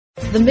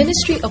The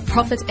ministry of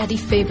Prophet Eddie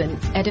Fabian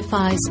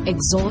edifies,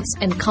 exhorts,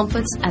 and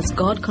comforts as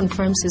God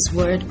confirms His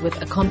word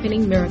with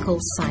accompanying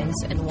miracles, signs,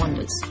 and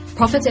wonders.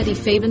 Prophet Eddie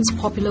Fabian's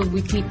popular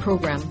weekly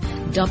program,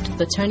 dubbed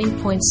the Turning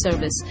Point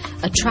Service,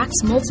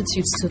 attracts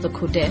multitudes to the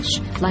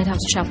Kodesh,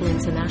 Lighthouse Chapel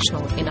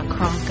International in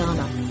Accra,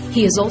 Ghana.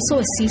 He is also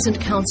a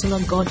seasoned counselor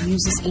God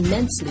uses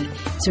immensely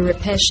to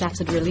repair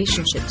shattered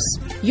relationships.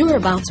 You are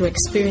about to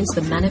experience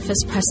the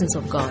manifest presence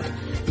of God.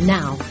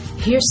 Now,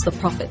 here's the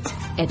Prophet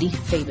Eddie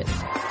Fabian.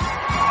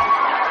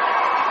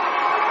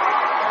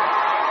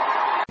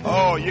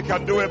 Oh, you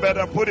can do it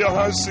better. Put your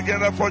hands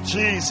together for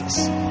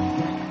Jesus.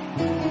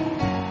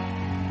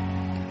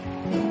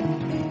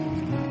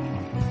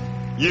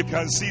 You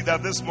can see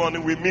that this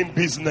morning we mean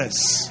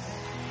business.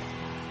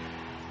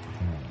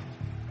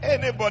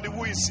 Anybody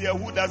who is here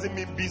who doesn't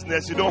mean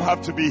business, you don't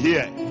have to be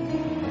here.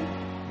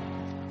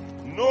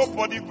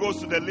 Nobody goes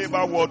to the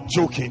labor world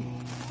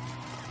joking.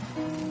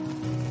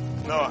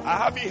 No, I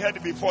haven't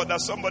heard before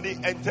that somebody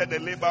entered the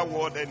labor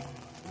world and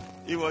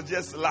he was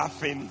just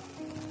laughing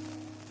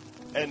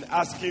and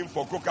asking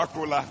for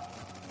Coca-Cola.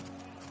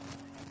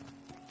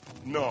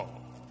 No.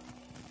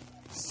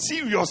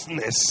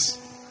 Seriousness.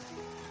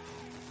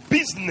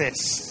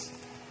 Business.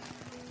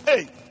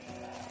 Hey,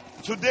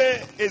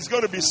 today is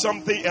going to be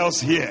something else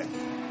here.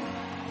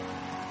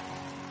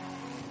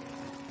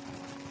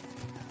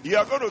 You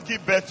are going to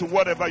give birth to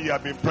whatever you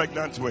have been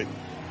pregnant with.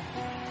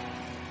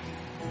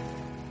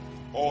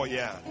 Oh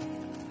yeah.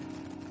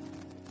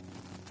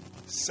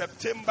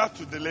 September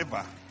to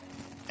deliver.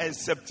 And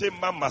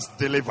September must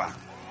deliver.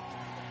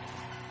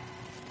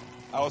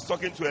 I was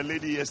talking to a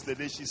lady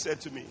yesterday. She said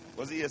to me,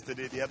 was it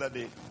yesterday, the other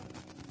day?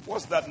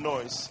 What's that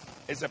noise?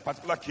 It's a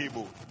particular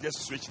cable.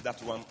 Just switch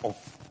that one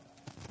off.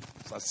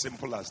 It's as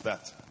simple as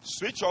that.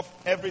 Switch off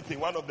everything.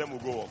 One of them will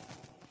go off.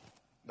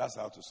 That's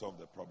how to solve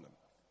the problem.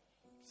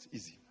 It's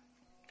easy.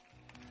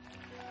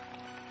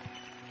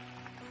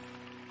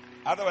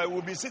 Otherwise,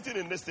 we'll be sitting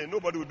in this thing.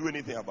 Nobody will do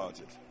anything about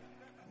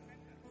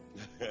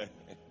it.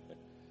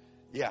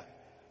 Yeah.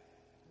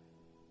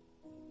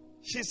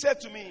 She said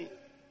to me,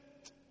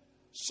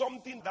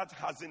 something that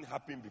hasn't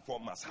happened before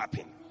must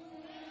happen.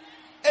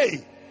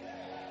 Hey,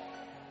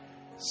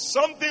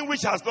 something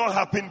which has not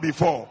happened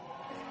before,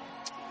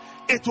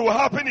 it will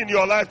happen in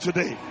your life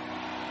today.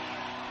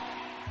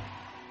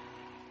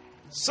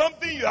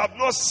 Something you have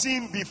not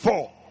seen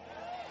before,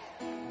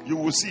 you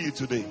will see it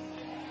today.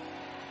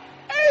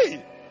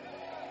 Hey,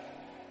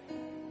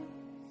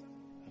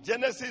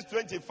 Genesis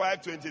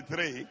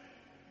 25:23,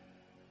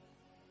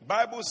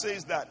 Bible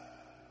says that.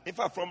 In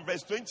fact, from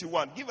verse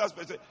 21, give us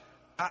verse 20.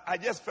 I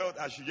just felt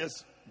I should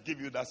just give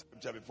you that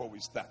scripture before we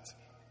start.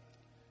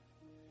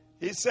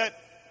 He said,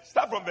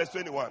 start from verse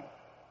 21.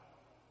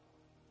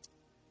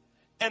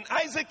 And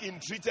Isaac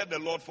entreated the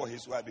Lord for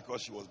his wife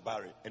because she was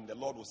barren, and the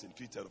Lord was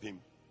entreated of him.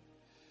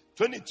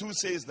 22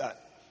 says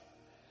that,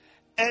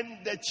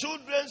 and the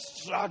children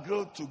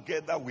struggled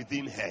together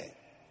within her.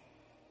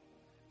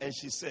 And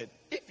she said,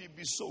 if it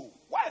be so,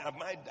 why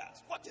am I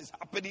that? What is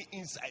happening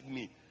inside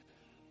me?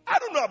 I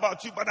don't know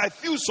about you, but I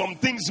feel some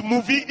things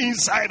moving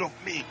inside of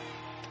me.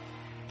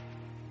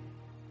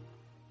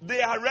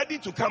 They are ready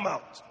to come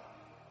out.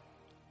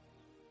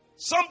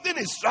 Something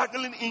is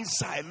struggling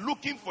inside,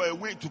 looking for a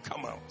way to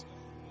come out.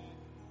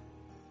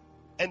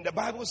 And the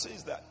Bible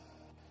says that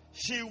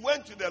she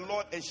went to the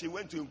Lord and she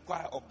went to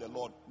inquire of the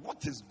Lord,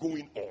 what is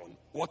going on?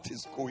 What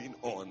is going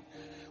on?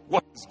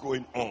 What is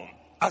going on?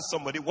 Ask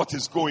somebody, what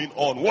is going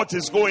on? What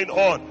is going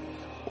on?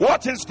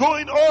 What is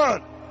going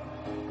on?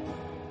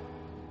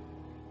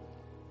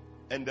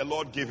 And the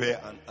Lord gave her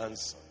an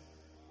answer.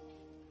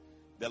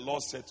 The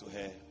Lord said to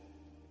her,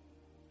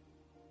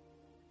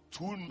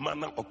 two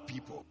manner of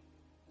people,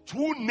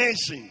 two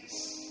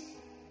nations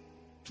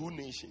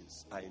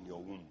are in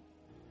your womb.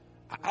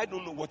 I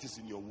don't know what is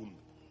in your womb,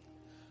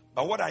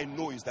 but what I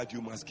know is that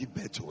you must give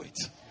birth to it.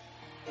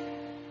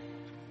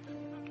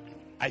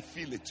 I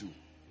feel it too.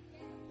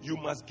 You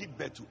must give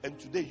birth to, and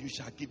today you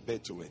shall give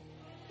birth to it.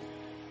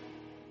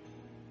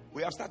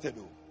 We have started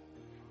though.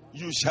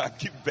 You shall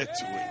give birth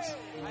to it.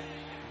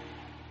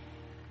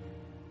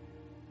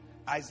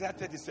 Isaiah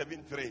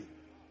 37:3.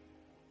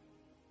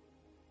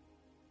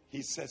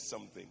 He says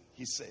something.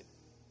 He said,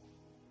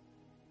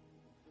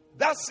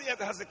 thus saith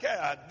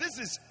Hezekiah, this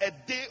is a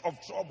day of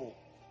trouble.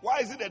 Why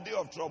is it a day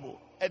of trouble?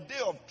 A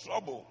day of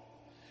trouble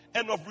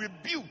and of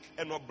rebuke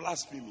and of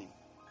blasphemy.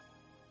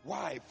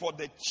 Why? For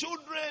the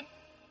children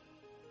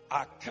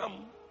are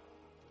come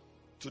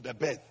to the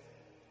birth,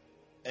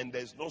 and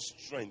there's no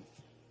strength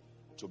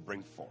to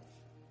bring forth.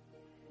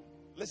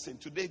 Listen,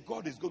 today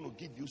God is going to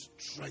give you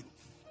strength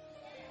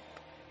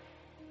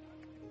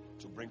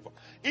to bring forth.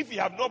 If you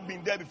have not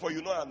been there before,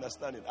 you don't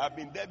understand it. I've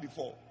been there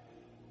before.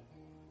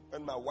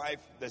 When my wife,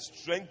 the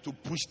strength to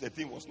push the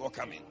thing was not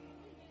coming.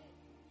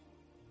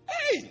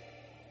 Hey,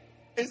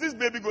 is this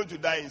baby going to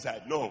die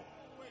inside? No,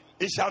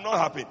 it shall not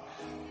happen.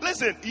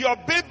 Listen, your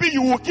baby,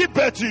 you will give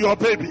birth to your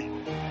baby.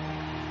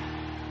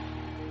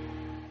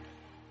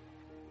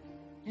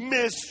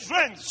 May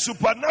strength,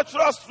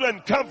 supernatural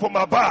strength, come from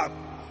above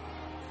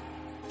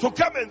to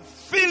come and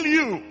fill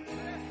you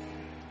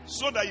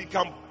so that you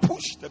can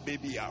push the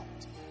baby out.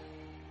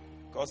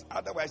 Because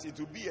otherwise it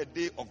will be a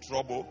day of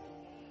trouble,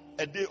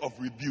 a day of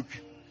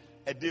rebuke,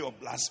 a day of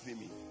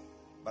blasphemy.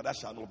 But that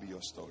shall not be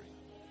your story.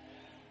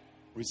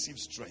 Receive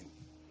strength.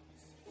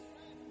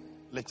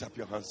 Lift up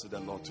your hands to the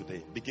Lord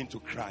today. Begin to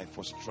cry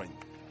for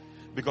strength.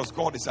 Because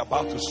God is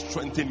about to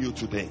strengthen you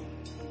today.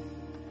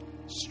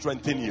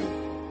 Strengthen you.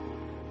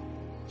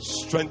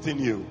 Strengthen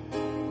you.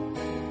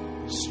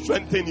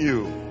 Strengthen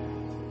you.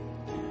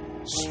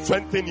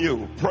 Strengthen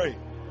you. Pray.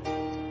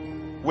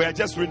 We are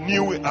just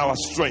renewing our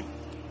strength.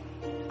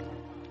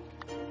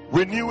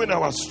 Renewing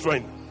our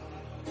strength.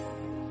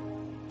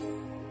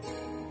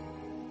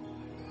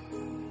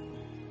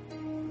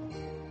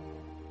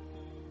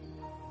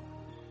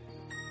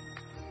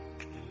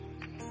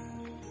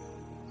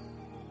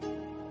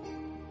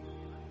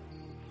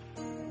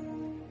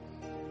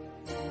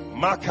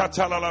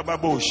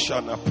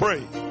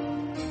 Pray.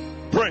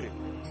 Pray.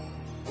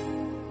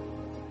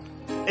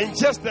 In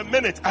just a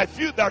minute, I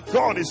feel that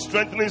God is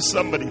strengthening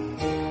somebody.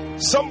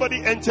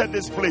 Somebody entered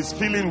this place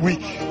feeling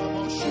weak.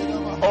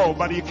 Oh,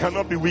 but you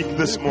cannot be weak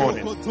this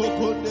morning.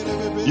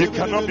 You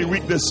cannot be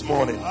weak this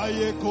morning.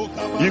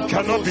 You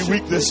cannot be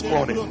weak this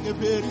morning.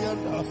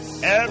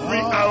 Every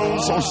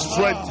ounce of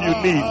strength you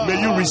need,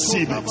 may you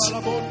receive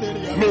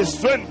it. May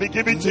strength be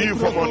given to you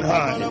from on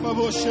high.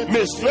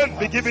 May strength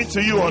be given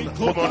to you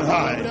from on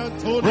high.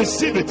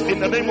 Receive it in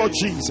the name of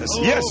Jesus.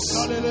 Yes.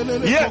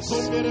 Yes.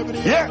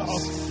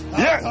 Yes.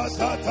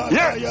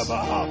 Yes, yes.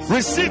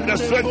 Receive the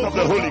strength of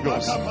the Holy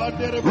Ghost.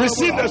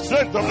 Receive the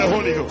strength of the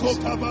Holy Ghost.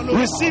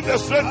 Receive the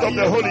strength of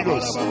the Holy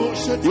Ghost.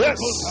 Yes,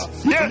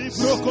 yes,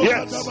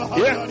 yes,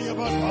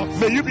 yes.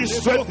 May you be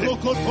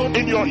strengthened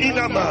in your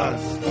inner man.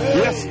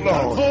 Yes,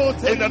 Lord.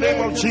 In the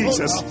name of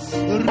Jesus.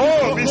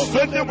 Oh, be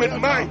strengthened with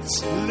might.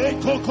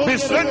 Be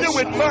strengthened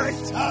with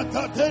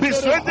might. Be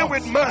strengthened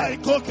with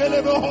might.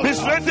 Be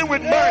strengthened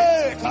with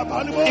might.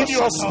 In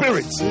your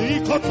spirit.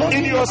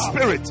 In your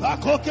spirit.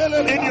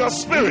 In your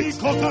spirit,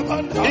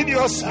 in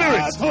your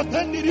spirit,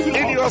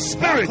 in your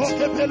spirit,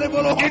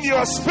 in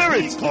your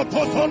spirit,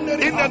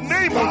 in the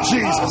name of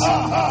Jesus.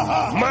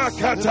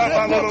 Makata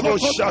balolo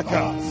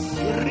shaka,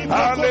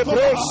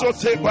 alebroso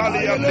te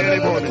balia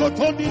nerebone,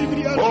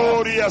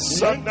 oria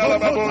sandala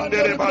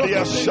babondere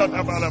balia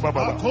shana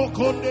balababa.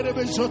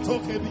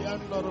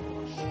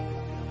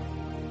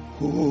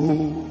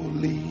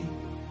 Holy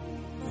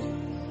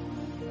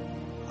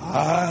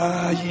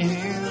are you,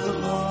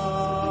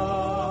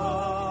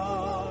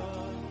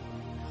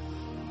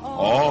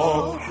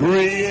 all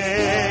creation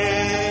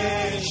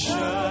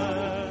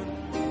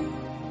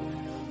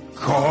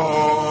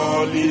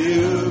call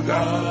you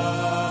God.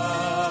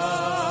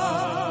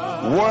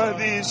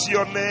 Worthy is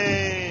your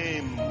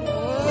name.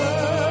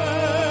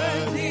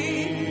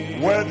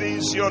 Worthy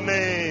is your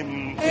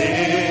name.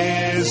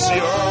 Is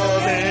your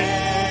name.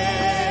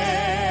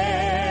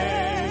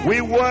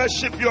 We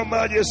worship your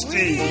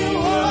majesty.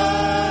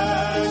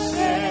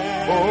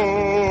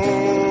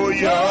 Oh,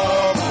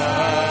 your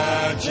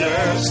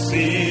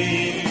majesty.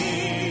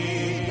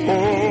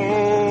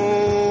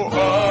 Oh,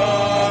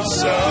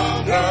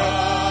 awesome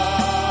God,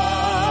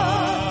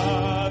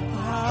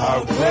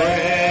 how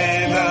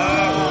great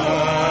thou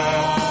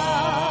art.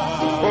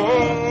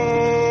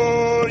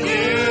 Oh,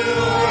 you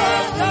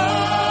are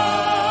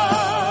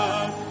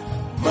God,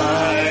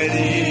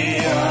 mighty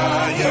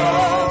are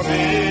your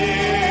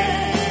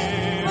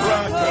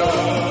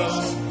miracles.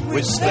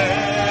 We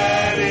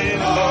stand in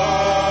awe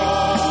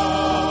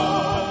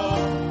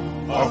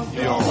of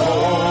your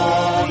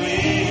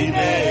holy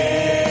name.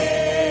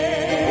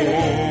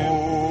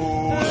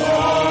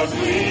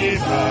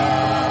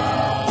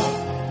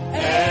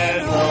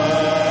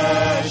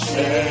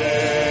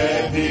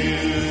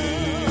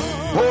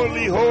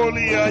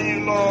 Holy are you,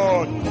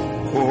 Lord.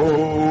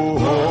 Oh,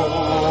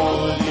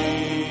 holy,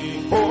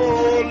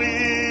 holy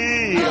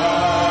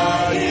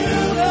are you,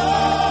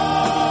 Lord.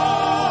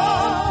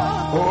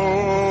 Oh,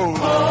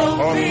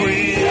 all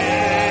creation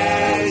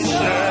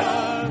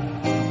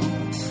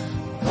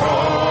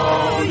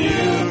call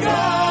you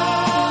God.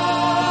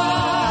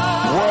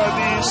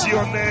 Worthy is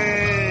your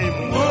name.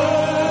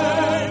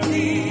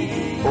 Worthy.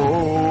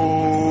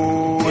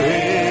 Oh,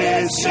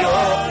 is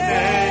your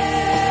name.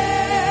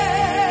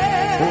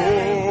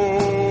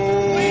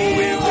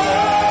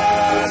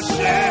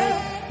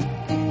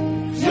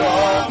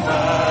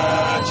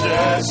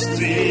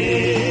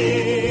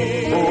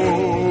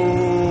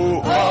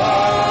 Oh,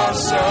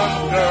 awesome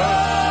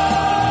God,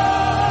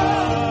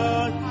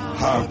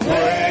 how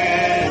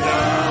great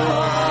thou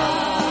art.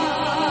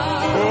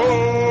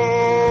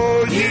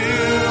 Oh, you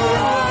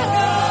are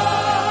God,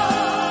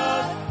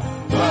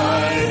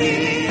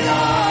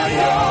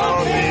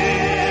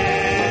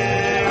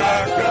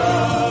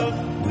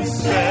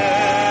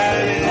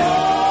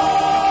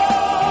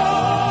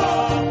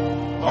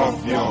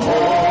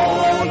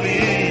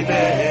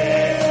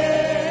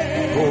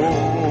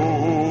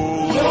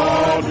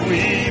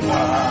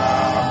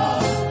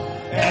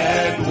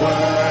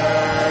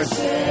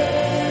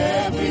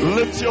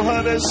 your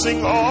hand and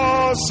sing,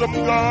 awesome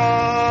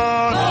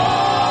God.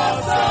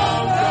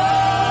 Awesome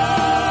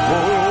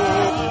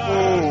God.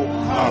 Oh,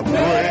 how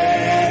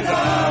great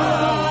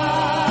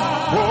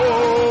thou.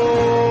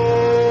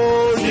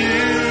 Oh,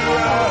 you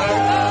are.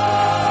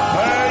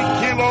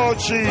 Thank you, Lord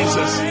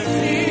Jesus.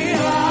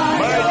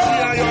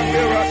 Mighty are your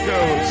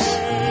miracles.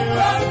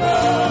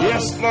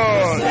 Yes,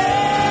 Lord.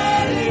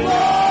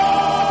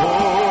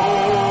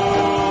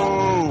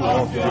 Oh,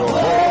 of your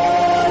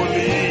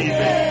holy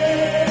name.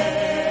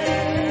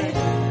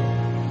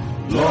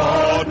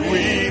 Lord,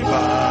 we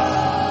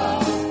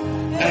bow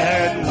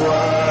and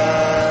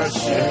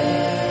worship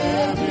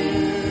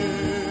you.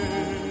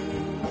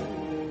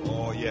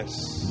 Oh,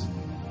 yes.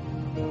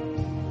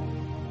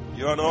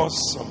 You're an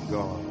awesome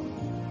God.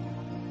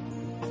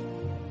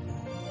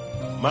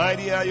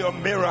 Mighty are your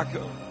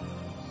miracles.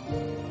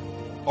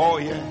 Oh,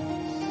 yes.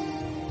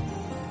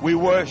 We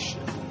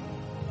worship.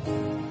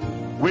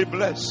 We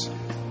bless you.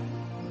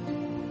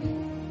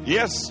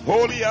 Yes,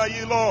 holy are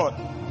you, Lord.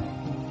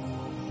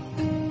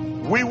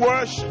 We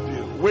worship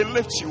you. We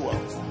lift you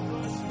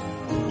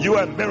up. You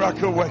are a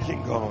miracle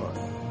working God.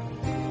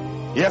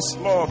 Yes,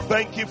 Lord.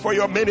 Thank you for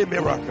your many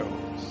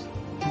miracles.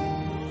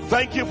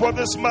 Thank you for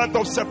this month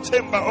of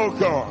September, oh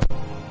God.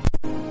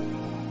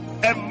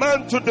 A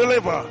month to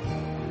deliver.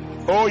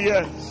 Oh,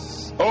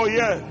 yes. Oh,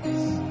 yes.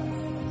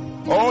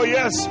 Oh,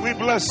 yes. We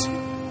bless you.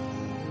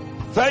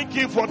 Thank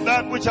you for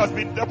that which has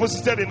been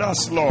deposited in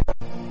us, Lord.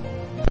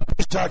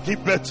 We shall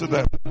give birth to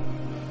them.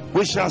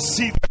 We shall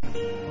see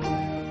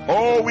them.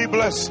 Oh, we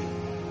bless you.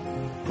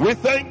 We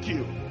thank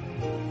you.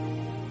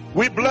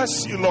 We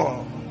bless you,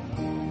 Lord.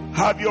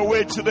 Have your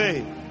way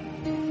today.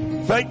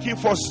 Thank you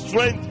for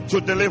strength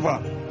to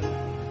deliver.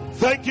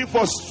 Thank you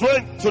for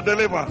strength to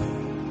deliver.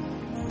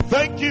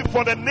 Thank you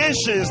for the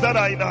nations that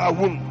are in our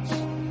wombs.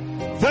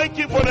 Thank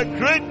you for the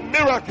great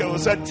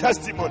miracles and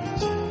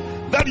testimonies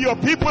that your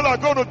people are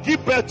going to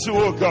give birth to,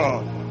 oh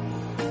God.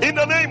 In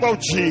the name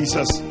of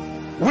Jesus,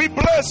 we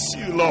bless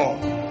you,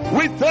 Lord.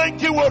 We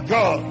thank you, oh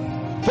God,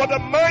 for the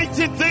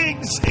mighty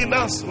things in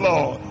us,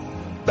 Lord,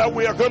 that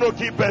we are going to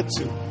give birth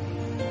to.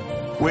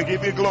 We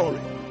give you glory.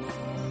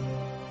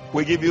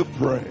 We give you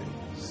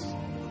praise.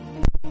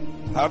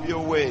 Have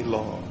your way,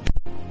 Lord.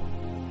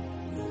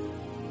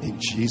 In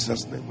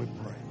Jesus' name we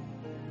pray.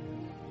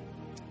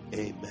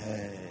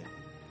 Amen.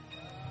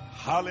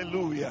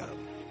 Hallelujah.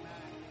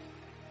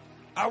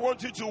 I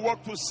want you to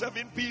walk to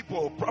 7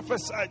 people.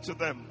 Prophesy to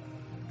them.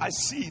 I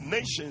see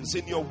nations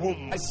in your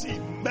womb. I see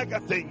mega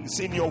things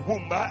in your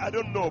womb. I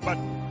don't know, but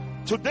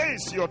today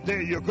is your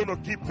day. You're going to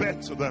give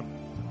birth to them.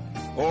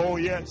 Oh,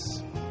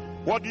 yes.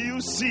 What do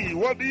you see?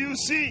 What do you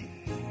see?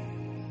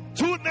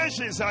 2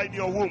 nations are in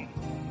your womb.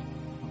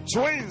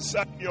 Twins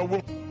are in your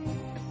womb.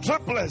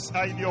 Triplets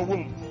are in your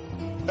womb.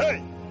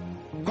 Hey,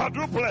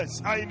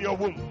 quadruplets are in your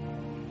womb.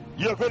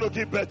 You're going to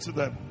give birth to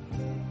them.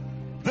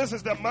 This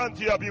is the month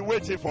you have been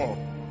waiting for.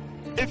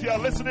 If you are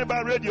listening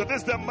by radio,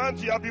 this is the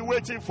month you have been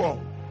waiting for.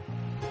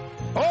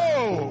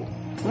 Oh,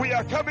 we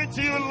are coming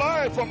to you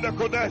live from the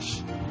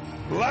Kodesh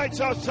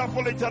Lighthouse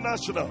Chapel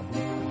International.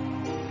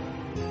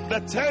 The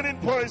turning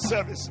point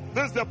service.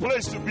 This is the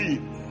place to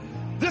be.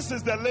 This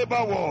is the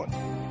labor ward.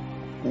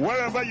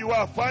 Wherever you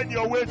are, find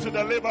your way to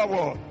the labor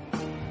ward.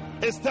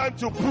 It's time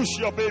to push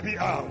your baby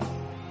out.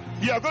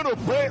 You are going to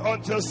pray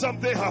until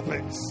something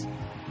happens.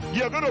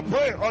 You are going to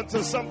pray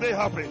until something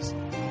happens.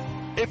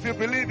 If you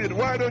believe it,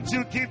 why don't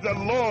you give the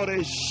Lord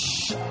a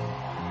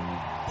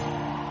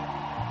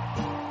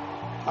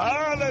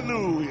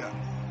Hallelujah.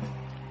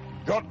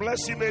 God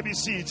bless you. May be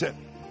seated.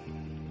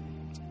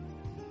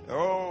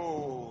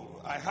 Oh,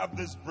 I have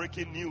this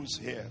breaking news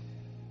here.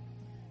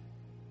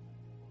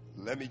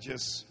 Let me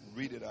just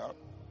read it out.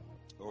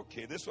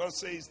 Okay, this one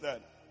says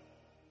that,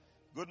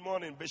 good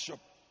morning, Bishop.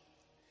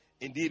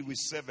 Indeed, we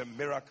serve a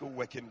miracle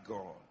working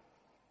God.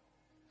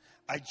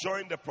 I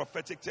joined the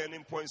prophetic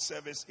turning point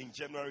service in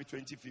January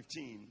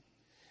 2015,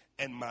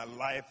 and my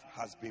life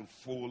has been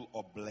full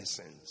of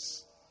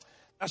blessings.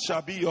 That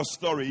shall be your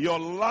story. Your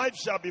life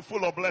shall be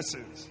full of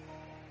blessings.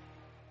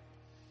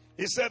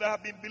 He said, I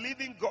have been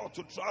believing God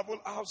to travel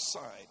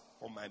outside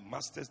for my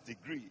master's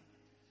degree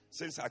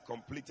since I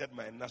completed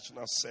my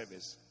national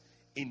service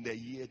in the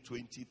year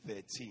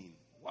 2013.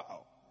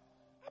 Wow.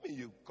 I mean,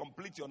 you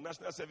complete your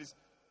national service,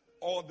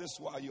 all this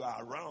while you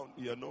are around,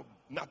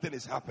 nothing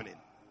is happening.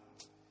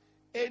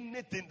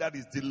 Anything that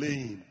is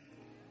delaying,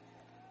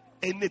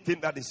 anything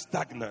that is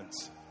stagnant,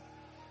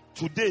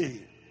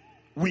 today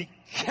we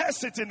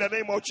curse it in the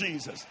name of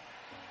Jesus.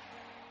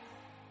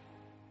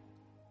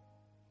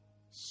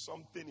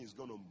 Something is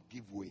going to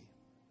give way.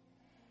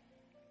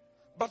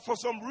 But for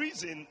some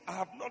reason, I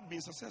have not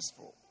been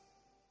successful.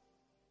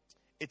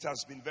 It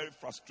has been very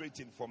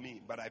frustrating for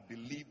me, but I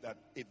believe that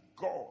if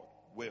God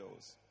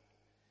wills,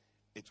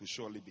 it will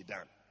surely be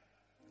done.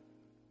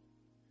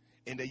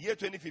 In the year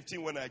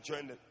 2015, when I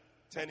joined the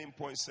Turning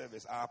Point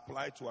service, I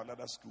applied to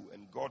another school,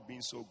 and God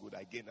being so good,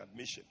 I gained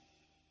admission.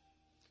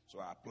 So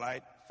I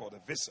applied for the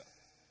visa.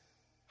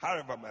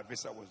 However, my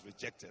visa was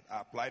rejected.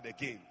 I applied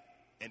again,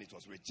 and it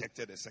was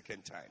rejected a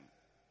second time.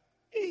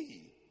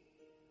 Hey.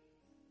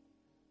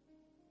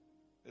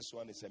 This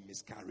one is a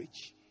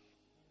miscarriage.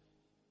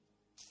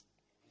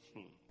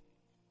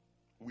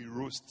 We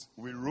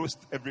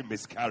roast every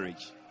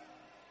miscarriage.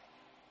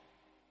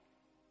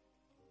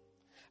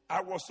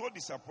 I was so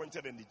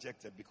disappointed and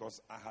dejected because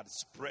I had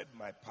spread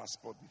my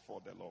passport before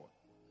the Lord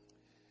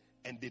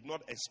and did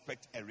not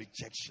expect a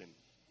rejection.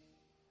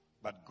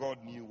 But God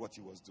knew what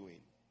he was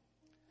doing.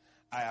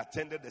 I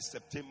attended the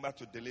September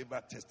to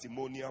deliver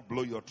testimonial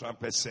blow your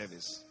trumpet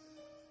service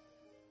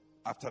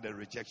after the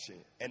rejection,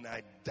 and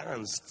I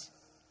danced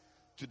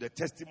to the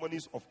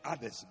testimonies of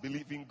others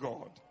believing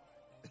God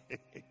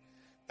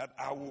that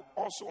I will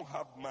also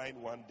have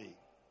mine one day.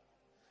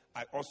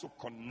 I also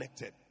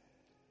connected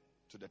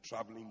to the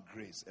traveling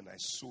grace and I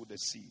sowed the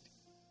seed.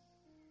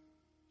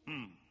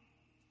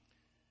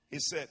 He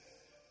said,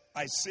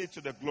 I say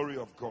to the glory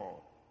of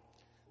God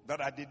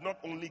that I did not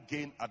only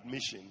gain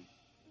admission,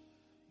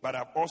 but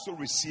I've also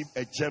received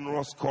a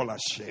general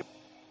scholarship.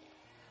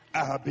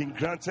 I have been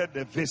granted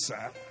the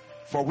visa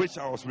for which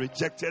I was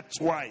rejected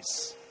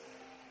twice.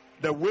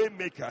 The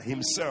Waymaker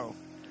himself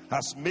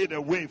has made a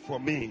way for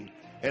me,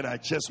 and I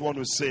just want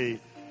to say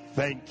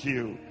thank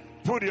you.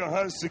 Put your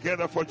hands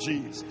together for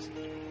Jesus.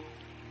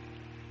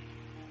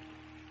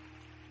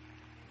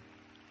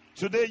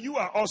 Today you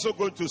are also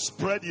going to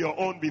spread your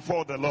own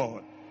before the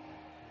Lord.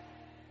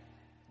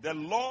 The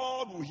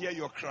Lord will hear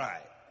your cry.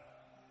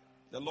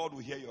 The Lord will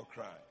hear your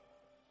cry.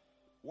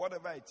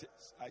 Whatever it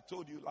is. I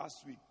told you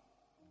last week,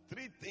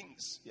 3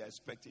 things you're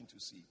expecting to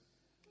see.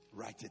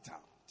 Write it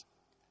out.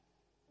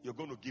 You're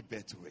going to give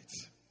birth to it.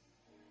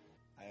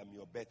 I am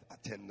your birth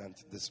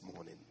attendant this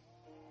morning.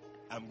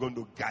 I'm going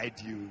to guide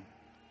you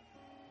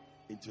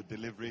into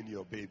delivering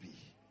your baby.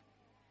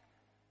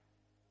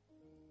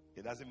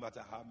 It doesn't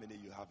matter how many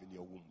you have in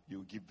your womb, you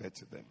will give birth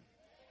to them.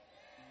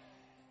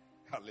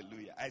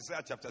 Hallelujah.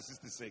 Isaiah chapter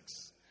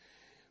 66.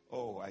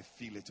 Oh, I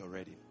feel it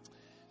already.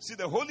 See,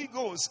 the Holy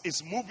Ghost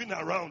is moving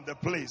around the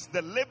place.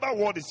 The labor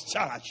ward is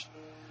charged.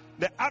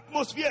 The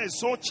atmosphere is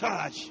so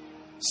charged.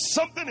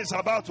 Something is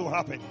about to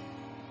happen.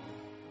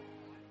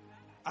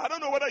 I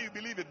don't know whether you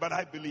believe it, but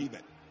I believe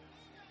it.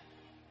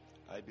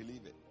 I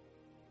believe it.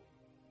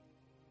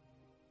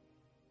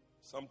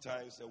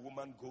 Sometimes a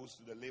woman goes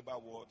to the labor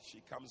ward,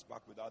 she comes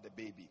back without the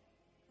baby.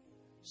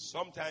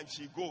 Sometimes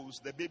she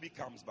goes, the baby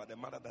comes, but the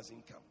mother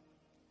doesn't come.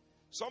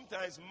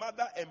 Sometimes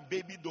mother and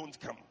baby don't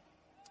come.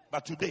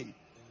 But today,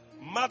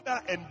 mother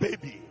and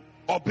baby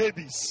or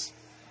babies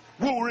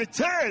will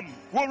return.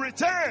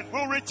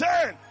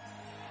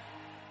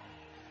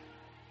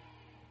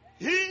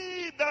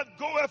 He that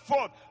goeth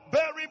forth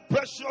bearing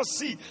precious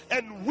seed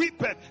and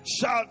weepeth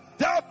shall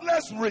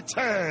doubtless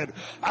return.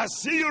 I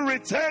see you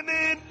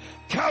returning,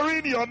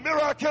 carrying your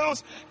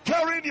miracles,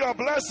 carrying your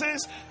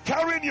blessings,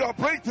 carrying your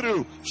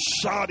breakthrough.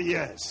 Shout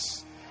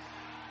yes.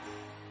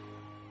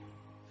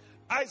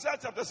 Isaiah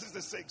chapter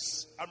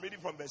 66, I'm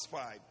reading from verse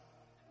 5.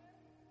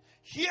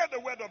 Hear the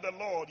word of the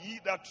Lord, ye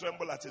that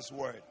tremble at his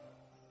word.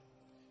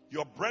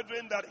 Your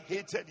brethren that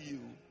hated you,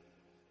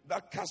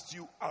 that cast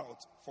you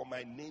out for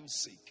my name's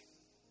sake,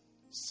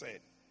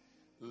 said,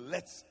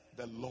 let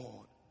the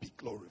Lord be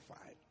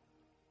glorified.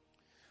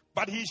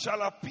 But he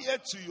shall appear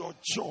to your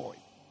joy,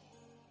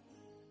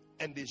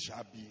 and they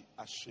shall be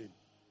ashamed.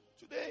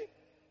 Today,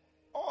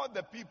 all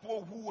the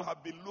people who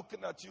have been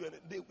looking at you, and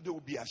they will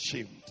be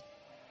ashamed.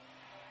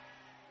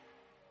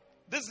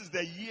 This is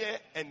the year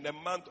and the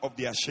month of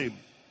the ashamed.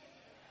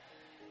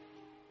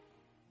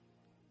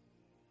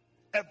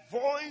 A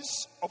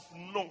voice of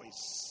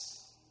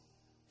noise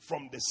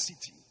from the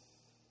city.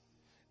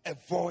 A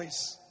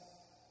voice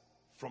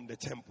from the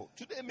temple.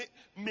 Today,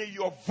 may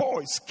your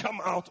voice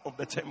come out of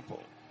the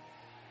temple.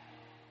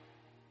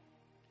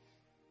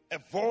 A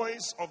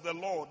voice of the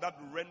Lord that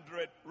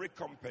rendereth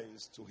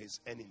recompense to his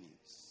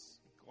enemies.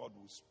 God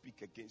will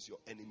speak against your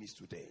enemies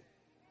today.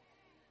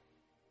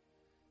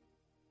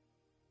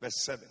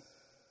 Verse 7.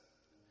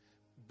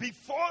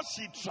 Before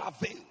she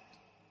travailed,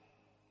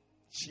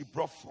 she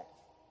brought forth.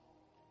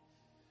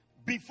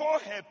 Before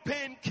her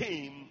pain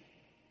came,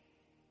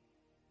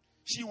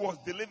 she was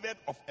delivered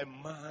of a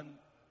man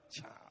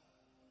child.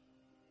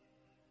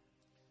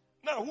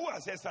 Now, who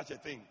has said such a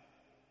thing?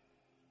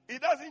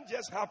 It doesn't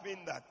just happen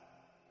that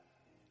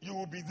you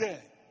will be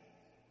there,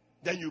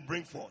 then you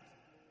bring forth.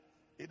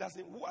 It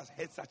doesn't. Who has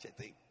heard such a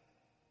thing?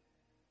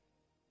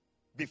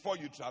 Before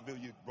you travel,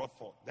 you brought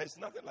forth. There's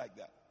nothing like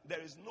that. There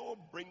is no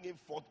bringing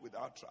forth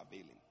without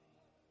travailing.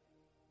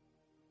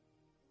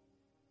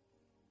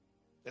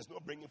 There's no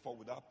bringing forth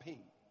without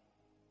pain.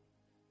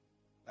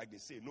 Like they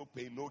say, no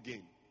pain, no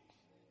gain.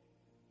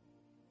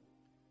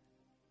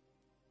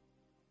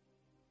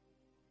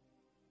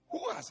 Who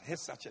has heard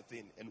such a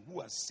thing and who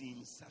has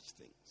seen such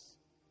things?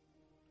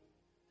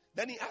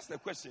 Then he asked the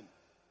question,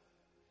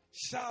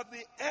 shall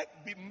the egg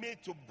be made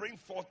to bring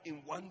forth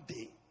in one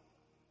day?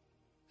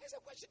 There's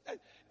a question.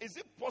 Is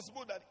it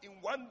possible that in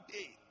one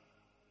day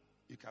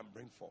you can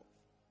bring forth?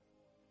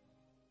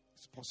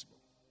 It's possible.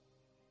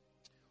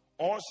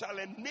 Or shall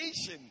a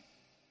nation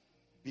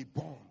be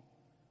born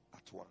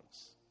at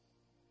once?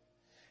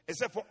 It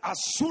said, for as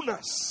soon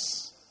as.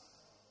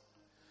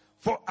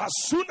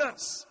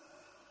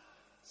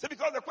 See,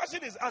 because the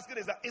question is asking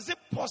is that, is it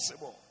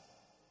possible?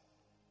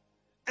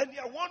 And they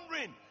are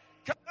wondering,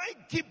 can I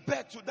give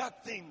birth to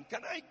that thing?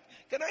 Can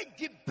I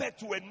give birth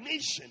to a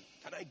nation?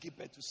 Can I give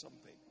birth to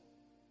something?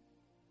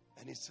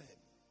 And he said,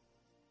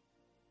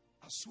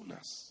 as soon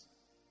as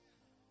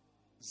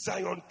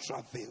Zion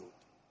travailed,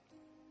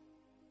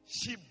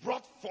 she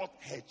brought forth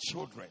her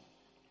children.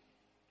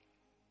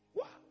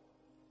 Wow.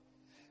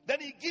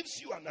 Then he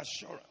gives you an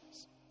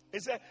assurance. He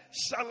said,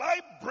 shall I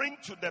bring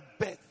to the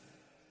birth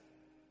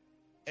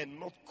and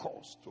not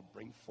cause to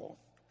bring forth?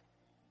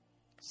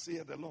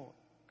 Saith the Lord.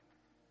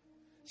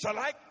 Shall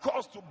I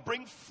cause to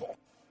bring forth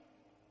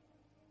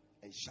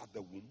and shut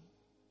the womb?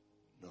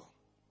 No.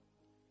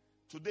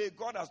 Today,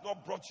 God has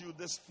not brought you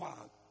this far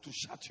to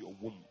shut your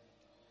womb.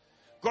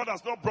 God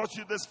has not brought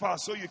you this far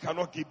so you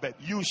cannot give birth.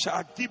 You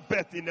shall give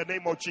birth in the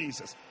name of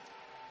Jesus.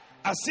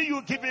 I see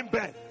you giving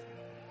birth.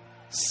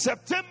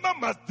 September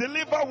must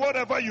deliver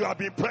whatever you have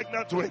been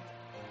pregnant with.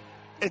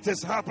 It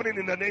is happening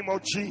in the name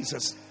of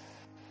Jesus.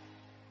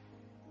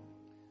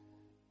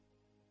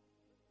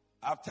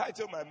 I've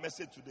titled my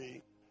message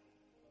today,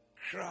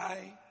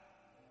 Cry,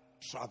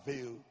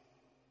 Travail,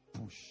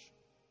 Push.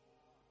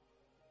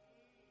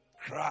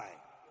 Cry,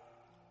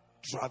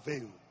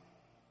 travail,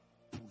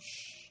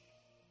 push.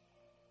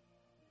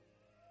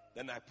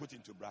 Then I put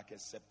into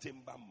brackets,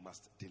 September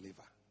must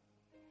deliver.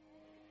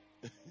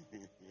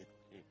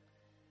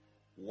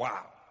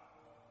 Wow.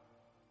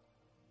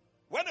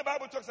 When the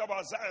Bible talks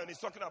about Zion, it's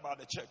talking about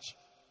the church.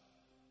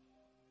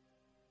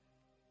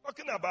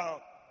 Talking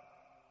about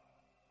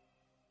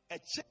a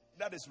church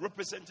that is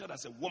represented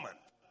as a woman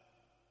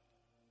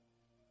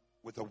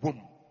with a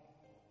womb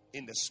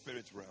in the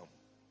spirit realm.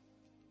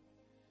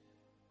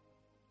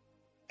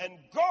 And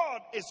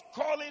God is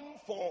calling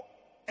for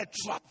a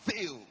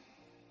travail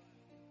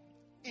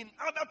in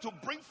order to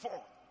bring forth.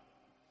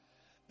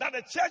 That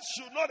the church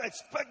should not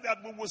expect that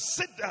we will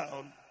sit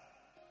down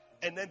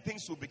and then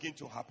things will begin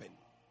to happen.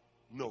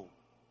 No.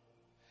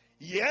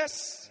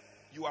 Yes,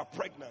 you are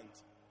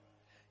pregnant.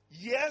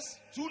 Yes,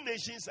 2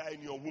 nations are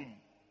in your womb.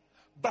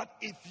 But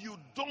if you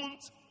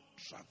don't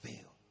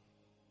travail,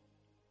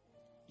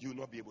 you will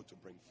not be able to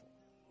bring forth.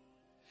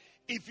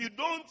 If you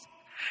don't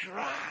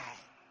cry,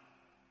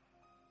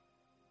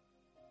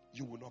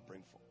 you will not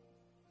bring forth.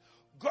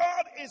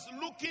 God is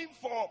looking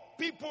for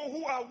people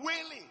who are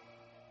willing.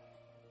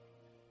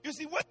 You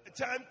see, when the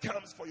time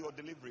comes for your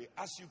delivery,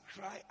 as you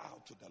cry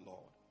out to the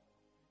Lord,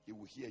 He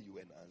will hear you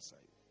and answer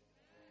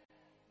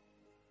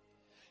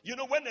you. You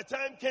know, when the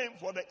time came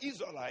for the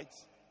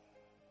Israelites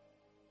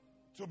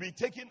to be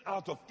taken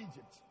out of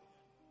Egypt,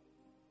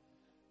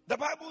 the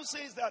Bible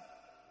says that,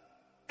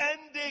 and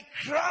they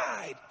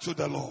cried to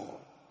the Lord,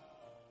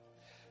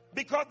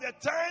 because the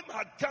time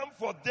had come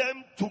for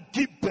them to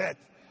give birth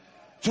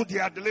to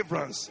their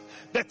deliverance.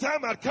 The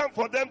time had come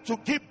for them to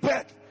give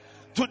birth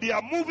to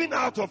their moving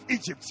out of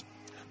Egypt.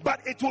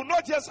 But it will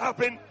not just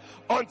happen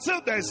until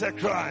there is a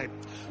cry.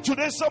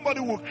 Today somebody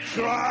will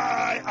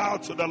cry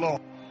out to the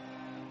Lord.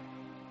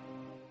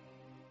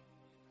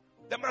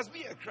 There must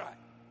be a cry.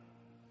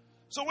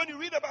 So when you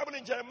read the Bible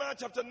in Jeremiah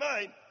chapter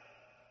 9,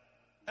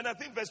 and I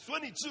think verse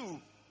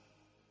 22,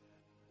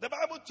 the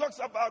Bible talks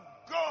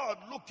about God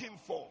looking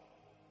for.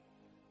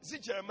 See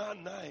Jeremiah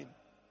 9.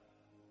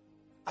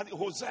 I think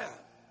Hosea.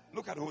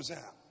 Look at Hosea.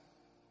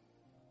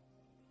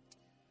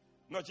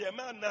 No,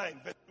 Jeremiah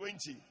 9, verse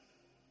 20.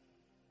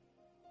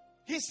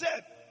 He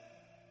said,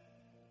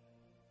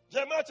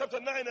 Jeremiah chapter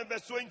 9 and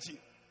verse 20.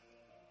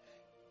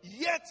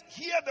 Yet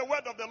hear the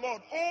word of the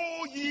Lord,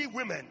 O ye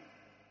women,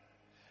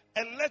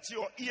 and let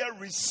your ear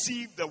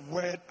receive the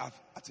word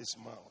at his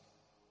mouth.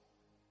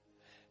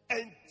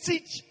 And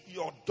teach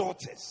your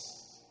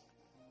daughters,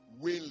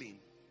 wailing,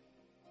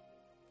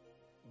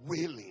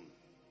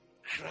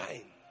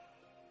 crying.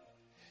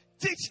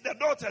 Teach the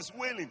daughters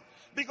wailing.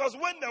 Because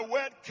when the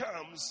word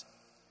comes,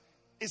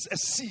 it's a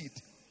seed.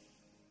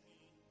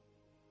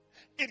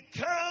 It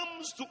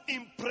comes to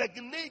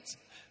impregnate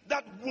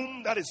that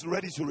womb that is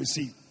ready to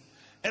receive.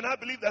 And I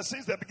believe that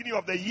since the beginning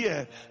of the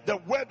year, the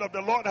word of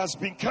the Lord has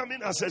been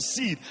coming as a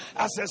seed,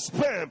 as a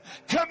sperm,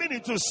 coming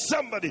into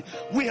somebody.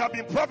 We have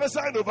been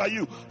prophesying over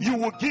you. You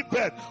will give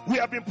birth. We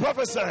have been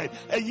prophesying.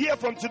 A year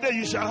from today,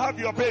 you shall have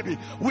your baby.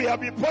 We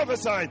have been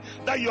prophesying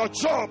that your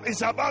job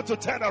is about to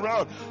turn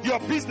around. Your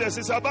business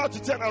is about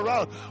to turn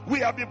around. We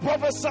have been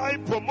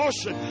prophesying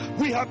promotion.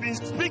 We have been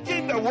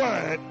speaking the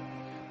word.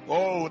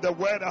 Oh, the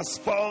word has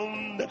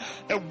found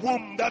a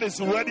womb that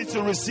is ready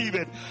to receive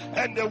it.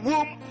 And the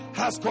womb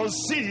has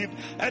conceived,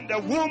 and the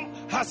womb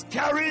has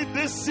carried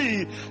this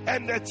seed,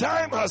 and the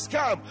time has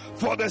come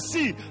for the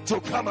seed to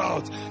come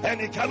out.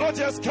 And it cannot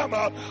just come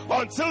out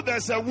until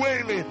there's a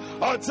wailing,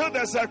 until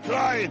there's a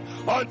crying,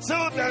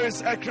 until there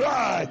is a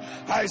cry.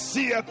 I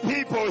see a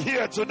people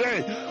here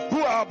today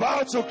who are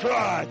about to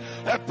cry,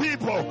 a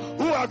people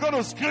who are going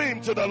to scream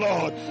to the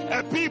Lord,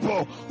 a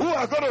people who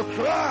are going to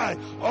cry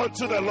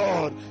unto the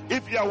Lord.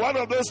 If you are one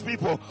of those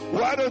people,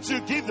 why don't you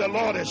give the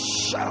Lord a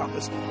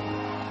shout?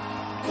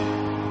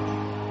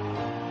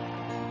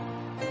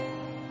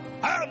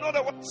 I am not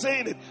the one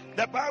saying it.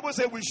 The Bible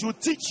says we should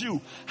teach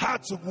you how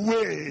to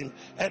wail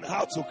and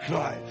how to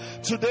cry.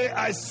 Today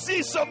I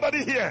see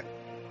somebody here.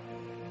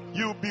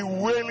 You'll be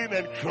wailing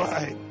and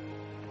crying.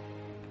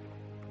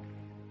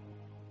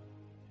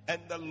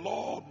 And the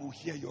Lord will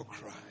hear your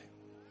cry.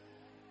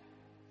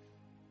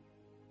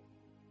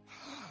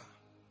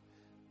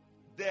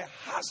 There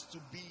has to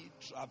be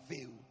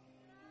travail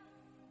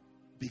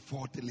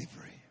before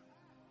delivery.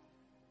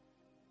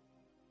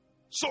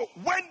 So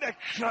when the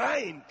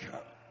crying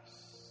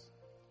comes,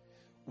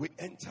 we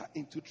enter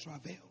into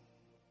travail.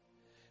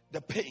 The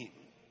pain.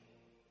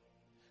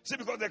 See,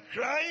 because the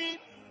crying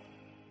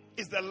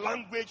is the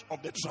language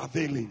of the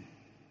travailing.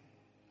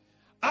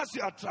 As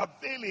you are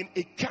travailing,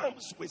 it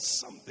comes with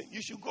something.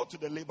 You should go to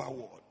the labor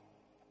ward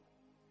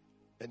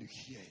and you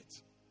hear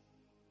it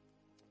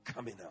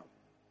coming out.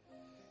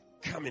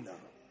 Coming out.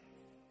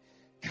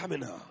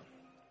 Coming out.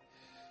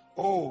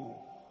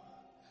 Oh,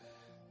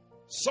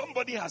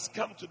 somebody has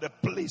come to the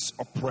place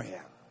of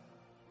prayer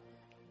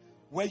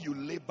where you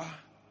labor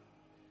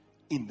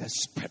in the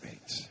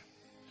spirit.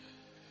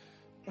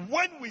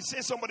 When we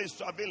say somebody is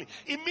traveling,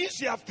 it means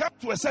you have come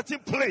to a certain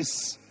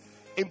place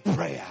in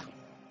prayer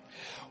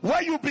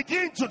where you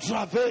begin to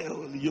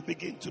travail. You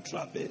begin to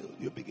travail.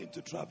 You begin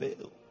to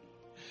travail.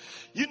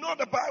 You know,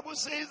 the Bible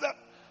says that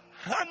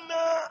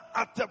Hannah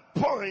at a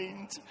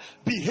point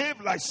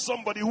behaved like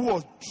somebody who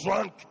was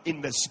drunk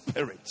in the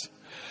spirit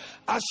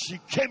as she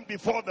came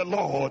before the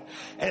Lord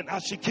and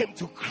as she came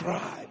to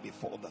cry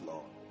before the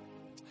Lord.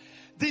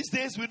 These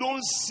days we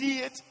don't see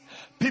it,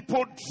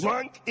 people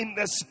drunk in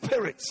the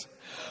spirit,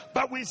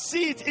 but we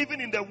see it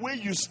even in the way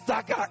you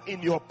stagger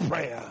in your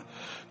prayer.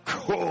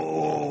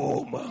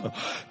 Kom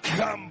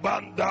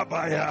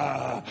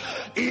Kambandabaya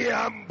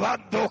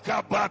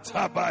Iambandoka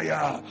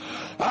Batabaya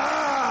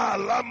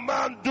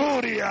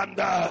Lamanduri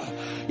anda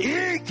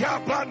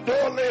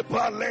Ikabandole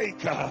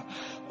Paleka.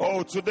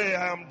 Oh, today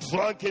I am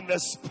drunk in the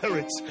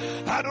spirit.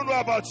 I don't know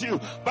about you,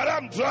 but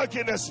I'm drunk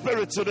in the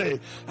spirit today.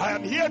 I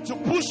am here to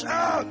push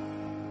out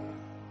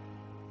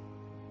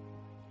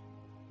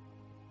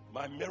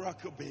my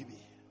miracle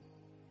baby.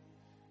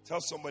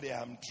 Tell somebody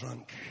I'm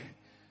drunk.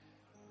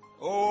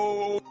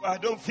 Oh, I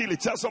don't feel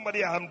it. Tell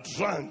somebody I'm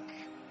drunk.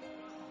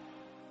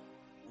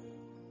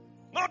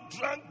 Not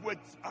drunk with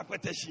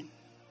Akweteshi.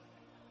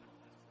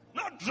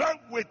 Not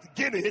drunk with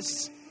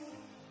Guinness.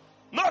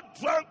 Not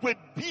drunk with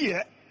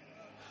beer.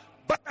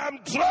 But I'm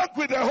drunk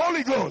with the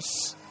Holy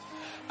Ghost.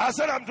 I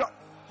said I'm drunk.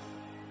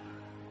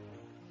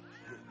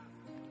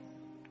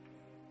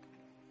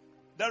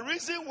 The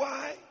reason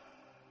why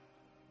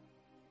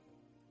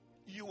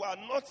you are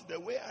not the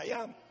way I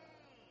am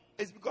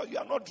is because you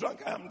are not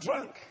drunk. I am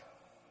drunk.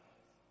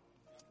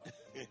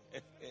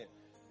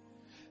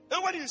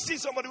 And when you see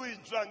somebody who is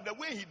drunk, the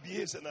way he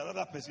behaves in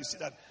another person, you see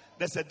that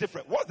there's a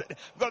difference.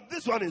 Because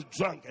this one is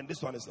drunk and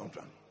this one is not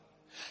drunk.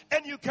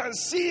 And you can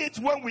see it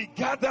when we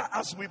gather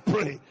as we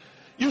pray.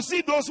 You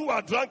see those who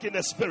are drunk in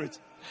the spirit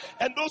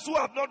and those who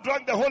have not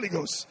drunk the Holy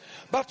Ghost.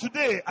 But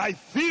today I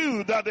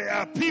feel that there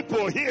are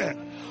people here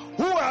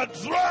who are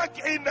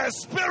drunk in the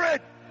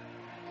spirit,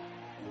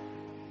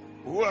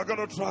 who are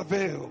going to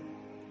travail.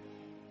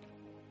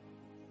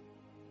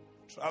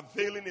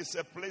 Travailing is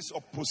a place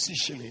of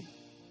positioning.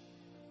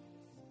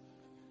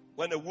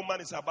 When a woman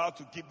is about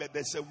to give birth,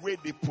 there's a way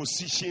they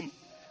position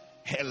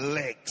her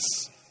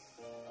legs.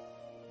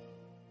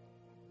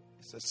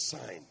 It's a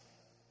sign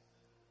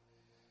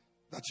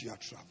that you are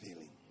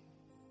travailing.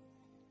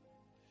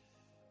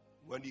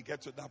 When you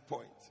get to that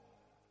point,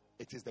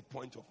 it is the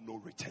point of no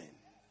return.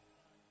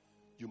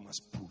 You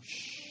must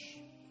push.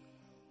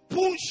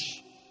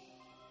 Push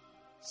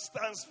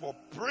stands for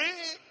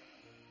pray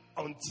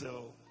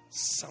until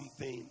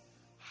something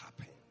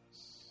happens.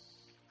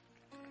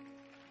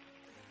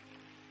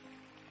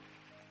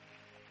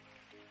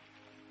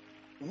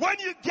 When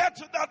you get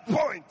to that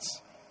point,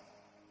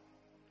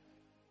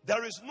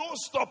 there is no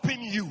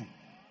stopping you.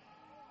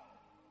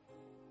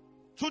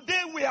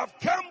 Today we have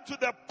come to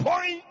the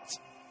point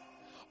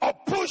of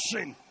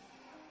pushing.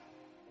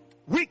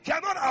 We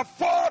cannot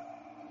afford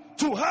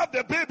to have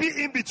the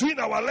baby in between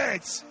our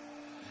legs,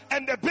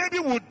 and the baby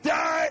will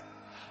die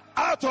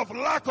out of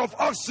lack of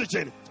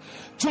oxygen.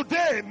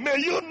 Today, may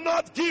you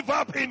not give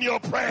up in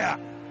your prayer.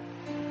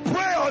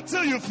 Pray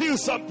until you feel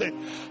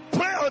something.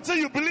 Pray until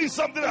you believe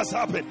something has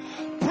happened.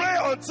 Pray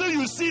until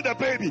you see the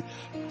baby.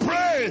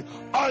 Pray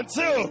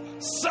until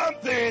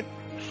something happens.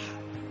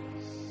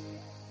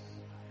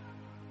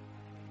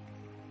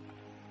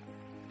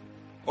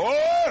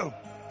 Oh!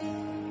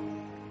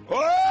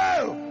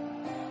 Oh!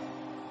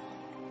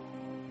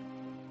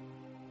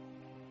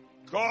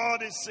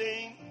 God is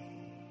saying,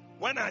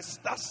 when I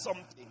start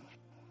something,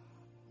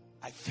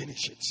 I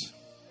finish it.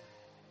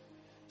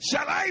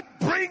 Shall I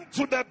bring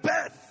to the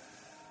birth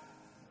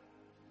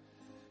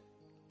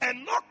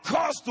and not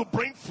cause to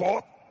bring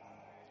forth?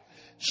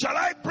 Shall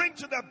I bring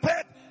to the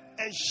birth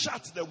and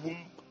shut the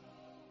womb?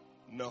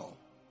 No,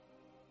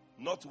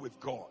 not with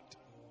God.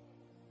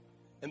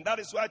 And that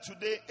is why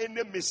today,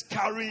 any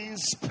miscarrying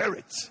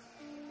spirit,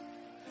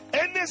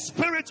 any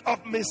spirit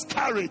of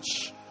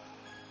miscarriage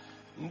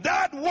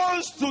that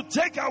wants to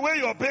take away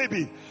your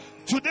baby,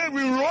 today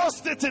we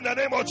roast it in the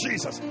name of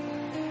Jesus.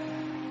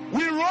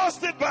 We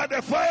roast it by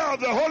the fire of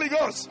the Holy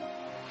Ghost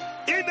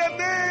in the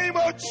name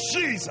of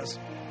Jesus.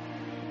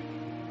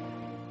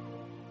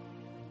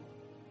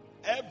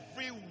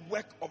 Every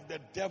work of the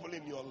devil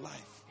in your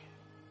life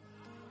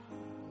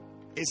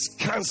is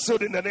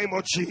cancelled in the name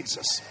of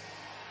Jesus.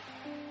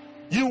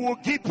 You will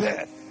give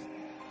birth.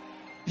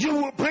 You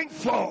will bring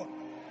forth.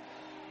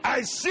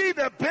 I see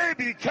the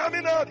baby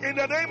coming out in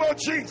the name of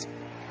Jesus.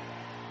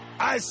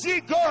 I see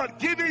God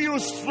giving you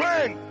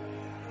strength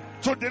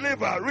to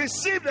deliver.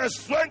 Receive the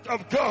strength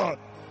of God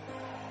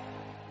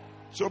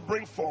to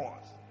bring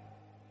forth.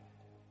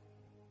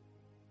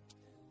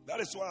 That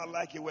is why I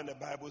like it when the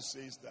Bible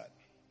says that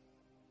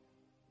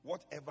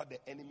whatever the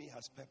enemy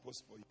has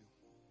purposed for you,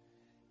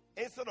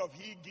 instead of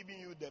he giving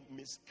you the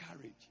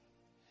miscarriage,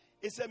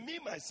 he said, me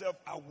myself,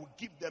 I will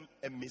give them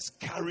a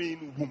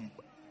miscarrying womb.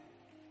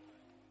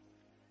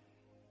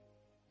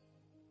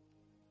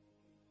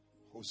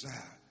 Hosea,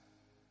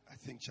 I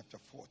think chapter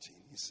 14,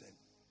 he said,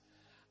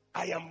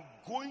 I am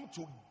going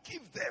to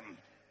give them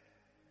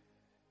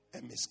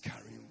a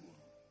miscarrying womb.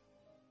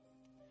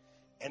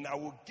 And I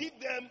will give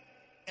them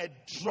a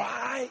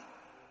dry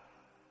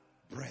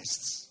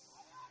breast.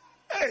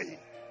 Hey!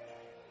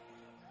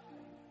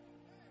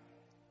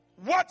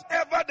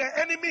 Whatever the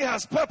enemy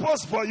has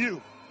purposed for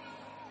you,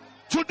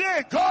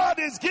 today God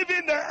is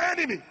giving the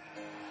enemy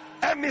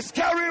a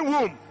miscarrying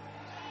womb.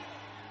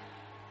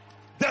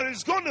 There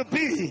is going to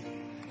be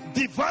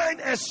divine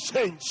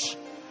exchange.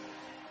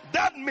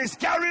 That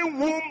miscarrying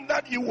womb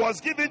that it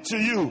was given to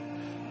you,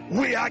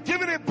 we are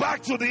giving it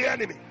back to the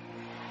enemy.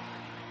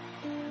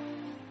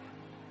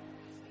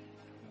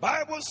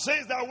 Bible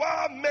says that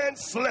while men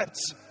slept,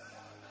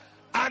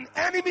 an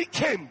enemy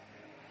came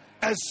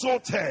and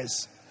sowed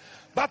tares.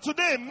 But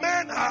today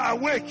men are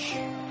awake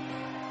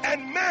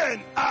and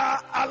men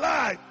are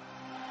alive.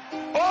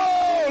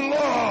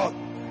 Oh Lord,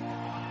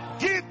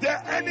 give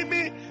the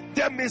enemy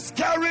the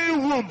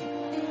miscarrying womb.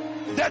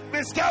 That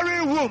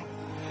miscarrying womb.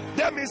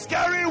 The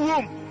miscarrying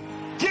womb.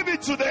 Give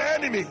it to the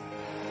enemy.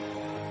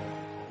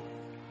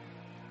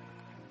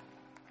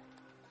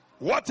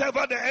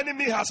 Whatever the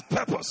enemy has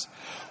purpose,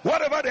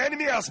 whatever the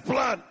enemy has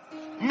planned,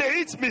 may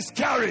it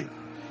miscarry,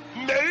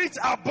 may it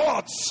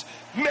abort,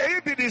 may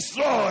it be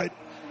destroyed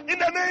in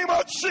the name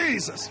of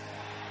Jesus.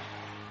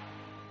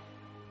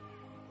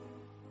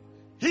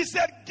 He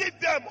said, give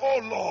them,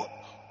 oh Lord,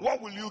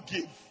 what will you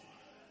give?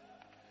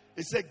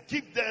 He said,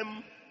 give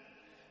them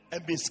a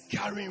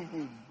miscarrying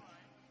womb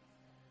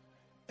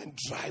and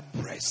dry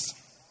breast.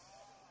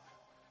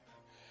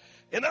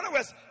 In other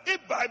words,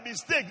 if by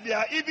mistake they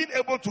are even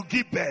able to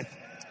give birth,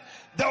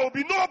 there will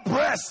be no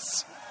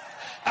breasts.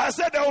 I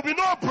said there will be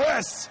no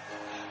breasts.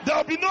 There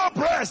will be no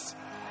breasts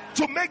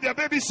to make the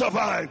baby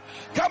survive.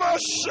 Come on,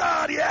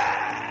 shout,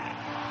 yeah!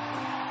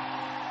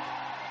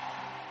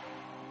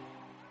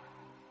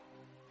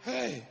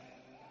 Hey,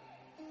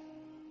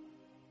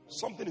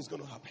 something is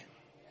going to happen.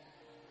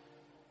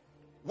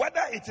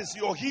 Whether it is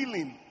your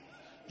healing,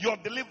 your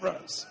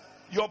deliverance,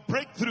 your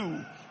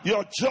breakthrough,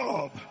 your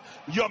job,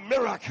 your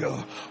miracle,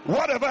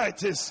 whatever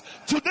it is,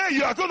 today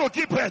you are going to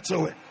give birth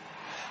to it.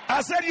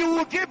 I said you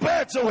will give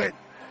birth to it.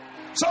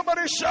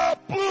 Somebody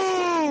shout,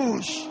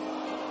 push.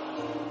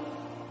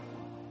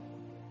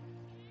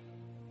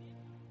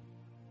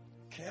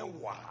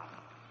 Kewa.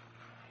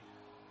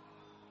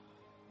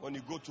 When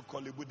you go to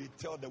Kolebu, they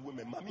tell the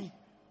women, Mommy,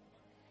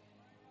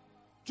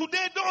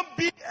 today don't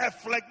be a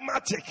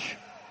phlegmatic.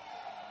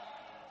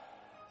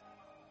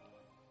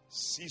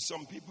 See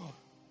some people.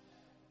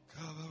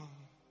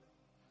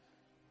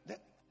 The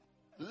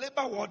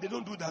labor ward, they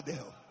don't do that there.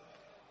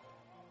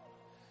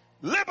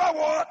 Labor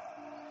ward.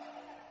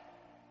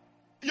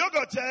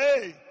 Yogurt,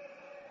 hey.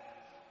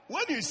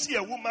 When you see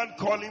a woman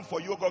calling for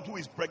yogurt who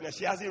is pregnant,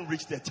 she hasn't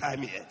reached the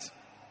time yet.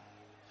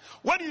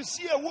 When you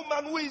see a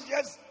woman who is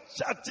just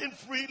chatting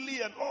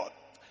freely and all,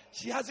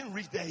 she hasn't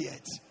reached there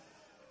yet.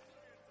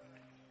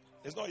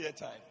 It's not yet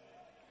time.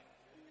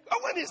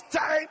 But when it's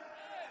time,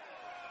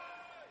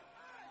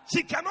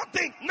 she cannot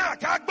think. Na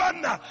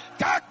kagbana,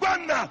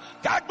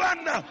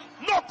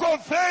 no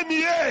confirm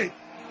ye.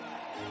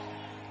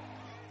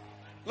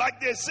 Like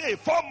they say,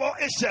 for more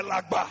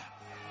ishelagba.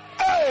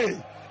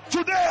 Hey,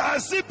 today I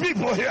see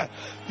people here.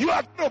 You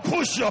are going to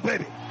push your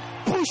baby.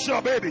 Push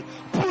your baby.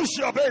 Push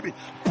your baby.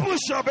 Push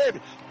your baby.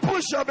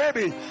 Push your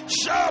baby.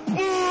 Sharp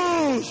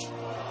push.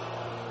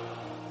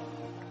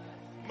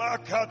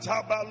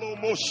 Makatabalo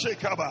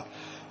moshekaba.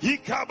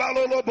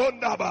 Hikabalolo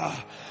bondaba.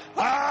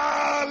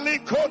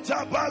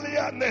 Alikota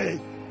baliane.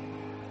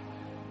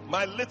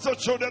 My little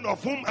children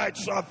of whom I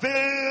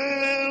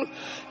travail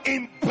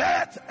in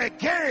birth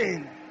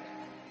again.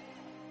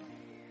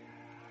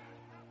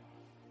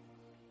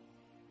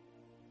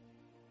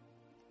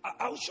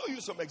 I'll show you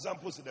some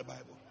examples in the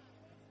Bible.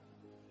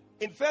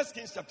 In 1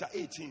 Kings chapter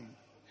 18,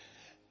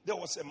 there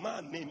was a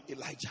man named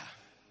Elijah.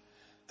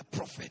 a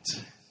prophet.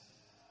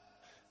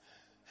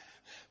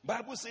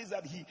 Bible says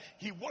that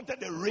he wanted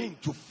the rain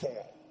to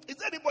fall. Is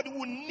there anybody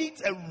who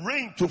needs a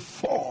rain to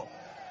fall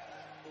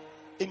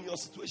in your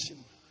situation?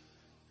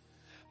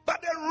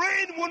 But the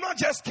rain will not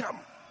just come.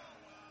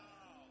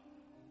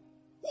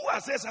 Who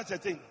has said such a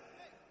thing?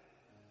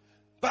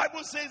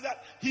 Bible says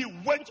that he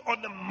went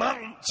on the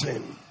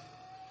mountain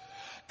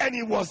and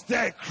he was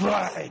there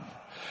crying.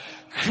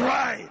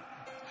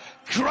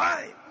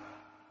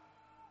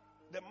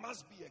 There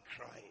must be a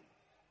crying.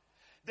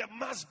 There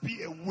must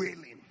be a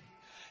wailing.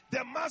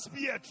 There must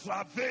be a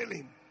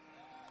travailing.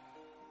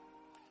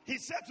 He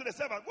said to the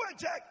servant, go and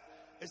check.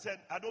 He said,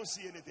 I don't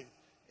see anything.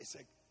 He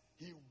said,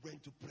 he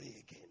went to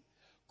pray again.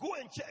 Go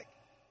and check.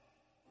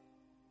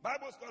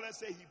 Bible scholars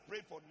say he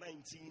prayed for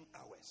 19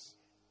 hours.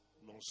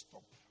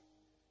 Non-stop.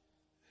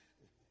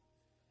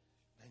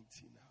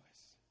 19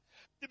 hours.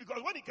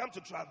 Because when it comes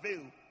to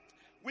travail,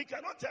 we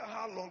cannot tell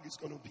how long it's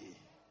going to be.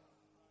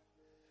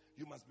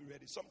 You must be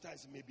ready.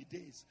 Sometimes it may be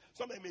days.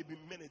 Sometimes it may be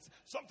minutes.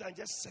 Sometimes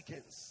just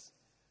seconds.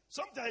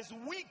 Sometimes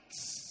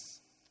weeks.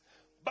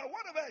 But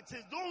whatever it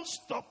is, don't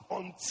stop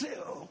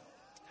until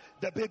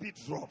the baby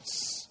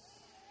drops.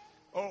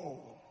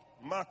 Oh,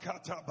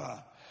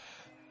 Makataba.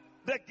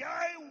 The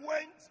guy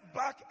went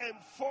back and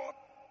forth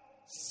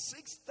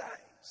 6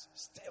 times.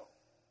 Still,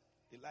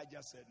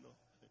 Elijah said, no,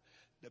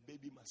 the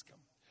baby must come.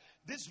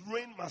 This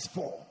rain must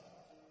fall.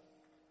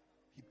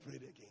 He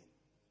prayed again.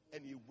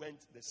 And he went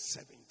the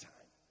 7th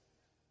time.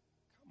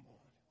 Come on.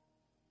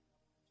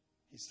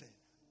 He said,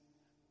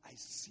 I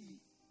see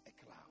a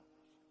cloud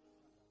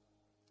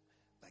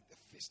like the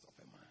fist of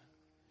a man.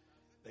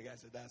 The guy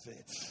said, that's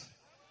it.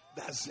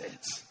 That's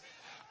it.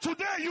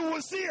 Today you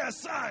will see a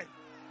sign.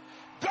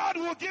 God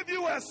will give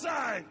you a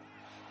sign.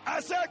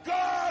 I said,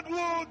 God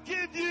will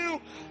give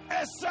you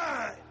a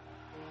sign.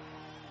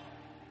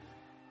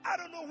 I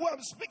don't know who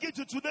I'm speaking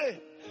to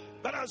today,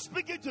 but I'm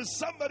speaking to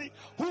somebody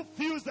who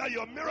feels that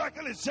your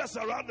miracle is just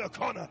around the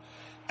corner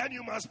and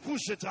you must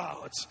push it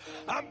out.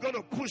 I'm going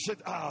to push it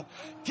out.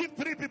 Give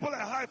 3 people a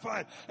high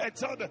five and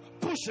tell them,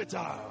 push it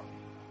out.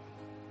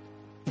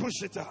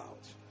 Push it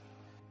out.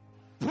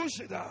 Push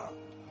it out.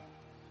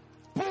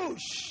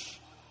 Push.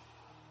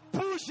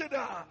 Push it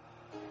out.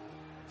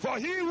 For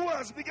he who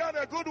has begun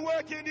a good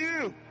work in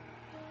you,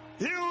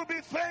 he will be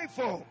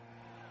faithful.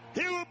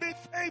 He will be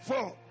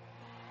faithful.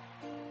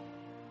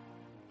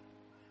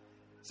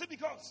 See,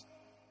 because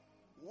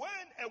when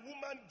a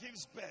woman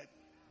gives birth,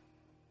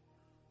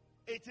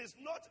 it is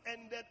not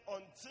ended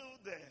until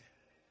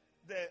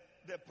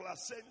the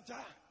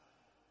placenta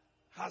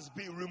has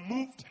been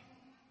removed,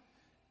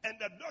 and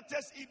the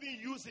doctors even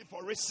use it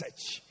for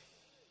research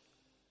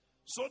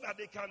so that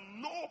they can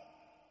know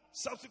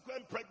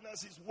subsequent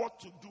pregnancies, what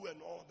to do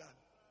and all that.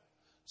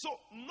 So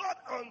not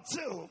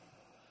until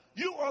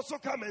you also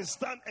come and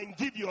stand and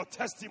give your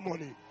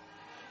testimony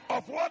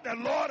of what the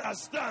Lord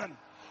has done,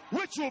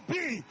 which will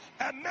be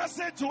a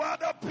message to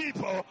other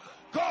people.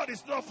 God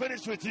is not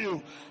finished with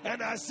you.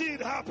 And I see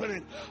it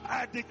happening.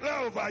 I declare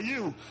over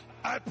you.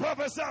 I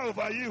prophesy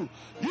over you.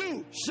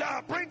 You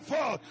shall bring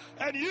forth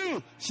and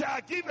you shall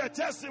give a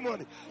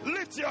testimony.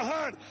 Lift your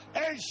hand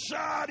and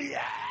shout,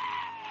 yeah.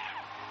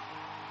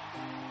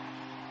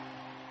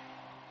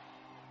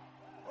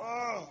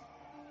 Oh.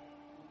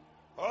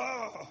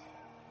 Oh.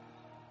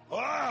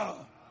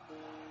 Oh.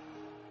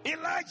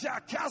 Elijah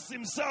cast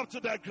himself to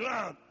the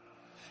ground.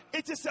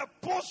 It is a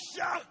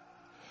posture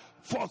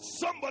for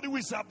somebody who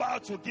is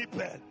about to give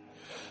birth.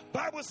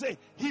 Bible says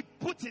he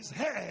put his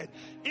head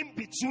in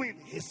between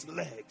his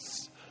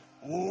legs.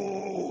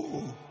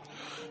 Oh.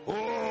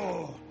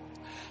 Oh.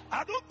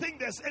 I don't think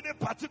there's any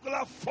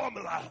particular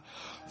formula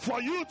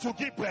for you to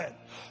give birth.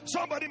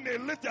 Somebody may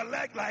lift a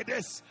leg like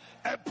this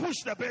and push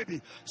the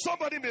baby.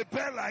 Somebody may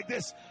bend like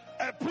this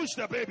and push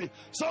the baby.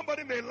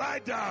 Somebody may lie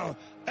down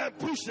and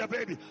push the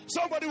baby.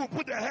 Somebody will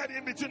put their head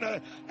in between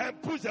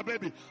and push the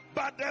baby.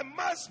 But there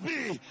must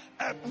be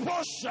a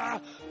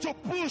posture to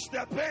push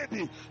the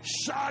baby.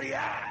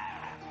 Sharia.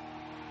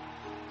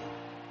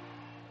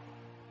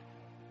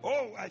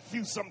 Oh, I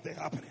feel something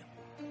happening.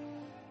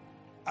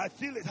 I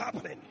feel it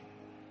happening.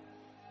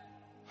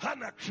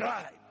 Hannah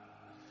cried.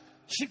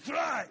 She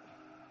cried.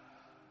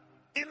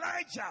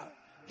 Elijah,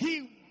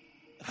 he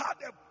had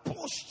a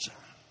posture.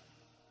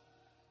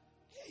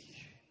 Hey,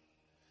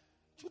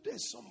 today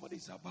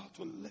somebody's about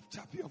to lift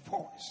up your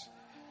voice.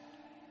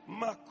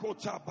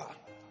 Makotaba.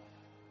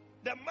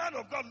 The man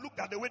of God looked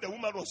at the way the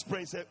woman was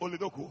praying and said,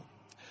 Olidoko,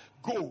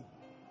 go.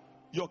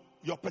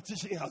 Your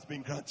petition has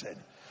been granted.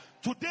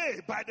 Today,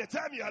 by the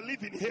time you are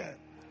leaving here,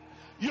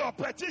 your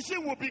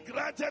petition will be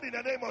granted in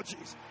the name of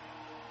Jesus.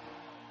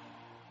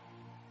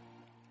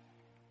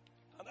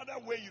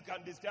 Another way you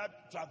can describe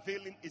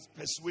travailing is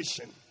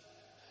persuasion.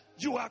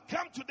 You have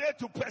come today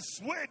to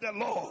persuade the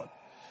Lord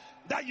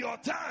that your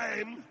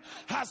time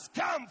has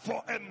come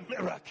for a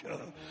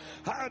miracle.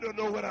 I don't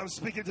know when I'm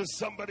speaking to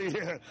somebody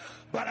here,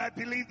 but I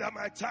believe that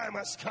my time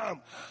has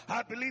come.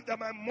 I believe that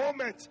my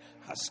moment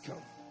has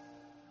come.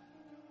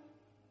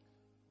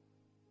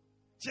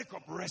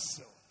 Jacob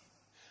wrestled.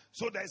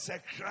 So there's a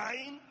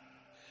crying,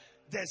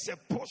 there's a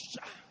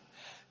posture,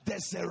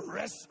 there's a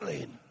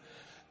wrestling.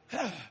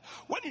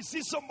 When you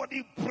see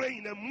somebody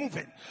praying and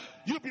moving,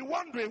 you'll be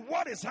wondering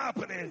what is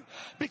happening,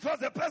 because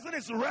the person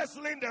is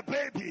wrestling the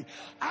baby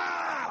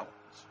out.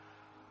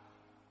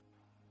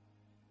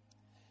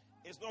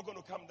 It's not going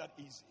to come that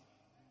easy.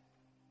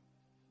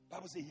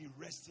 Bible says he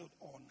wrestled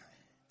all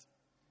night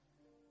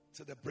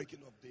till the breaking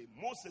of day.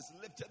 Moses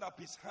lifted up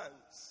his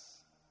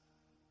hands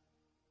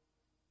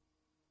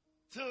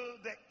till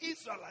the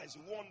Israelites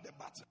won the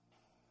battle.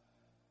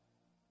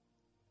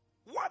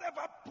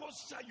 Whatever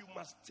posture you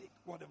must take,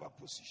 whatever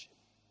position,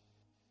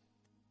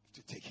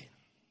 you have to take it.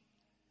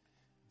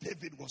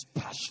 David was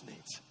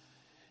passionate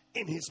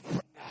in his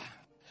prayer.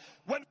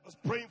 When he was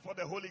praying for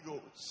the Holy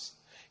Ghost,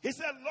 he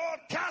said, Lord,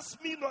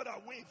 cast me not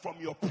away from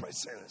your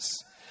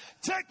presence.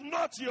 Take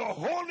not your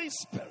Holy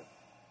Spirit.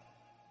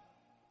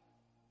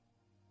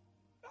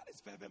 That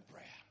is fervent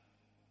prayer.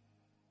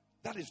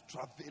 That is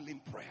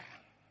travailing prayer.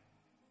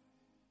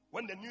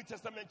 When the New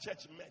Testament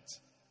church met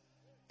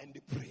and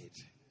they prayed,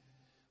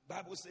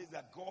 Bible says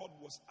that God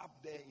was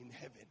up there in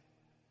heaven.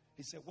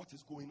 He said, what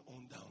is going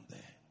on down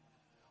there?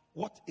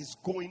 What is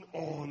going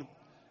on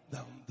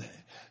down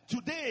there?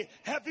 Today,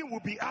 heaven will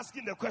be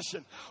asking the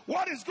question,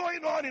 what is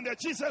going on in the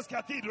Jesus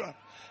Cathedral?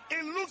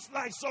 It looks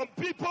like some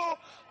people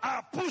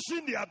are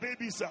pushing their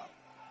babies out.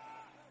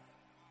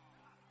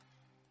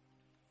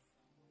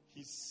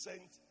 He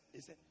said,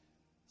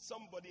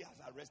 somebody has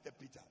arrested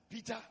Peter.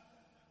 Peter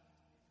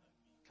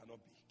cannot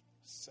be.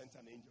 Sent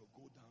an angel,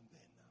 go down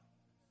there now.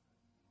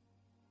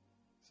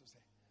 So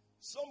say,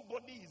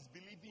 somebody is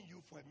believing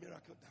you for a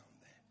miracle down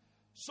there.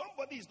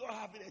 Somebody is not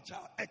having a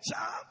child. A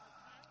child?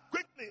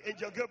 Quickly,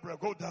 Angel Gabriel,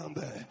 go down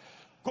there.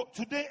 Go.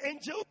 Today,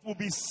 angels will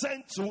be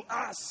sent to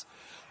us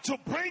to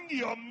bring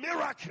your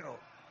miracle.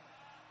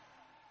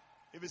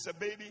 If it's a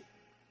baby,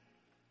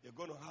 you're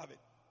going to have it.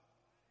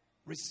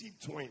 Receive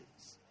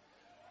twins.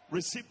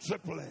 Receive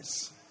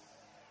triplets.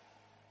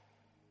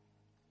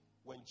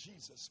 When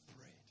Jesus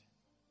prayed,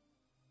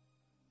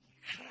 he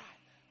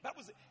cried. That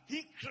was it.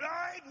 He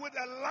cried with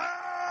a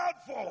loud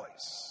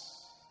voice.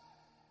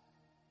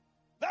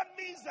 That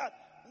means that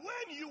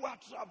when you are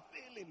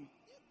travailing,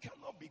 you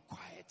cannot be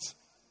quiet.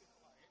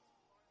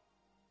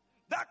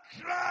 That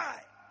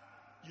cry,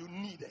 you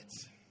need it.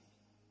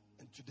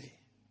 And today,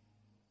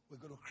 we're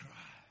going to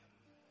cry.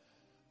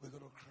 We're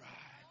going to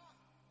cry.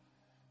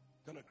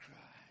 Going to cry.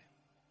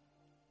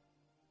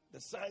 The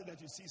sign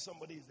that you see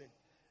somebody is that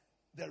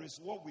there is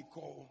what we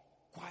call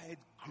quiet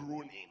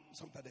groaning.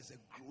 Sometimes there's a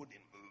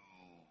groaning.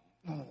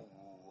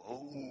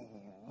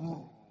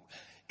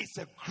 It's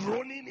a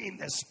groaning in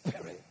the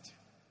spirit.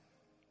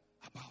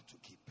 About to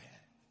give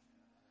birth.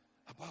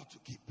 About to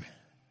give birth.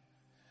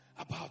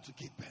 About to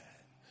give birth.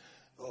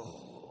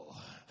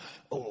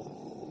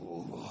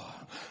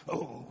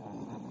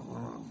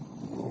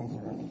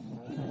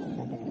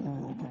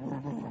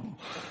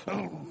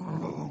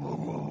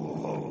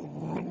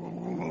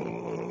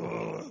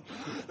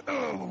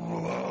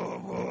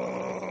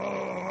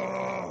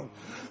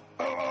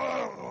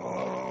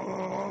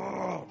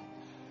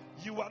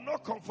 You are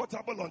not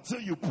comfortable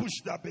until you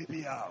push that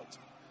baby out.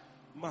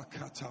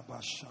 Makata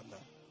Bashana.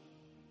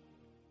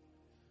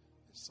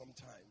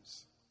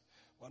 Sometimes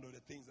one of the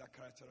things that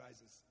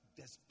characterizes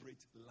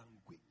desperate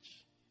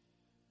language.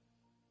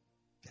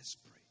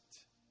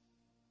 Desperate.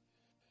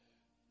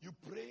 You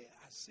pray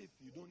as if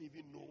you don't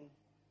even know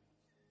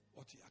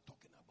what you are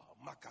talking about.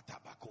 Makata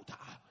Bakota.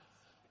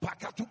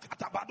 Pakatu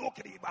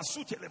katabadokri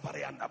basutele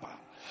bariandaba.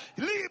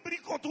 Libri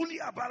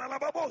kotulia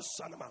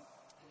baralababosanama.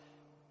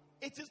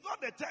 It is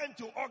not the time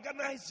to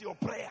organize your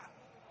prayer.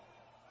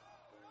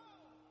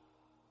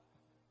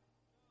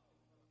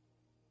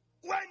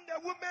 When the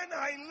women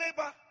are in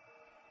labor,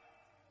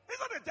 it's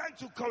not the time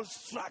to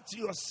construct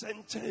your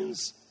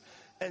sentence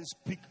and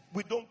speak.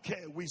 We don't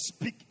care. We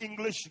speak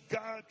English,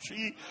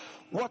 Gayatri,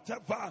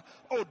 whatever.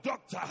 Oh,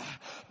 doctor,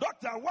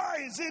 why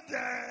is it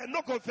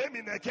no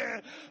confirming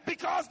again?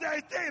 Because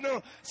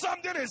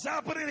something is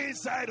happening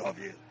inside of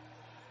you.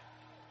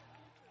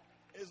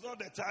 It's not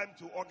the time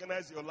to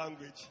organize your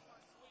language.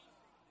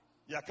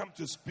 You have come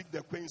to speak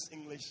the Queen's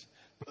English.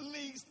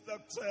 Please,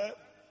 doctor,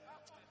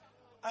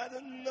 I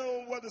don't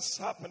know what is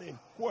happening.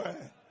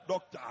 Where?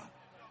 Doctor.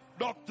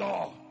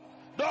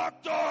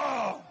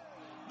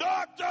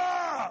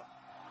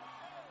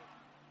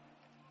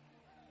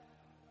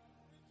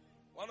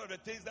 One of the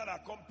things that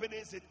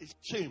accompanies it is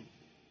shame.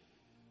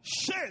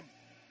 Shame.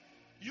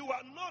 You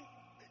are not.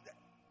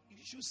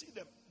 You should see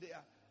them.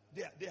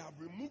 They have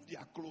removed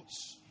their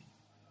clothes.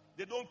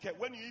 They don't care.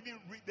 When you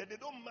even read them, they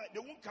don't mind. They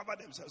won't cover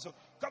themselves. So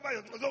cover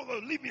yourself. No,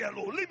 leave me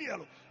alone. Leave me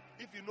alone.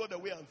 If you know the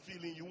way I'm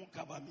feeling, you won't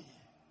cover me.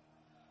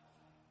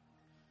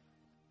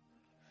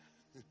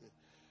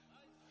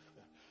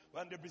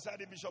 When the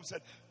presiding bishop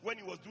said, when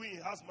he was doing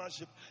his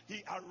housemanship,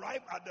 he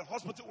arrived at the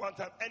hospital one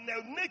time, and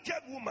a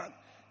naked woman,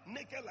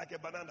 naked like a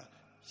banana,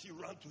 she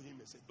ran to him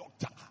and said,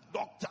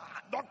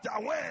 Doctor,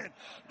 when?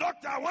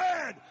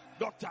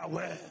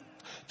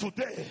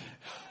 Today,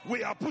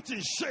 we are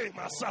putting shame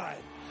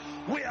aside.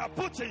 We are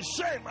putting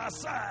shame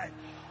aside.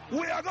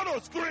 We are going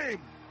to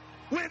scream.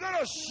 We're going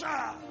to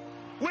shout.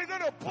 We're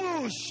going to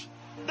push.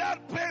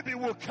 That baby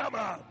will come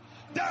out.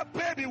 That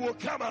baby will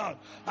come out.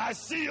 I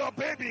see your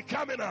baby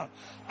coming out.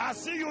 I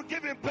see you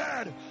giving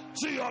birth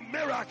to your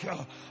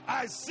miracle.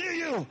 I see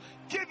you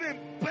giving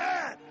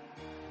birth.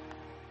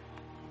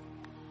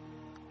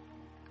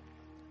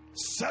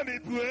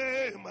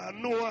 Samibwe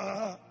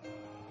manua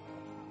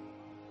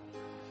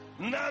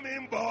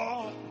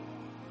Namimbo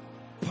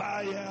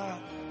Paya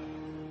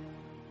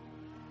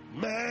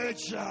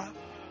Meja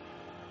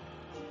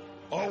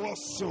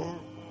Owaso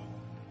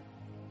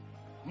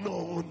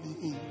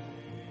Noni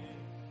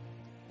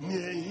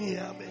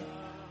Nyeyame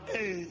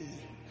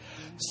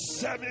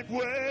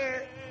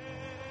Samibwe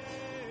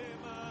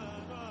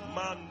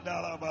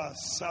Mandalaba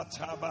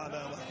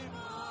Satabanaba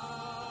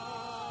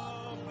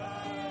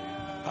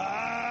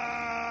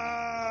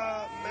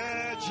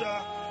Meja.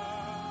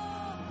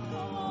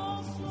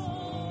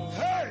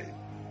 Hey.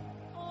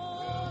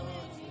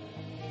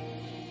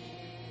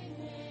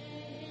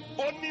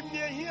 Onim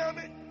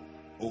nehiyame.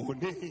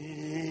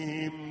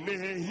 Onim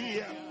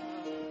nehiyame.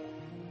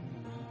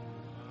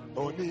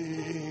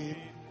 Onim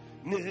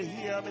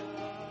nehiyame.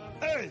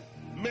 Hey,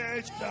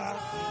 Meja.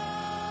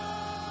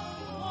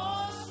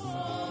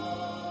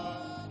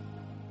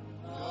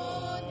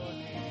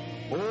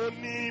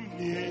 Onim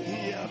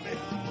nehiyame.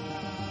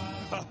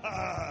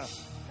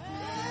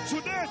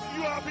 Today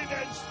you have been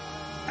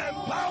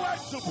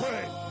empowered to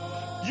pray.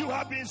 You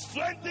have been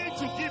strengthened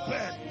to give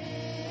birth.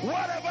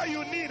 Whatever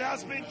you need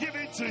has been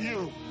given to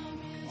you.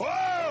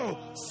 Oh,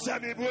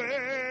 Samibwe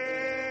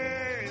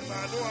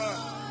Manua.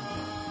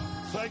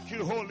 Thank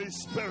you, Holy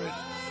Spirit.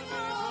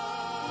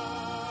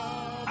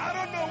 I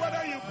don't know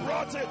whether you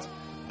brought it,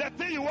 the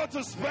thing you want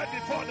to spread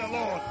before the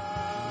Lord.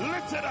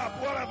 Lift it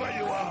up wherever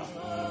you are.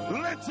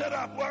 Lift it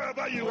up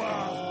wherever you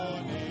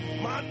are.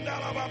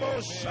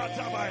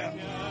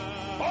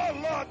 Oh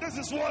Lord, this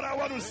is what I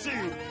want to see.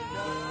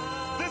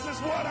 This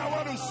is what I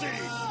want to see.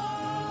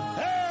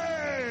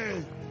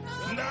 Hey,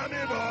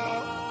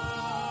 Namibo.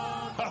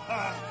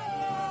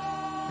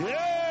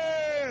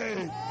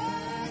 Yay!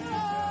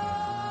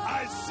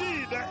 I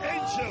see the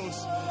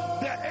angels.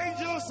 The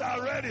angels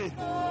are ready.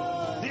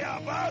 They are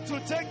about to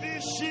take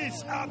these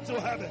sheets up to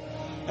heaven.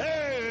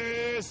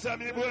 Hey,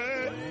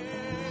 Samibwe.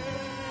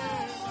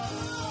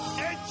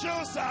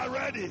 Angels are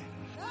ready.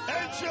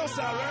 Angels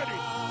are ready.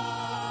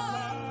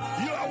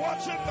 You are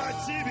watching by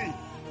TV.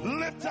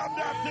 Lift up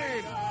that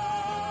thing.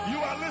 You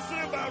are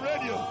listening by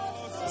radio.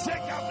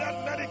 Take up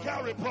that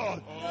medical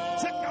report.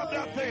 Take up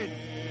that thing.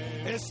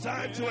 It's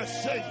time to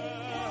exchange.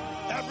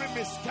 Every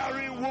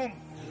miscarrying womb,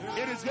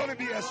 it is going to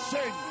be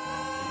exchanged.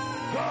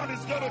 God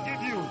is going to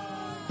give you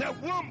the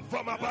womb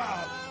from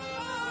above.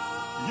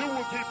 You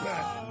will keep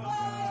it.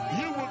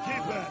 You will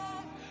keep it.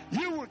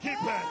 You will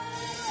keep it.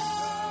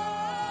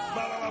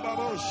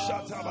 Malababo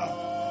Shataba.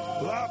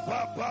 La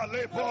Papa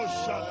Lebo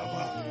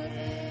Shataba.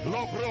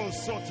 Lobro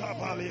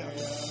Sotabalia.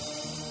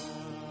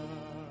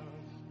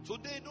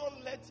 Today,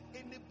 don't let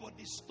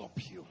anybody stop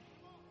you.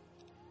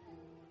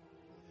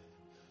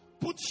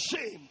 Put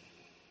shame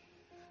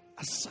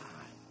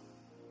aside.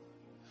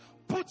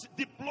 Put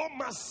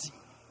diplomacy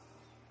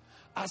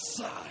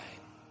aside.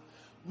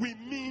 We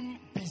mean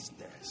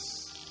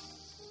business.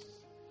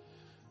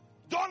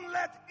 Don't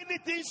let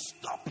anything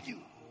stop you.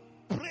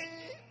 Pray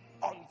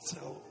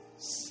until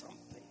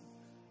something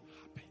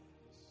happens.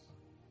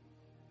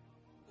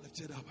 Lift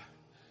it up.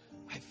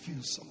 I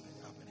feel something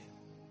happening.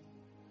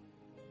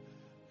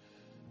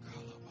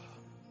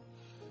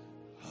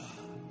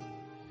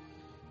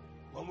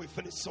 When we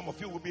finish, some of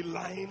you will be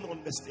lying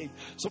on the stage.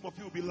 Some of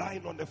you will be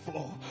lying on the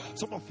floor.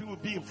 Some of you will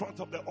be in front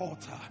of the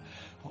altar.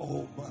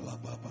 Oh,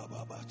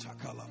 malababa,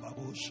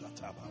 chakalababu,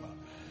 shatababa.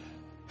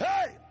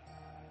 Hey!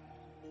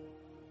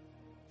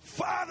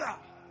 Father!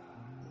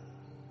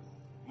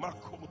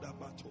 Makoda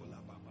batola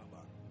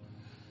baba.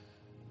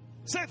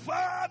 Say,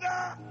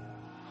 Father!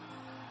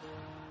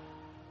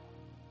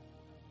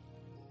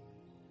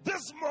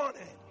 This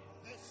morning,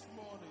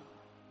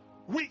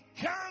 we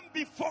come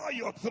before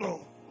your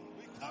throne.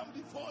 Come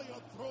before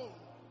your throne.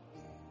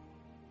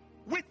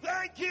 We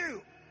thank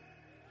you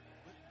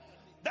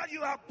that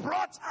you have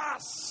brought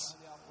us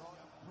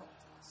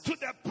to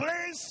the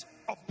place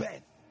of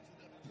birth.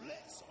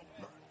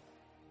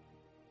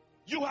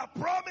 You have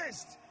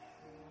promised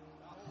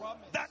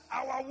that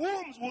our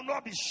wombs will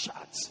not be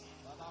shut.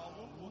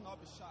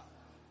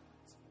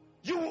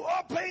 You will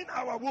open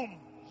our womb.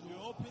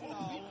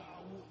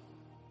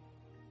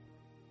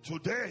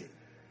 Today,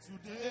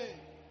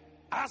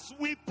 as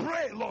we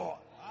pray, Lord,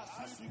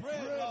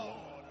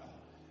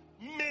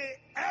 may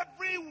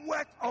every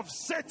work of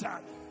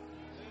Satan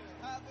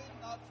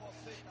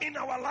in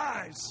our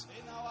lives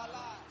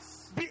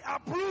be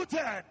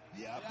uprooted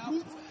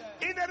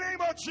in the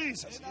name of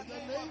Jesus.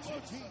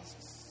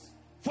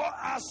 For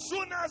as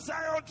soon as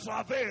Zion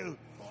travailed,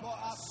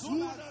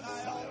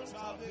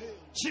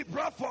 she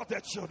brought forth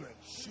the children.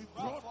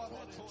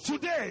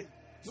 Today,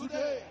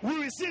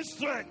 we receive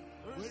strength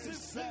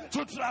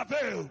to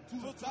travel,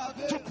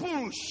 to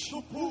push,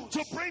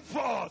 to bring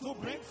forth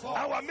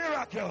our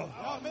miracle,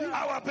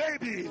 our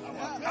baby,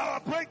 our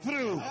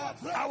breakthrough,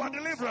 our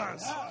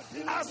deliverance.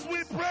 As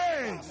we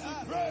pray,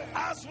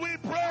 as we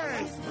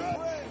pray,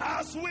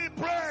 as we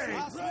pray,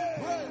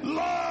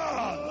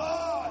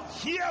 Lord,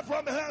 hear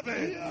from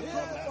heaven,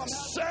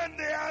 send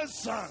the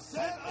answer.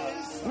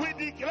 We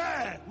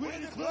declare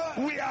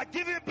we are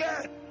giving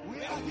birth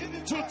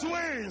to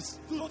twins,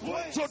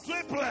 to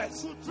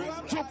triplets,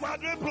 to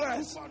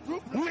quadruplets.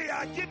 We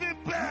are giving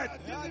birth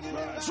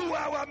to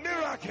our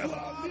miracle,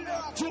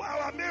 to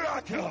our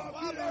miracle,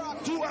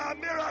 to our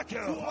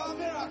miracle.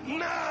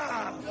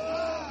 Now,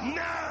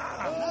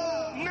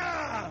 now,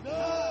 now.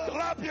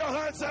 Clap your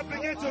hands and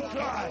begin to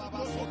cry.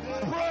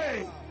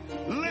 Pray.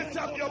 Lift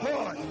up your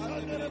voice.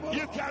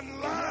 You can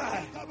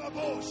lie.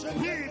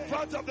 Be in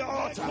front of the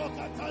altar.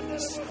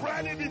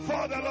 Spread it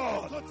before the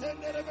Lord.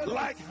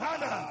 Like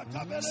Hannah,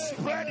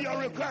 spread your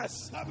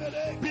requests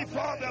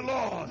before the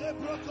Lord.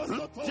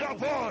 Lift your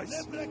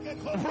voice.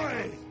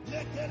 Pray.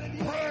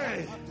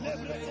 Pray.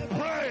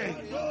 Pray.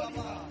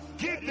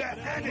 Give the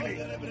enemy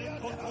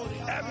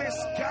a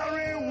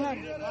miscarrying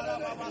womb.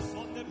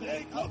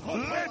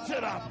 Lift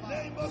it up.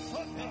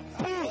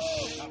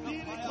 Push.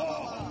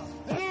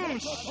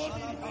 Push. Push.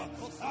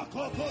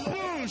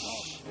 Push.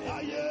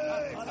 Lift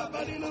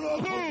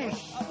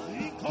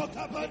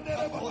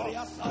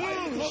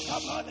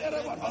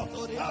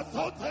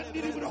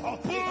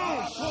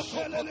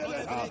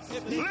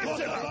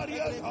it up.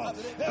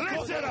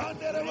 Lift it up.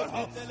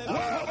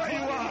 Wherever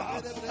you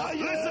are,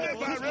 listening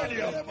by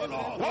radio,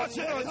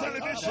 watching on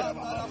television,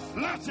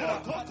 lift it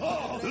up.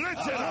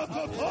 Lift it up.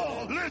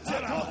 Lift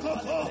it up.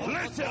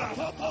 Lift it up.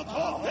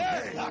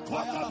 Hey.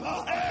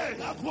 Hey.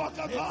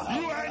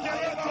 You are in the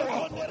labor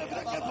war.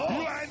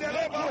 You are in the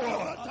labor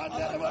war.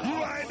 You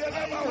are in the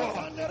labor war.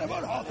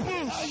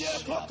 Push.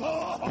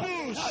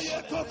 Push.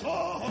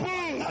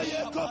 Push.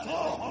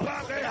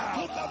 Palea.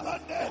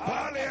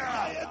 Palea.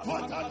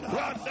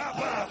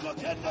 Randaba.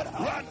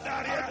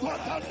 Randaria.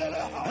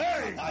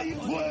 Hey.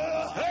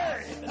 Hey.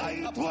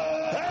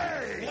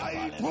 Hey.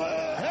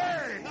 Hey.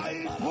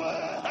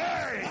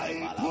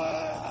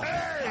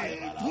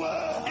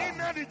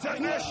 Inner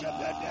determination.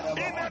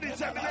 Inner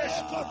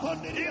determination.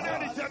 Inner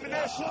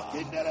determination.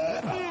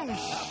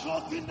 Push.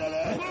 In the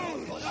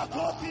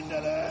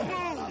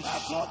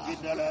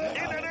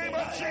name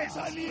of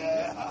Jesus.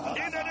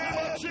 In the name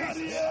of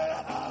Jesus.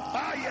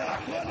 Aya.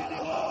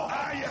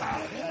 Aya.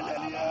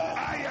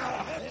 Aya.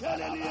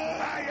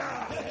 Aya.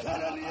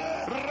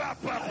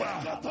 Rapapa.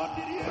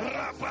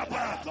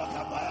 Rapapa.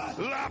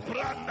 La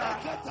Branda.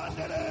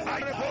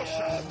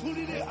 Arebosha.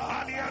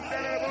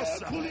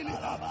 Anianderebosa.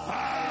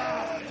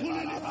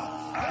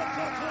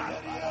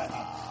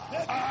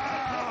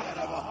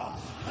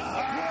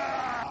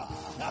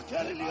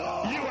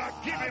 You are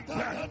giving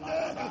birth.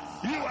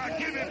 You are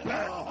giving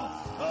birth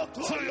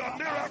to your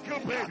miracle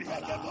baby.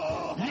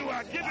 You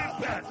are giving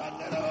birth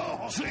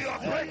to your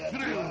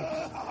breakthrough.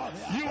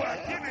 You are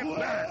giving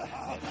birth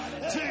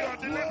to your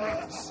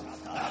deliverance.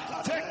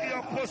 Take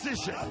your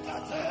position.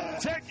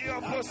 Take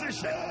your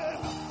position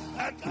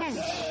and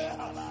push.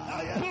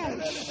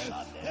 Push.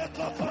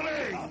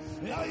 Pray.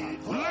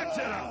 Lift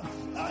it up.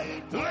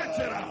 Lift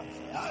it up.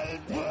 I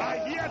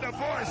hear the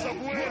voice of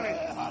wailing.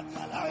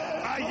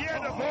 I hear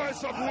the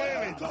voice of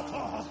wailing.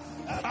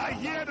 I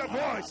hear the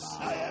voice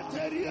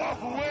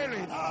of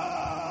wailing.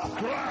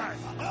 Cry.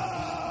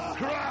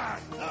 Cry.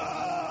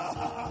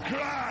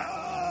 Cry.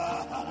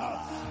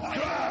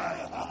 Cry.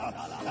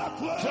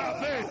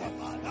 Travail.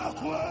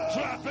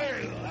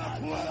 Travail.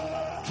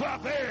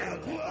 Travail.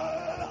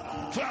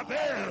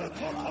 Travail.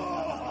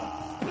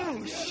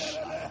 Push.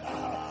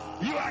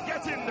 You are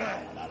getting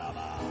there.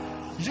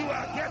 You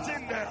are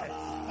getting there.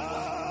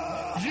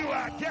 You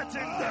are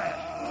getting there.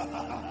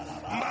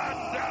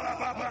 Mandala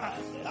Baba.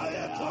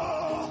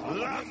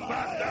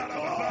 Lambandala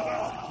Baba.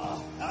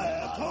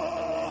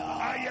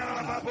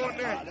 Ayala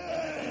Babone.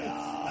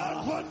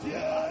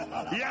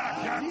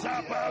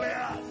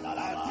 Yakatabalea.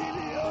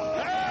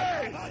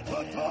 Hey!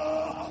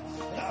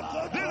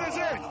 This is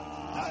it.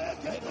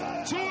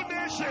 2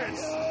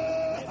 nations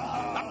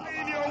are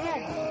in your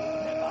womb.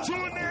 2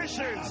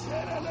 nations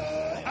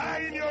are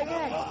in your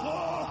womb.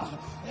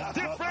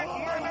 Different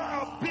manner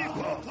of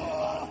people,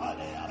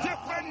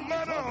 different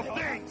manner of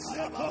things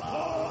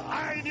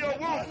are in your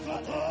womb.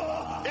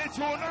 It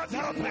will not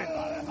happen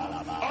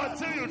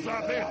until you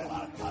travel,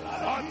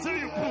 until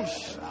you push,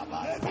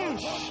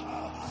 push,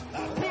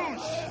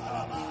 push,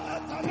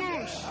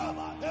 push.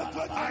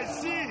 I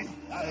see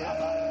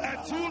a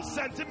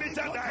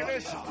 2-centimeter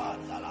dilation.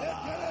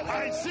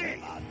 I see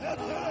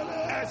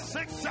a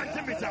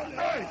 6-centimeter.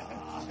 Hey,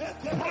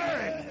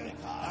 pray.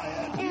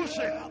 Push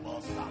it.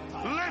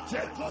 Lift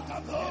it.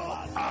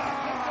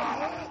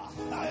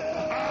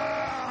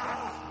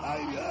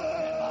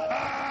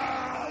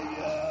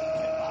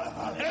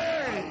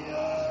 Hey.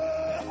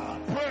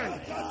 Pray.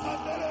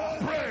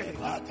 Pray.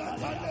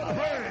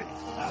 Pray.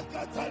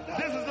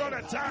 This is not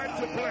a time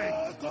to play.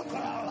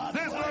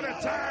 This is not a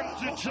a time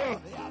to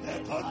joke.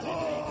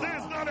 This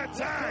is not a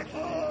time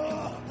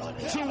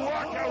to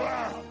walk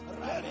around.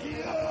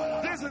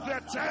 This is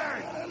the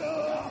time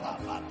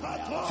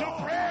to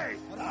pray.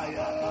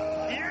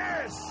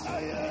 Yes.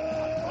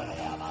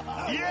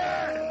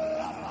 Yes.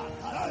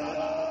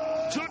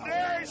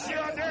 Today is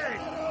your day.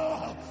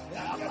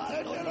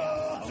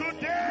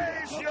 Today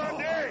is your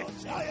day.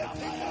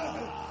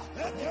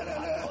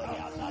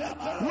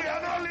 We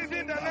are not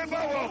living the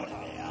labor world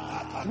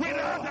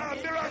without our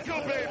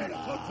miracle baby.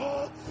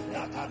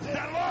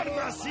 The Lord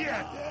must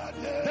hear.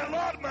 The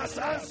Lord must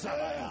answer.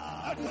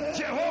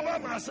 Jehovah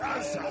must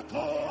answer.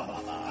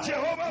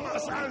 Jehovah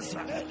must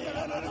answer.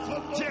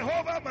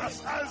 Jehovah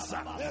must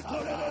answer.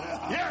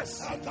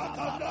 Yes.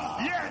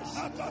 Yes.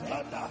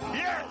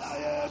 Yes.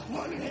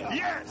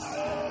 Yes.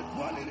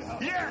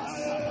 Yes.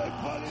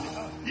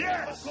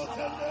 Yes.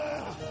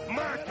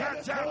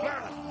 Makataba.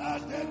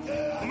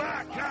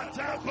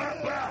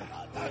 Makataba.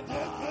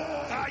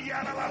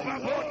 Ayala la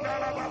babonda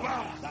la baba.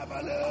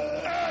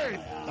 Hey.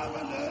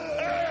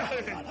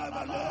 Hey.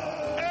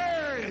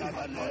 Hey.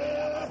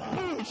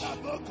 Push.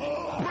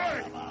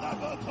 Pray.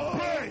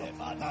 Pray.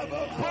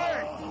 Pray.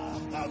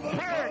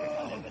 Pray.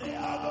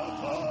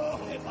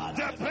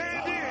 The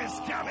baby is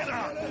coming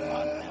out.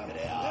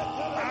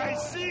 I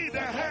see the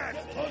head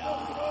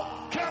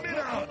coming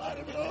out.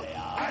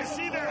 I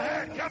see the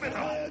head coming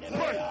out.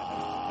 Pray.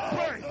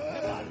 Pray.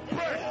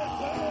 Pray.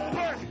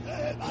 Pray.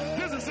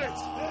 This is it.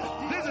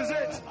 This is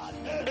it.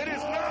 It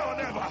is now or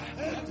never.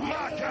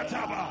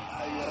 Makataba.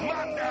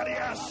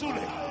 Mandaria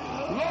Sule.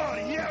 Lord,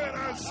 hear an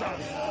answer.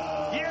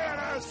 Hear an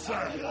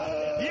answer.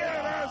 Hear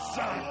an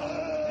answer.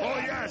 Oh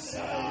yes.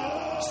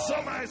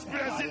 Some are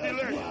experiencing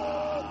delay.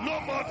 No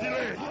more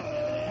delay.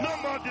 No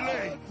more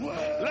delay.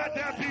 Let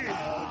there be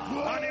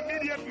an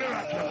immediate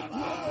miracle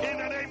in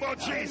the name of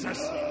Jesus.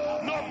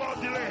 No more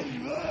delay.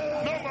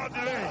 No more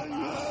delay.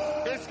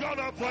 It's gone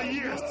on for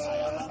years.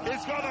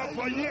 It's gone on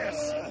for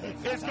years.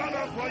 It's gone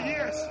on for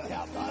years.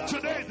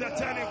 Today is the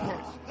turning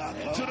point.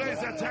 Today is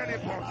the turning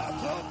point.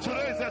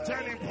 Today is the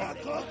turning point.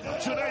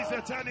 Today is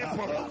the turning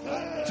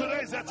point.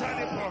 Today is the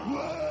turning point.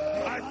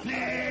 I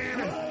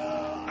feel.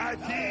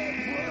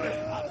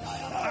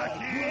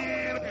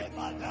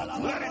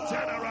 Let it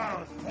turn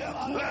around.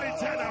 Let it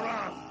turn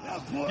around.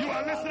 You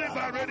are listening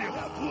by radio.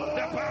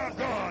 The power of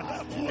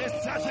God is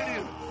touching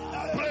you.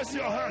 Place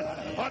your hand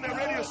on the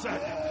radio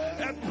set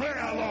and pray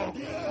along.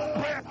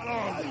 Pray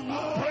along.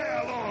 Pray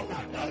along.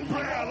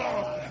 Pray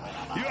along.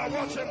 You are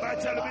watching by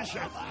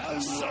television.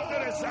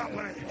 Something is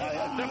happening.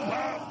 The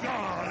power of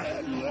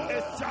God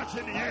is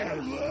touching you.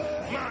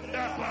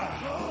 Mandapa.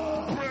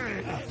 Pray.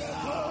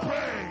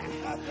 Pray.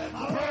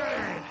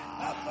 Pray.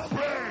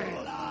 Pray.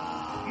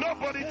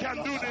 Nobody can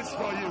do this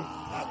for you.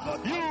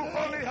 You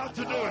only have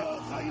to do it.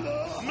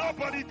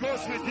 Nobody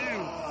goes with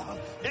you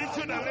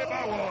into the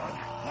labor world.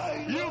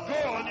 You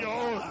go on your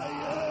own.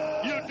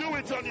 You do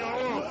it on your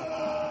own.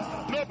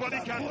 Nobody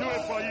can do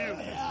it for you.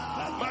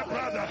 My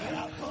brother,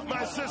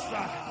 my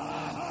sister,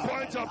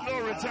 point of no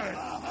return.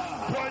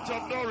 Point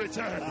of no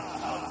return.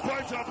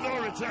 Point of no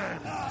return.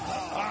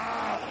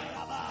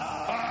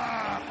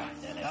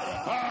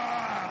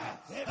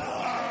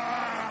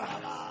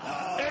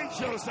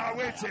 Angels are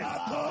waiting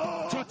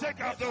to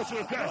take up those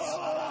requests.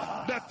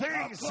 The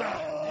things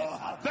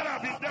that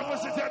have been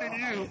deposited in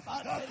you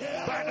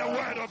by the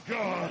word of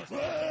God.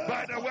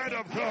 By the word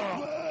of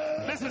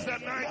God. This is the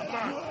 9th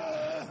month.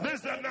 This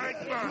is the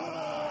 9th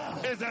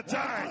month. It's a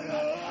time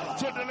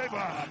to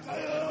deliver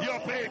your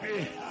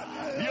baby.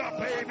 Your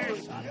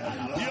baby.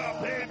 Your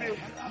baby.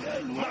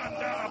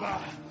 Mandalaba.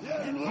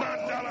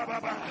 Mandalaba.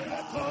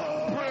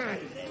 Pray.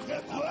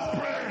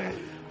 Pray.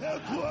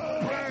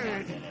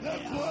 Pray.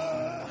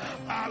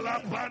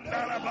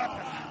 Alabandalaba.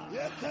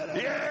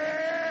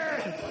 Yeah.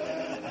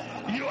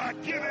 You are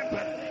giving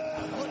birth.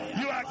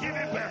 You are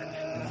giving birth.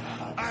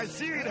 I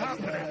see it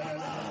happening.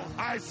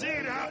 I see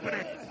it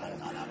happening.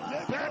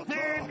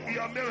 Birthing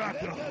your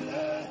miracle.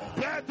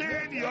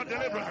 Birthing your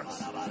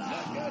deliverance.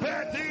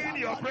 Birthing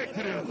your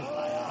breakthrough.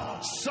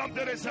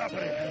 Something is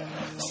happening.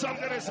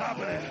 Something is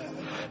happening.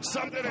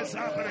 Something is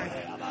happening.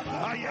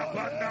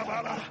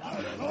 Ayapandabala.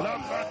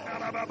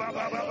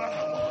 Lambandalabababa.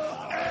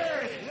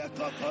 Hey!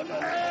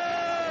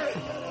 Hey!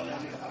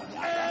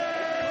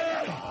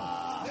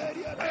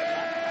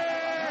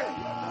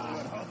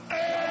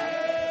 Hey!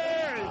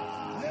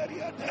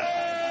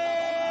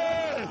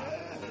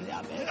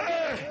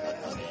 Hey!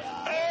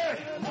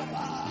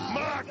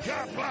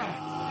 Makapa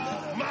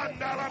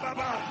Mandala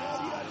Baba.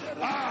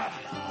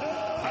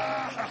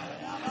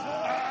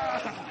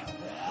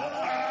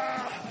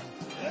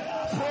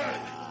 Pray.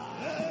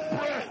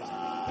 Pray.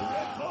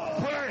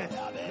 Pray.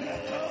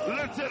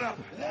 Lift it up.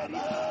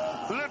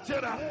 Lift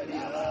it up.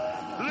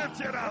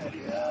 Lift it up.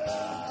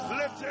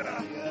 Lift it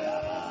up.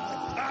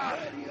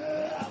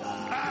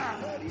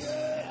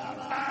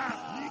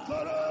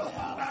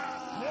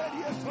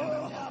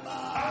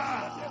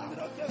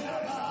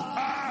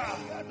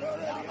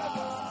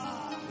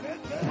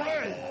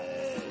 Pray.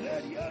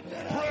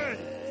 Pray.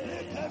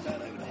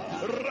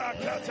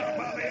 Rakata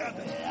Balead.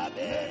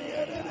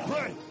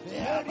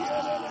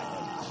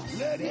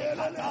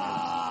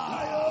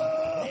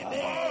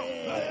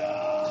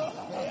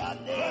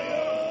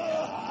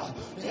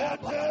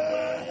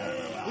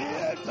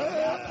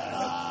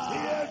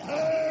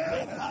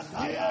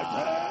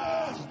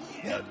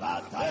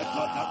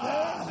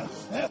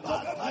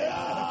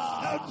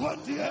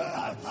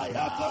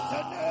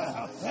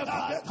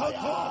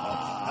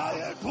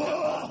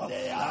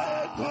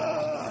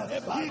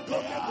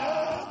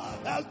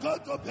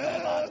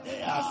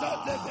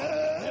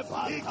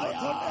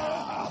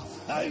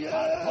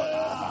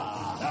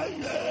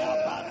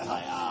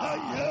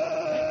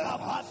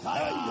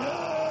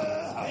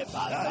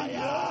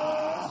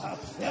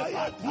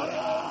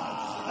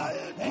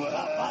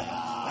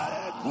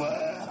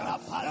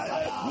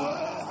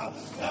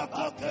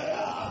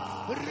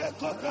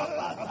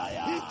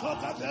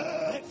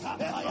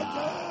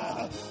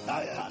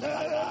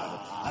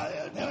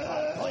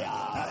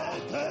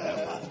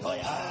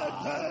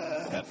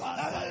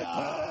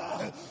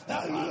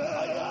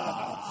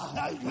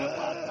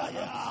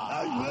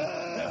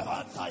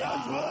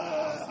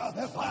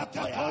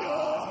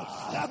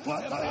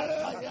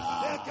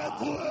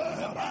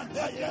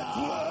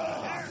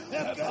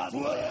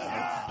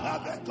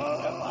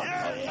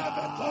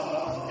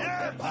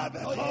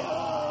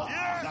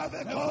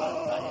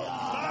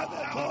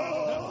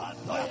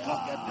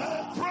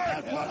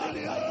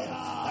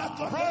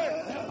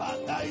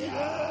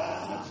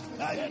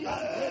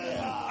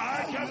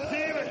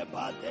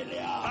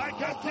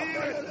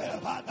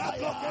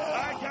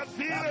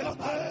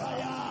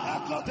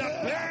 The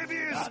baby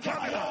is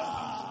coming up.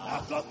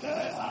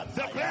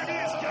 The baby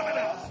is coming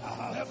up.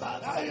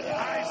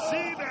 I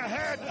see the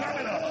head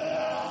coming up.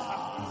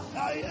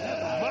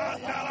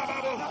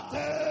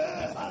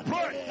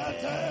 Pray.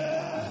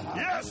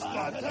 Yes,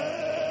 Lord.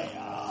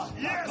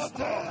 Yes,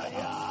 Lord.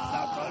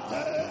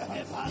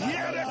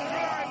 Hear the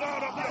cry,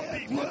 Lord, of your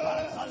people.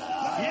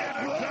 Hear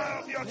the cry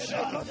of your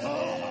children.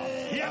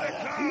 Hear the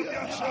cry of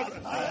your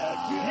children.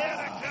 Hear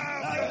the cry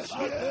of your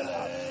children.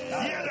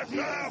 Hear the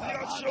cry of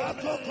your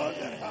children.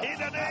 In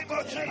the name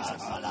of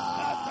Jesus.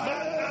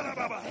 Mandala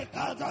Baba.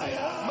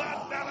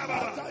 Mandala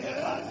Baba.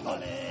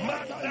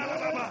 Mandala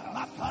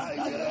Baba.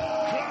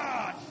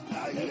 Cry.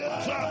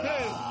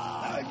 Travail.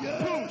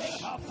 Push.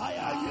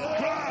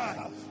 Cry.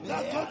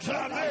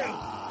 Travail.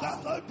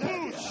 Push. Cry. Travail.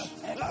 Push.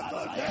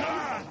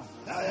 Cry.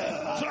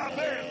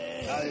 Travail.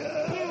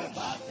 Push.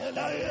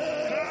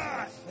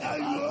 Cry.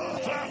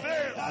 Travail.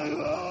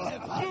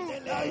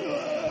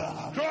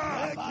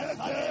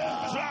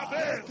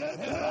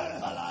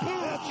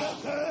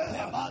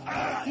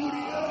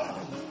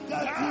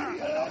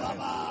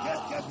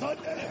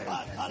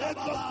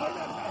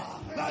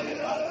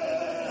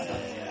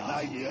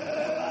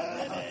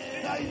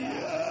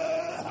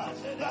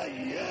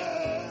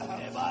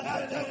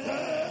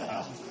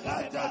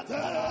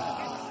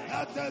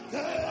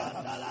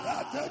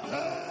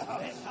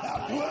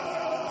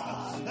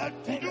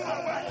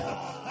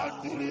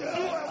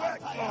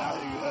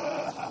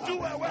 Do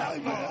a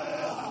work, Lord.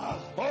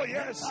 Oh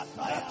yes,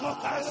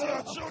 as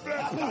your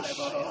children push,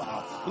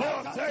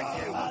 Lord, thank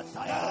you.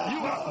 You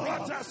have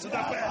brought us to the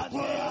bed.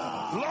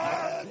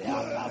 Lord,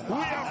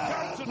 we have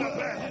come to the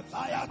bed.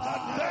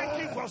 Thank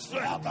you for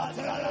strength.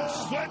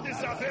 Strength is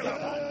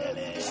available.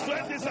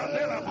 Strength is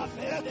available.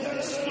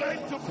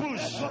 Strength to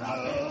push.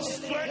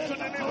 Strength to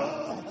deliver.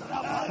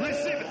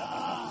 Receive it.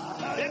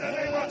 In the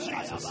name of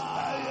Jesus.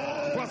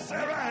 For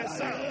Sarah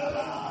herself,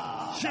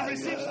 she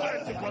received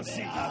strength to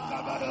conceive.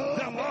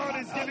 The Lord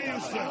is giving you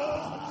strength.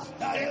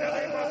 In the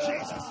name of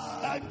Jesus.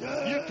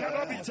 You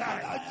cannot be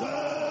tied.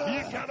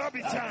 You cannot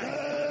be tied.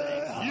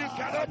 You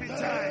cannot be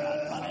tied.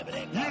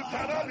 You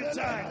cannot be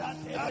tied.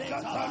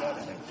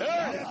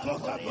 Hey.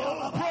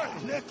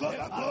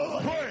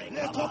 Pray.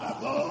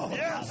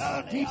 Yes.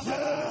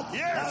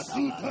 Yes.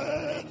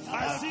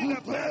 I see the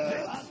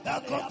birthday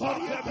of the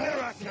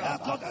miracle.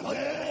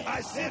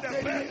 I see the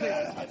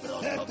birthday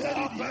of the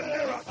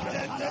miracle.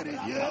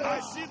 I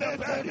see the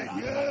birthday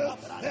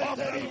of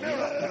the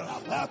miracle.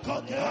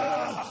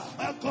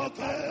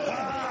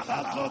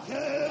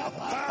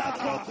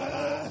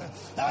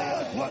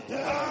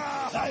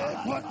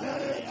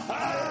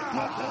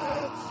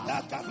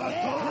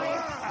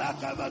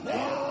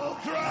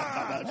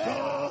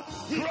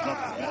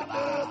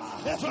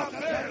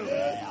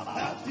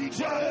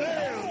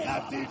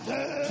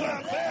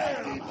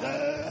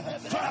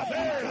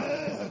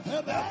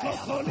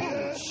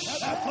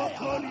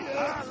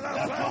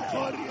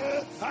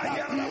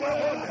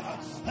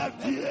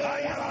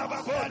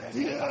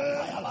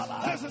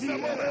 This is the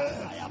moment.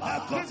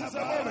 This is the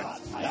moment.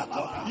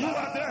 You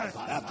are there.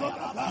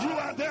 You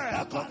are there.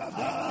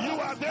 You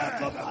are there.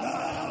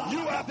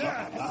 You are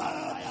there.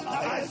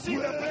 I see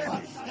the baby.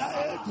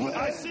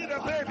 I see the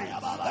baby.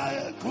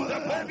 The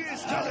baby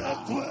is coming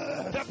up.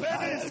 The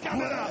baby is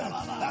coming up.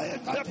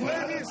 The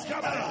baby is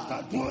coming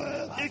up.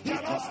 It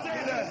cannot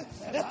stay there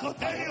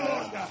any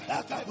longer.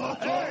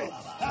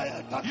 Hey,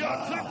 your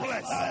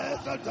triplets.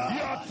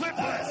 Your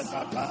triplets.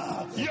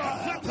 Your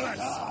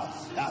triplets.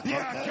 They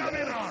are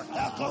coming on.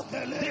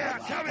 They are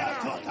coming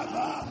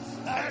on.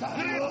 And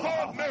 3-4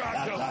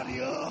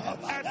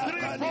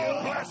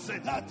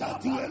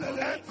 blessing.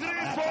 A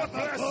threefold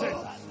blessing.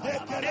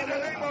 In the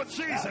name of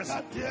Jesus.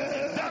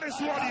 That is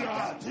what you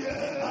are.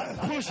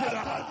 Push it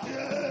up.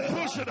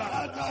 Push it up.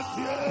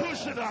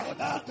 Push it up.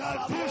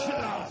 Push it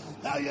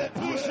up.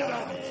 Push it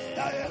up.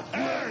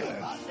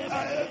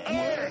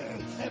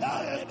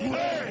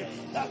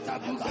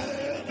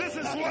 This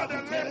is what the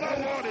labor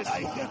word is for.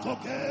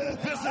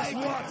 This is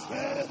what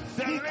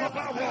the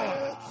labor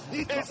word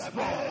is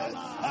for.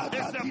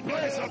 It's the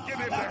place of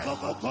giving birth.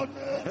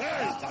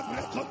 Hey,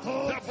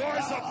 the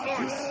voice of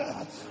noise.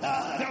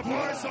 The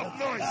voice of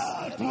noise.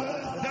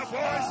 The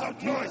voice of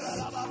noise.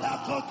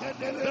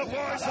 The voice of noise. The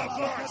voice of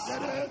noise.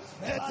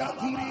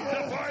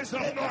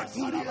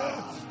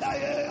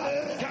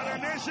 Can a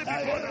nation be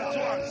born at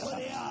once?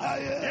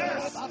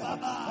 Yes.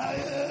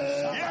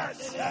 Yes.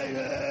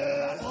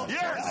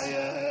 Yes.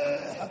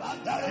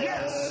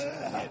 Yes.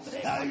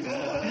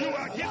 You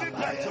are giving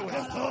back to it.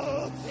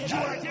 You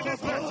are giving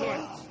back to it.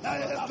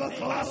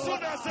 As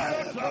soon as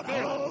Zion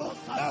travail,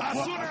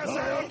 as soon as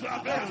Zion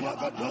travail,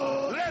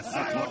 let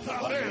Zion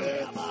travail.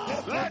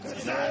 Let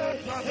Zion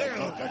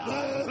travail.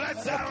 Let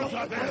Zion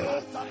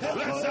travail.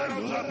 Let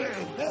Zion travail.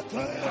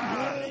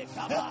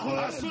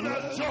 As soon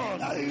as John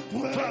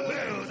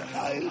travailed,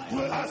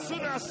 as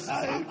soon as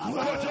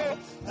Kojo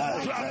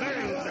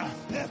travailed,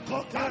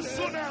 as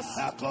soon as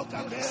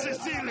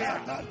Cecilia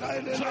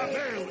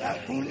travailed,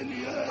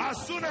 as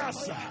soon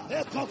as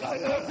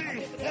Kofi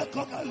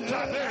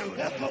travailed,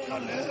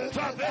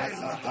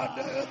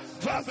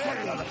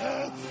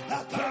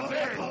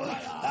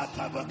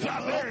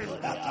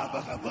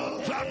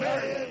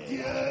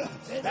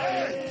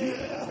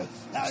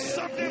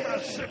 something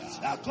must shift.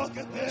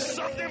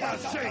 Something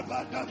must change.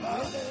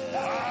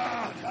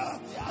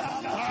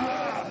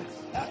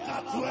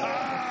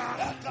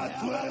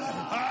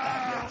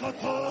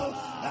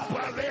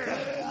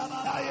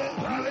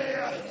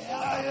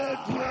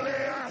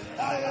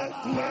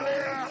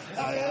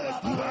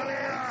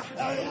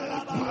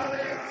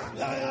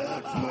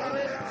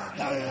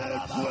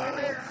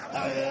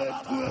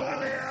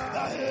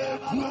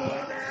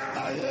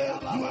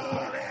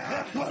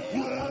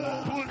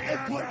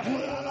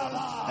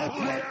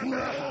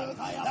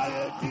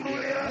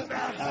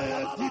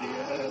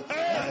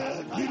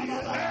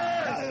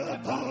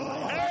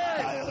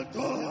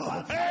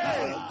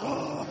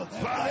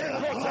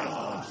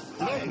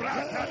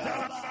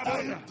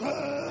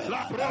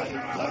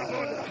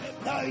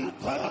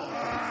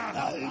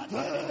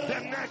 The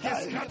neck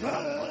is coming up.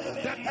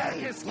 The neck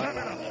is coming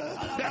up.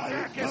 The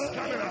neck is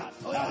coming up.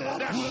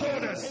 The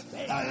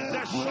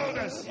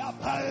shoulders are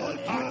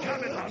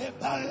coming up.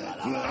 Are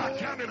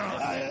coming up.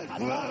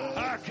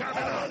 Are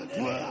coming up.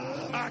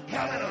 Are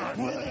coming up.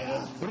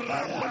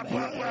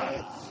 Rapapapa.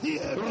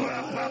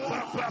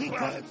 Rapapapa.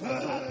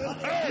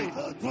 Hey.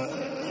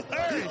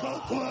 Hey.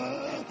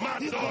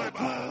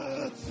 Mandoleba.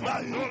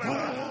 Mandoleba.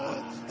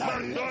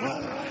 Mandoleba.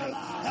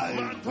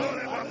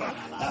 Mandoleba.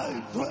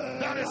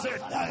 That is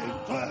it.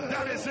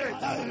 That is it.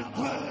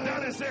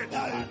 That is it.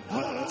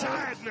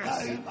 Tiredness.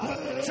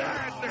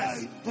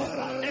 Tiredness.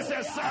 It's a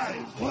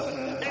sign.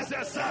 It's a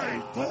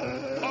sign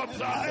of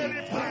the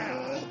early prayer.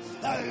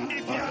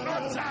 If you are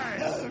not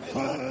tired, you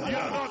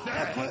are not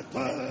there.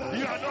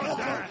 You are not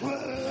there.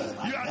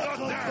 You are not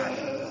there.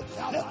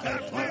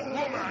 Every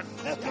woman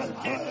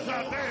in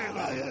travail,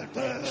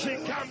 she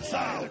comes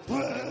out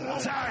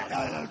tired.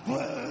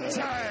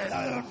 Tired.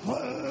 Tired.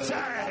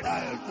 Tired.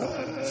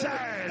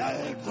 Tired.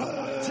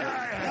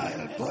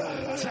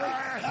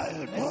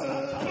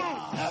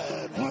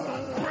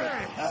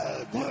 Pray.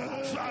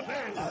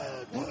 Travail. Travail.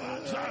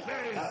 Travail.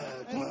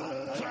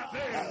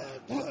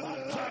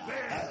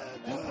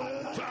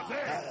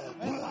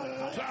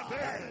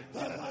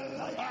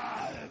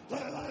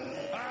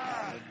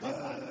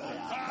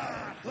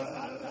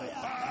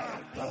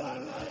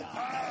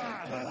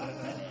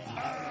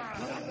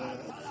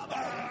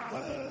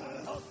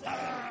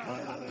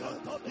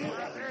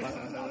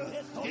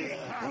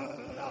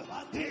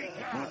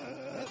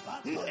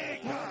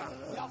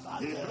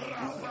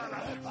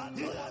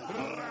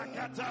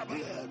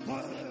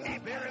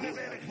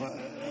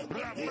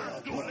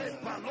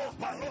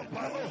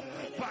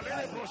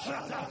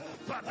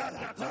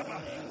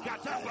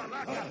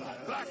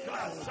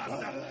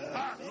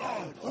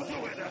 Lord,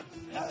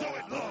 do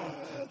it, Lord.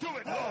 Do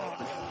it, Lord.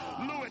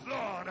 Do it,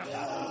 Lord. A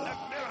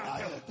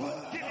miracle.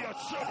 Give your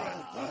children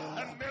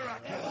a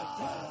miracle.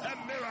 A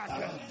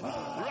miracle.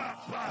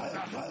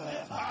 Rapanda.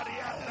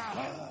 Ariana.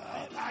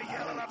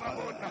 Ayala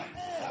Babuna.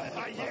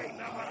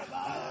 Ayena.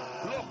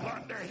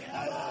 Lopande.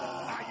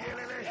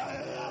 Ayele.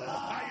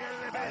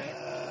 Ayele.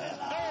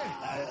 Hey.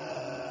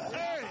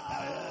 Hey.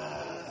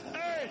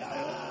 Hey.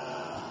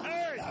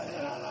 Hey.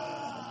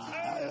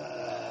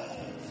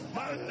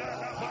 Banda.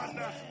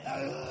 Banda.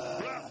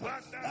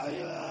 Rapanda.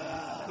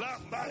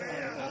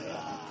 Lambarea.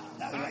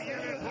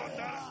 Ayele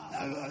Bonda.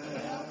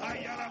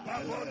 Ayala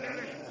Babone.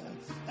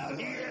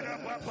 Ayela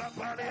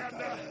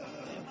Babarianda.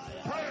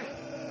 Pray.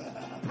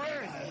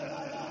 Pray.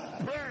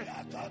 Pray.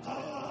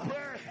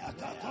 Pray.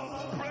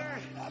 Pray.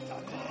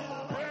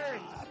 Pray.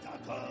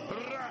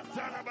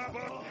 Ratana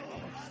Babon.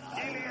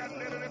 Ilia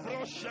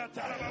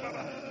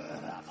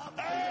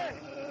Hey!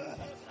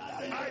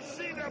 I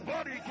see the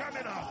body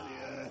coming up.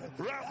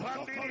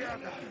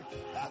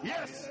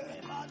 Yes,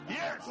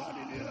 yes,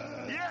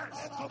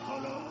 yes.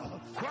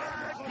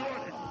 Quiet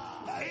groaning,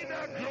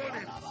 inner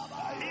groaning,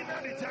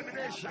 inner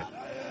determination.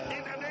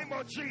 In the name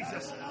of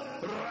Jesus.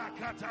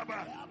 Rakataba,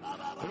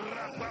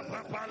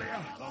 Rapapapalea,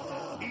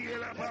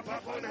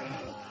 Ielababone,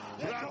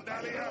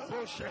 Randalia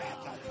Bushe,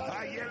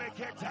 Ayele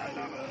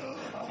Ketana,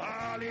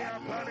 Alia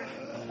Pane,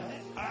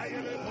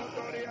 Ayele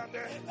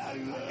Pandoriane,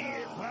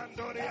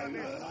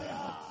 Iepandoriane.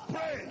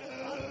 Pray.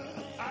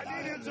 I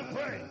need you to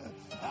pray.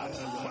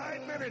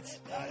 5 minutes.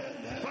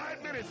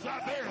 5 minutes,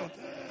 Rabel.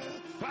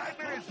 5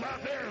 minutes,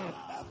 Rabel.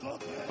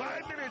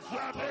 5 minutes,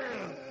 Rabel.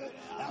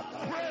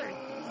 Pray.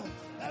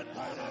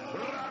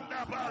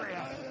 Randa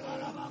Baria.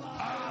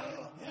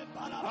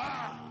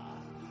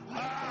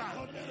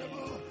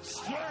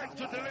 Strength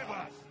to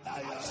deliver.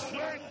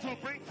 Strength to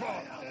bring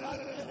forth.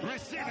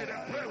 Receive it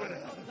and pray with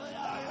it.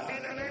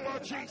 In the name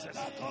of Jesus.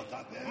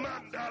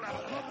 Mandala.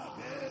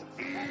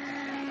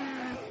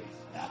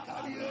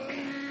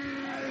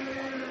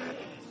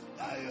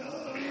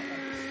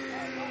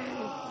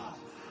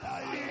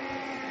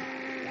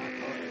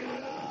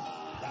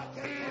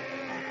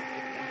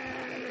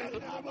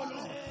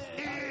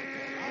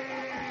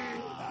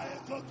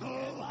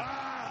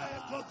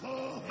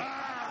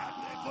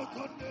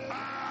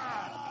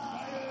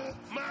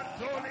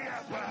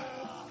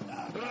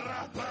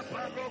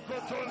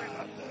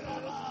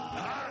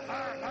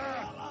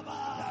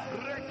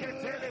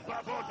 Reketele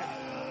babona,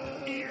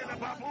 iena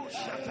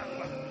babusha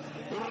tamba,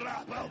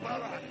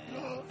 rapapara,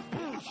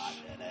 push,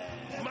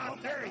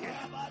 Monday,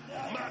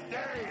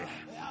 Monday,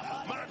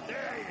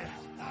 Monday,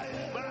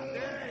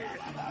 Monday,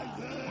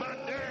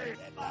 Monday.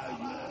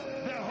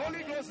 The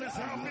Holy Ghost is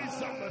helping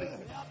somebody.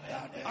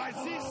 I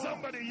see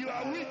somebody, you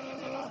are weak,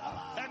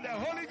 and the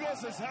Holy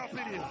Ghost is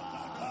helping you.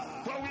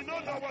 For we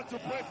don't know what to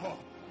pray for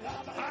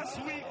as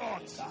we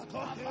ought,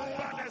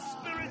 but the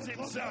Spirit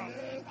Himself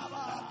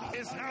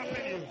is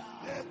helping you.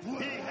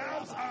 He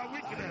helps our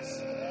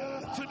weakness.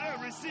 Today,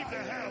 receive the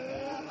help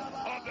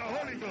of the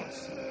Holy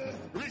Ghost.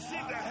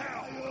 Receive the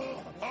help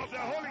of the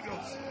Holy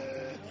Ghost.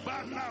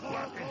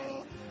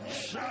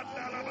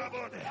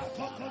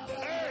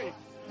 Hey!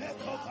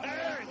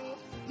 Hey!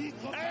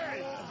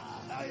 Hey!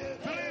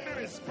 3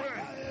 minutes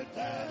pray.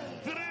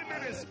 3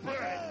 minutes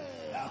pray.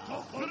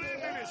 3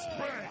 minutes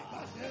pray.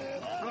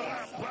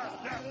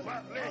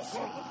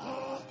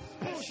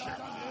 Push it.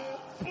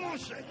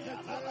 Push it.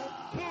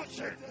 Push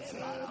it.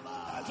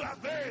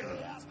 Travail.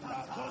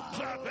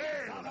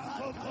 Travail.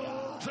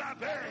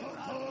 Travail.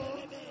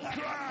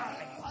 Cry.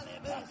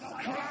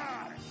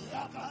 Cry.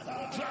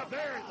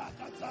 Travail.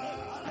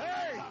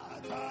 Hey.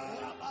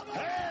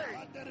 Hey.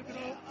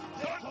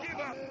 Don't give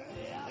up.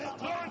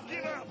 Don't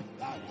give up.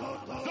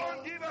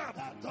 Don't give up.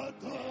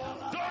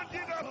 Don't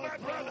give up, my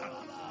brother.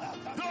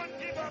 Don't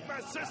give up, my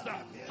sister.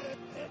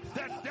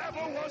 The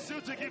devil wants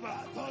you to give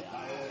up.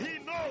 He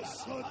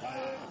knows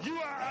you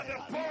are at the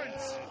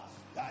point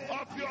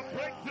of your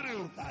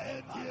breakthrough.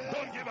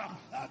 Don't give up.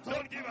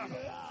 Don't give up.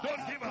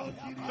 Don't give up.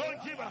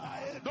 Don't give up.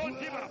 Don't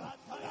give up.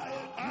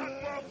 Add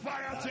more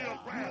fire to your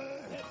prayer.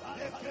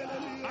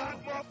 Add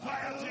more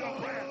fire to your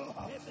prayer.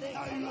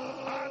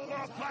 Add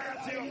more fire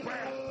to your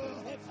prayer.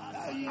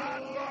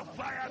 Add more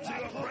fire to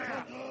your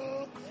prayer.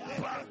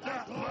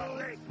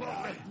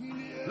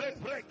 Let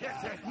break it.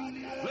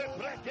 Let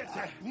break it.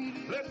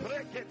 Let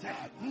break it.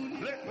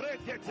 Let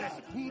break it.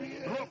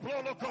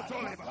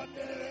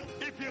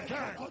 If you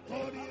can,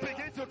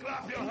 begin to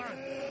clap your hands.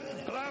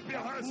 Clap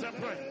your hands and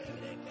pray.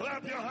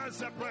 Clap your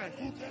hands and pray.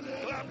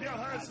 Clap your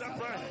hands and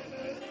pray.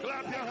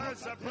 Clap your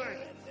hands and pray.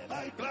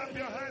 Clap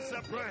your hands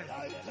and pray.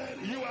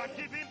 You are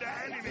giving the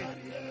enemy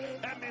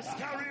a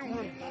miscarrying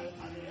womb.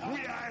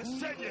 We are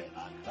exchanging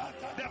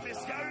the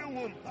miscarrying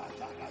womb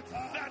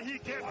that he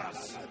gave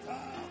us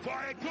for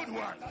a good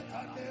one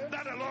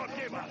that the Lord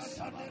gave us.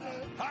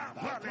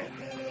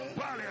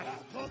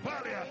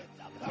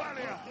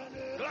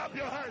 Clap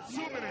your hands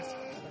 2 minutes.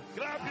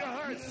 Clap your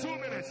hands 2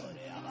 minutes.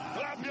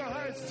 Clap your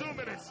hands 2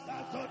 minutes.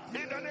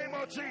 In the name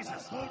of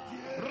Jesus. Do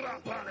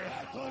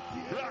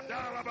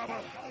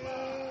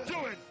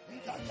it.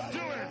 Do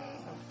it.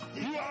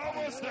 You are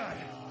almost there.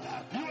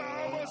 You are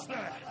almost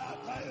there.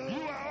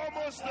 You are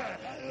almost there.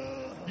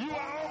 You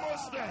are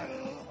almost there.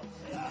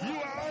 You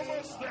are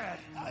almost there.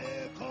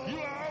 You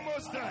are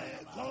almost there.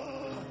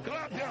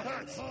 Clap your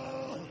hands.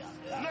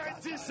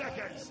 90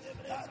 seconds.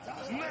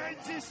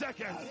 90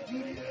 seconds.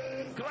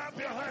 Clap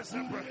your hands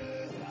and pray.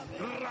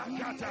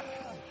 Rakata.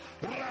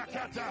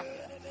 Rakata.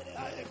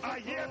 I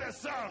hear the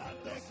sound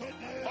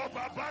of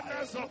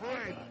abundance of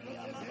rain.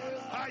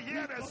 I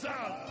hear the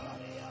sound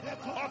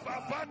of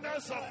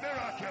abundance of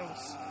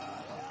miracles.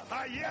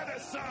 I hear the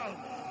sound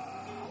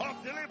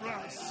of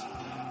deliverance.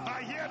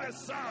 I hear the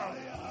sound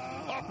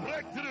of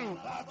breakthrough.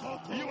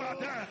 You are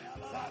there.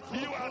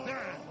 You are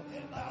there.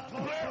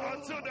 Pray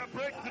until the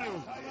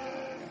breakthrough.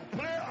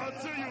 Pray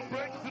until you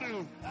break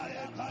through.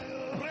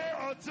 Pray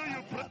until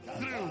you break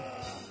through.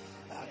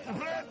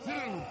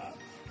 Breakthrough.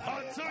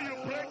 until you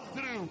break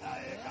through.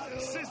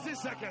 60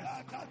 seconds.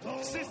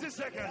 60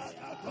 seconds.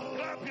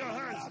 Clap your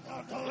hands.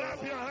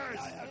 Clap your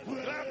hands.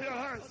 Clap your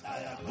hands.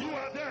 You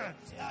are there.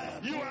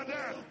 You are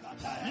there.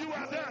 You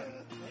are there.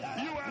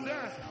 You are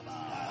there.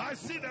 I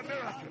see the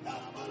miracle.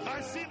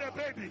 I see the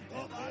baby.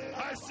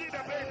 I see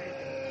the baby.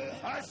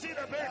 I see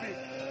the baby.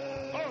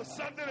 Oh,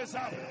 something is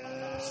happening.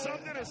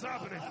 Something is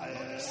happening.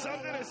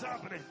 Something is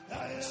happening.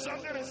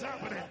 Something is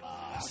happening.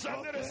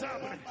 Something is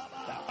happening.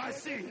 I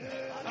see it.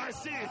 I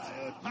see it.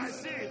 I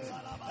see it.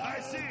 I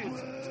see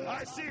it.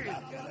 I see it.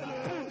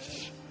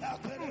 Push.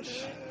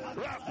 Push.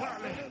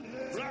 Rapale.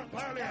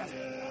 Rapale.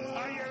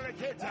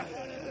 Ayeketa.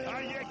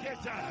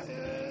 Ayeketa.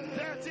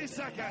 30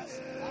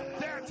 seconds.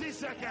 30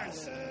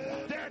 seconds.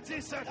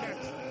 30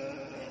 seconds.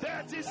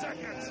 30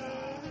 seconds.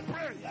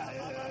 Pray.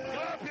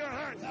 Clap your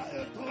hands.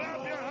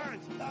 Clap your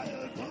hands.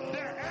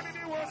 The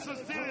enemy wants to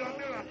steal your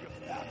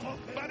miracle,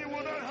 but it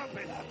will not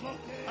happen.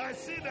 I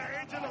see the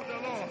angel of the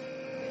Lord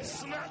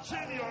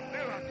snatching your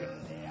miracle.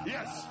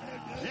 Yes.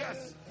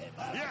 Yes.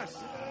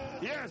 Yes.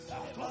 Yes.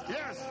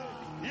 Yes.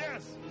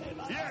 Yes.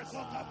 Yes.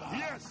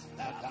 Yes.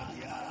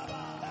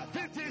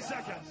 15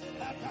 seconds.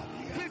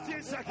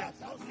 15 seconds.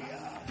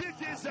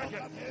 15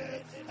 seconds.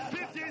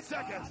 15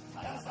 seconds.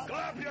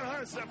 Clap your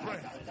hands and pray.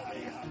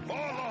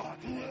 Oh Lord.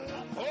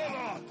 Oh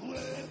Lord.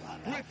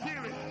 We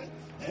feel it.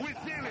 We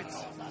feel it.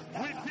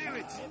 We feel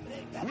it.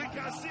 We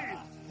can see it.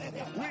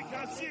 We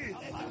can see it.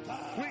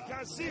 We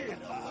can see it.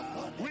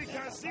 We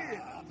can see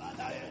it.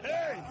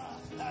 Hey.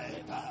 Hey.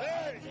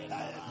 Hey.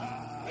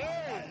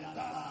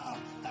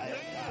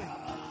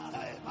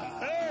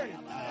 Hey.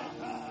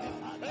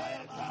 Hey.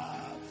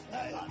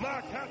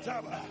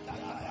 Makataba.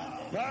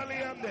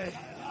 Baliamde.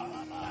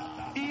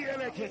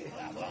 Ieleke.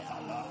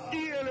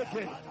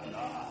 Ieleke.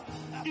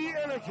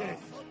 Ieleke.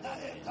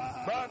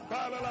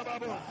 Bambala la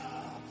babu.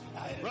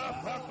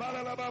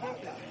 Rapapala la babu.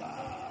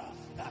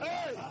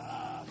 Hey.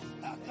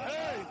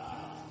 Hey.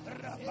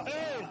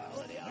 Hey.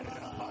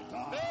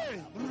 Hey.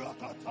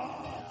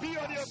 Be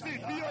on your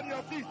feet. Be on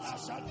your feet.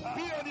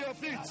 Be on your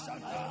feet.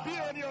 Be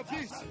on your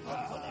feet.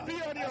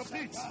 Be on your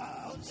feet.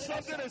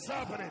 Something is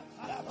happening.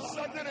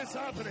 Something is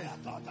happening.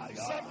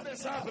 Something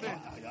is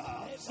happening.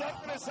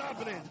 Something is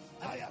happening.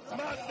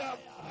 Manda.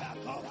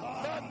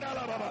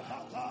 Mandala baba.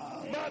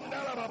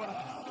 Mandala baba.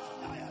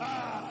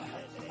 Ah.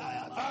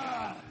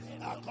 Ah.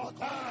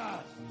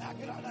 Ah.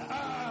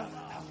 Ah.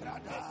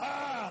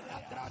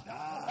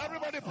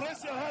 Everybody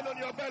place your hand on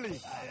your belly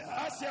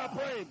as you are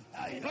praying.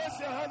 Place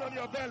your hand on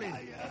your belly.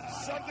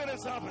 Something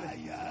is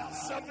happening.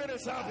 Something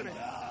is happening.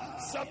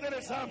 Something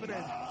is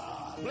happening.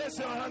 Place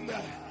your hand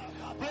there.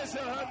 Place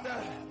your hand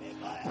there.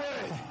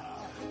 Pray.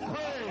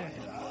 Pray.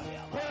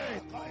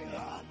 Pray.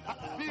 I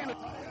feel it.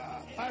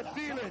 I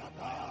feel it.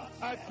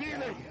 I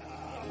feel it.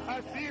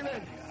 I feel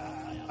it.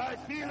 I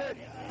feel it.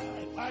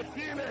 I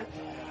feel it.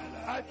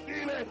 I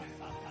feel it.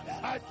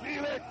 I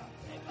feel it.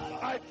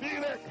 I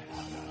feel it.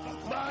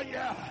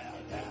 Maya.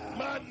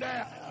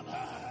 Manda.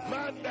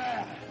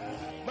 Manda.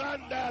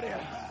 Mandaria.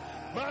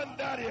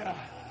 Mandaria.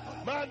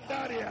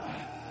 Mandaria.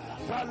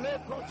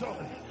 Palekoto.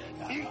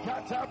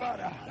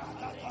 Ikatabara.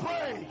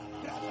 Pray.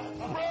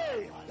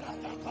 Pray.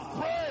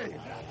 Pray.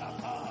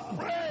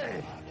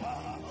 Pray.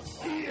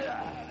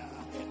 Yeah.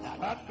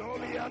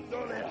 Andoli,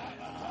 andole,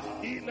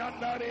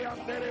 inandare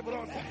andere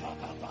bronte,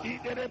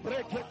 idere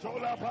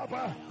breketola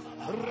baba,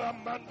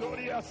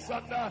 ramandoria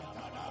sanda,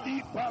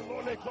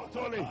 ipalole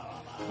kotole,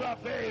 the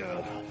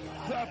veil,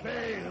 the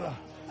veil,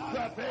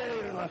 the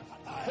veil,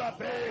 the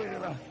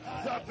veil,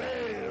 the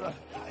veil,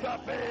 the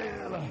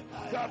veil,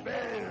 the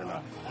veil,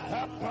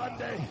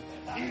 apande,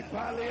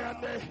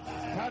 ipaliande,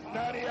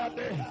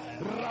 andariande,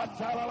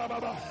 ratala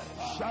baba,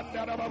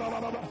 shandara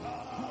baba,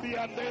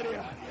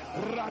 bianderia.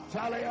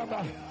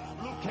 Rataleama,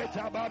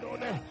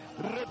 Luketabadone,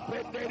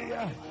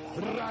 Rependeria,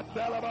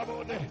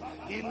 Ratalababone,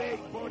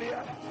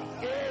 Ilekboria,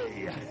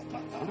 Ey,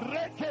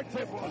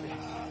 Reketebone,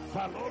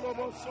 Palolo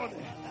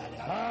Bosone,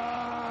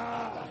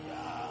 Ah,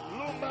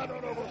 Lumano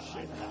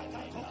Boshe,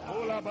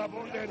 Ola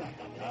Babonde,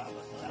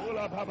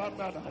 Ola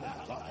Babamana,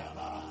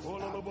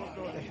 Ola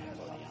Lobondone,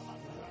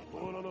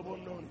 Ola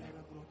Lobondone,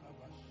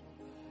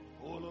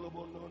 Ola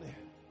Lobondone.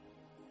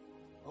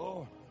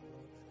 Oh.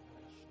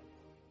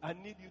 I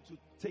need you to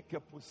take a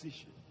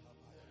position.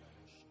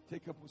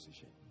 Take a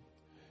position.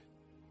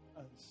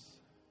 And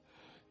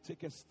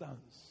take a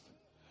stance.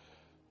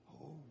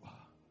 Oh,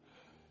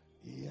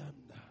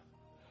 yanda.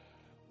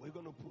 We're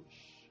going to push.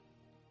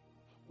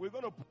 We're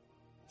going to push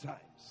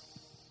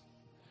times.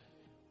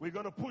 We're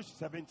going to push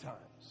 7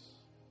 times.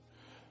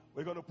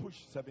 We're going to push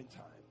 7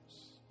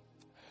 times.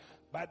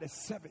 By the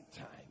 7th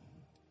time,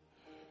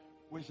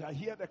 we shall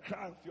hear the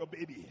cry of your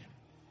baby.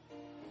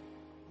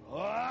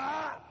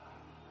 Ah!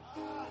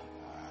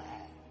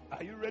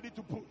 Are you ready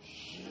to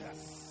push?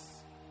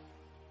 Yes.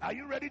 Are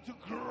you ready to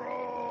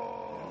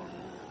grow?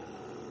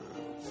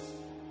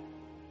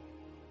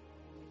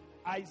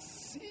 I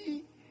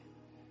see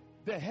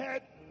the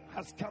head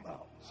has come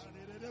out.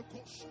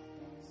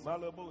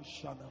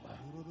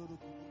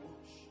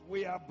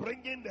 We are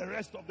bringing the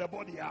rest of the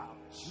body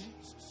out.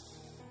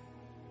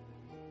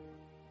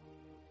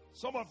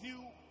 Some of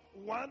you,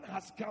 one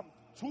has come,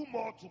 two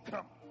more to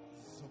come.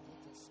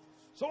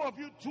 Some of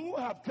you, two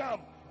have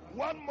come,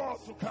 one more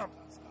to come.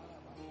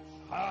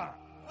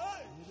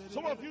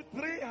 Some of you,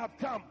 three have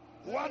come,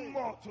 one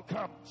more to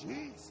come.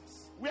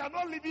 Jesus. We are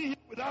not living here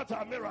without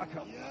our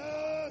miracle.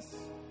 Yes.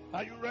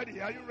 Are you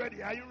ready? Are you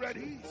ready? Are you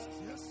ready?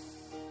 Yes.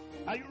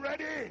 Are you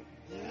ready?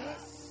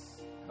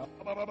 Yes.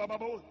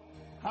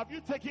 Have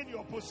you taken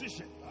your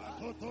position?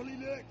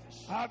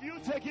 Have you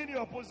taken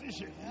your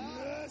position?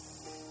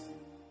 Yes.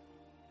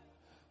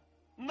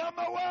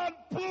 Number one,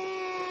 pull.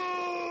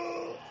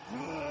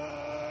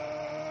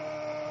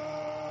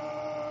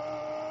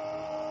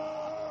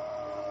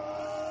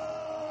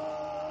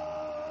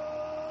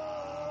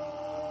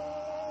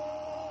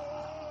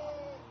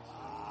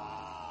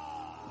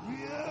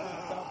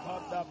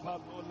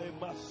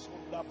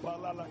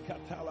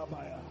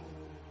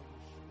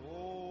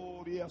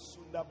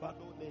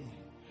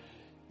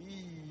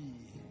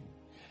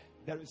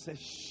 There is a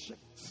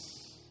shift.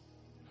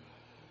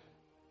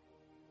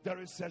 There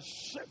is a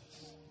shift.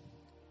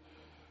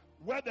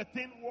 Where the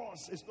thing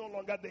was is no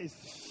longer there.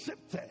 It's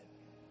shifted.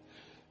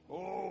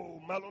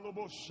 Oh,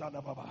 Malolobo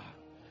Shanababa.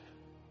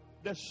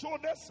 The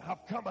shoulders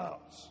have come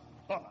out.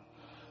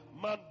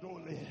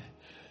 Mandole.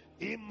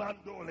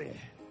 Imandole.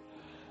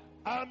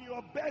 I'm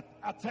your bed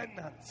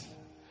attendant.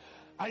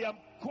 I am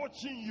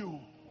coaching you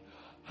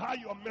how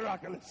your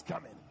miracle is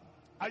coming.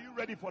 Are you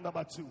ready for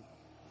number two?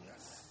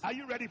 Yes. Are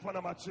you ready for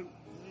number two?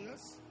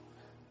 Yes.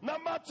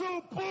 Number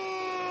two, pull.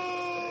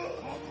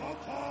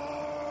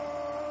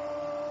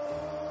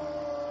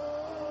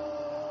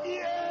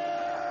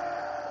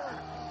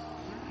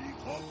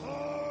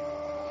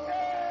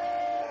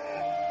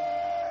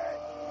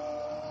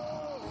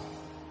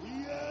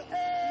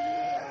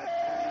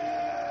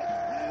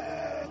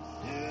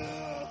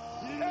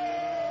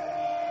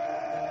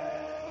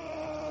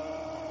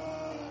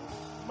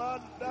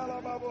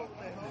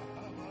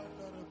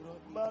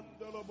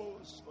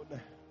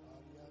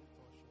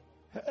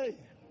 Hey,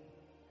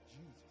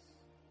 Jesus!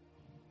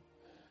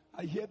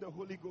 I hear the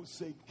Holy Ghost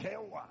say,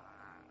 Kewa,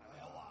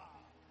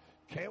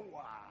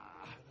 Kewa,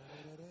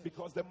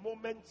 because the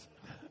moment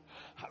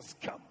has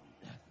come.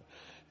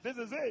 This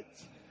is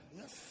it.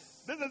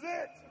 Yes. This is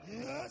it.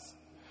 Yes.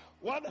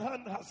 One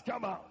hand has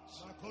come out.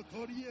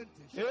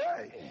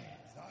 Hey,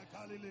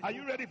 are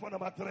you ready for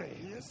number three?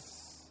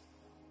 Yes.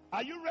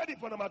 Are you ready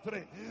for number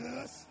three?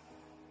 Yes.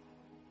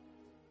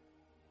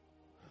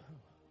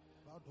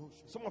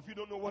 Some of you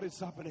don't know what is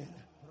happening.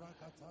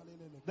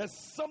 There's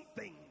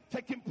something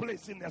taking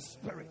place in the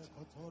spirit.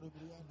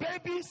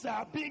 Babies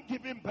are being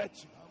given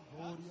birth to.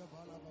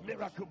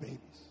 Miracle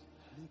babies.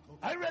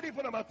 Are you ready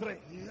for number three?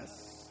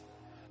 Yes.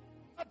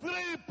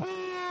 Three,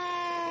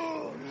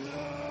 pull.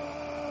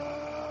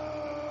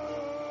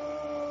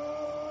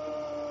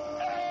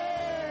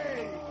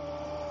 Hey!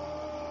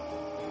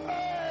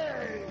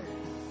 Hey!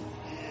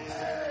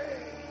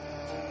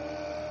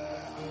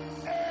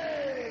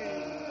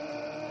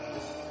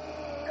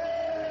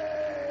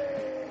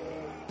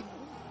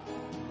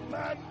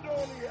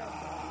 Mandolia,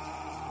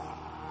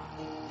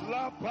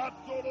 La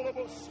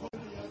Patolobos,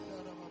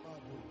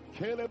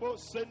 Kelebo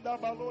Senda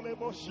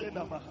Balolebo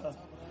Shenama.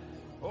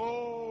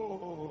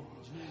 Oh,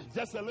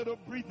 just a little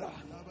breather,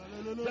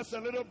 just a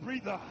little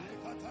breather,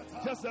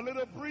 just a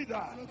little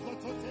breather,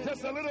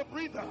 just a little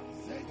breather.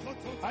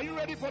 Are you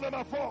ready for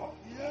number four?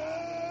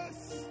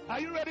 Yes. Are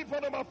you ready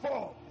for number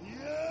four?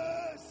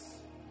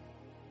 Yes.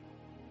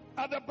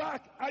 At the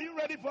back, are you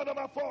ready for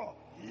number four?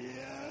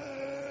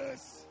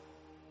 Yes.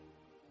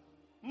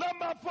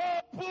 Number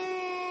four, push.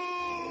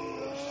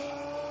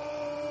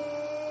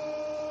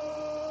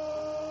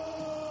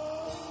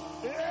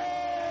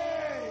 Hey.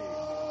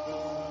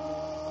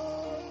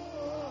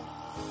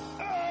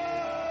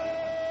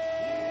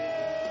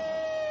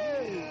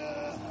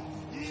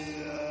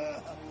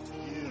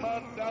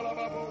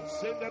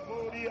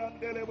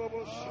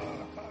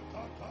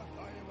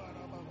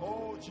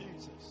 Oh,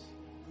 Jesus.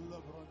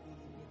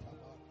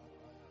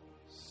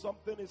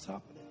 Something is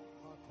happening.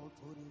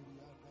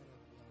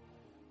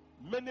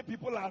 Many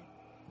people are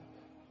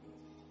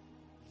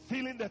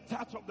feeling the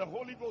touch of the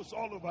Holy Ghost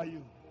all over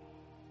you.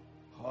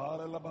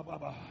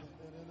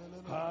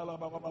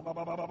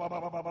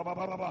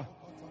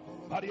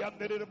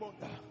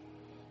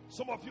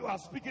 Some of you are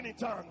speaking in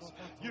tongues.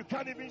 You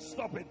can't even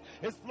stop it.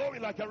 It's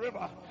flowing like a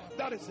river.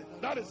 That is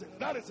it. That is it.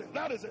 That is it.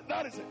 That is it.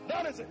 That is it.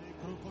 That is it.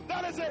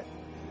 That is it.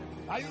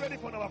 Are you ready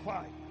for number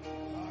 5?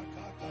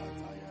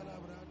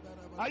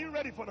 Are you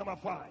ready for number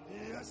 5?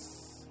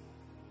 Yes.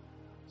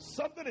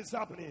 Something is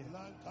happening.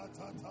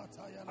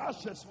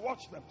 Ashes,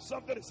 watch them.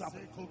 Something is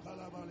happening.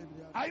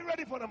 Are you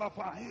ready for number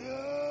 5?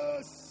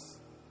 Yes.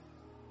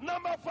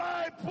 Number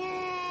 5,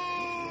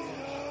 pull.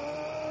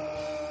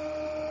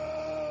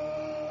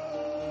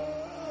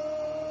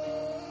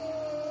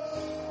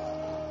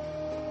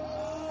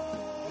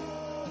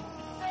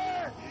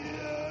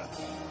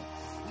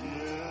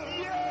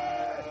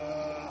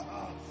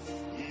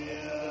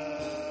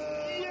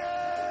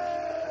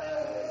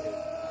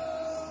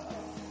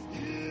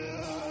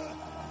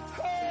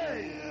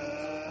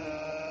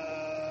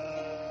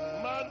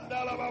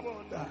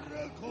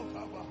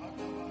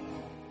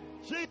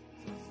 Jesus.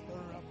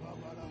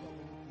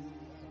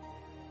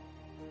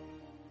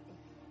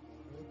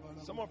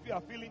 Some of you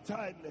are feeling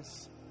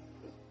tiredness.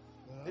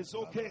 It's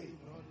okay.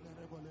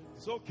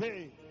 It's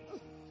okay.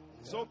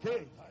 It's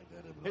okay.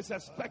 It's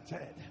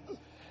expected.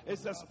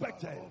 It's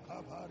expected.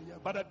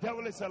 But the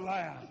devil is a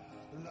liar.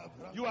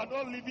 You are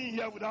not living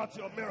here without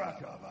your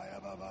miracle.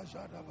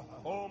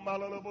 Oh,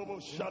 Malolobo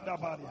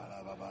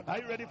Shadabaria. Are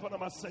you ready for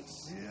number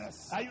 6?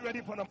 Yes. Are you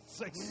ready for number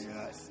 6?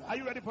 Yes. Are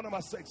you ready for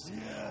number 6?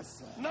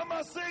 Yes.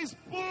 Number 6,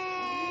 pull.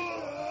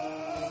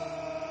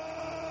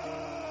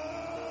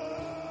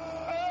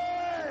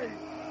 Hey!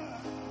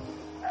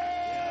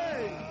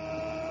 Hey!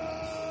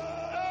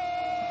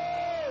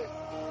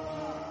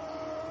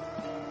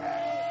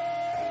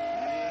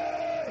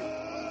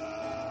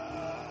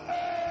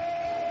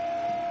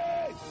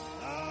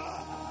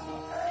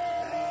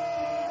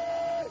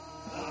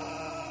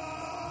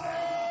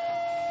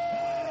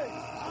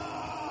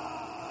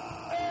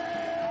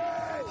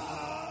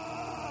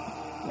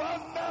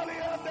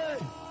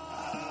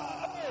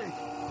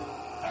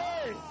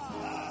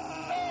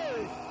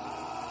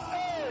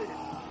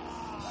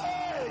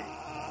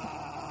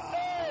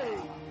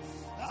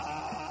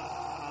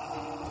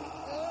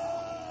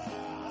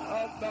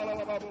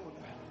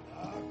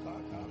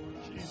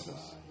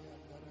 Jesus.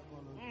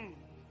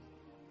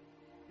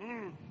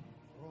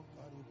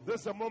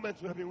 This is a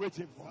moment we have been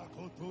waiting for.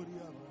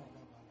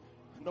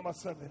 Number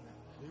 7.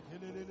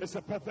 It's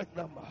a perfect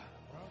number.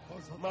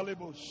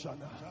 Malibu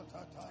Shana.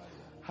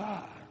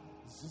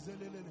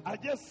 I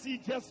just see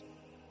just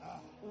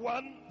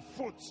one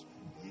foot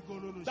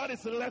that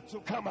is left to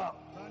come out.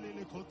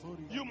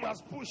 You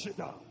must push it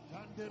out.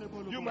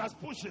 You must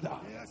push it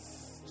out.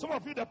 Yes. Some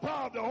of you, the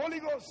power of the Holy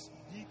Ghost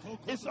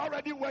is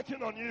already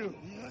working on you.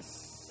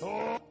 Yes.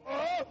 Oh,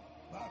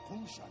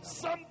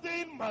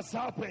 something must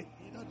happen.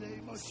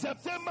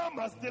 September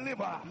must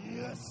deliver.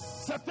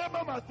 Yes.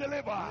 September must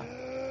deliver.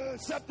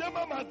 Yes.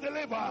 September must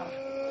deliver.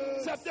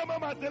 September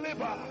must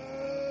deliver.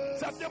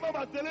 September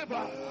must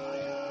deliver.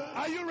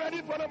 Are you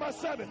ready for number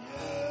 7?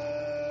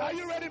 Are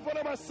you ready for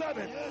number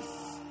 7?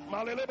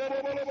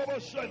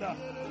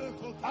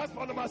 As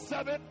for number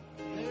 7,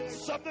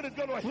 something is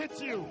going to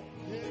hit you.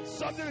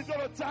 Something is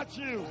going to touch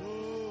you.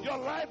 Your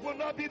life will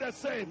not be the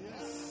same.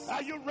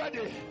 Are you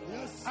ready?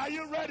 Are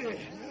you ready?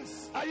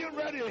 Are you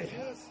ready?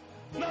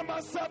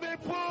 Number 7,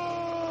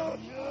 pull.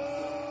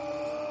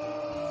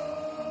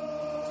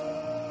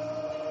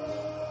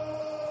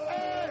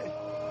 Hey!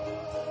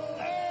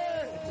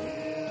 Hey!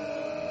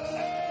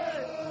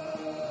 Hey!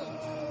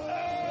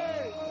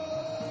 Hey!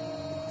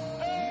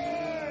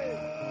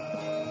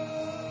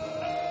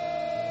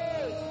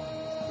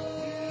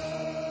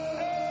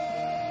 Hey!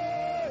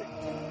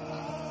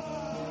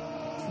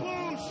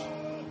 Push!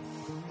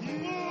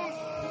 Push!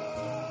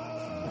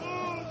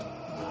 Push!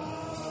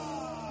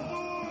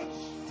 Push!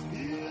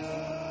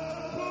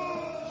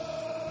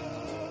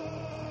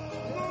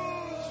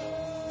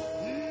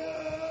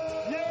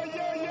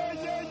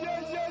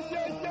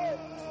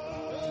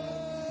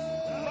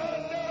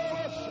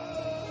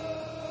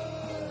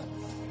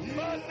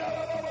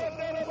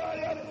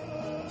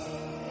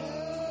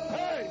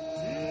 Hey!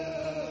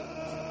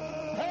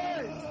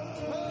 Hey!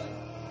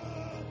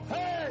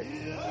 Hey!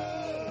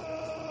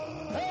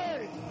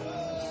 Hey!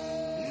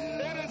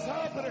 It is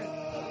happening.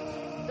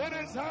 It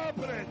is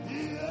happening.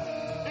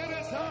 It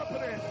is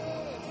happening.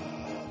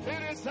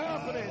 It is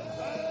happening.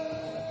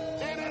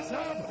 It is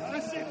happening.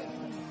 Receive it.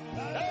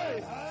 Hey!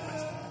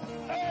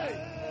 Hey!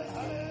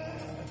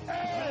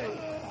 Hey!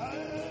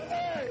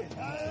 Hey!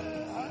 Hey!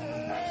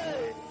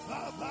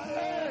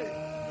 Hey!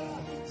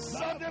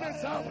 Something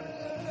is happening.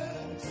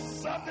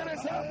 Something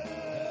is happening.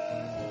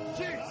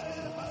 Jesus.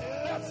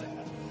 That's it.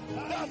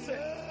 That's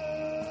it.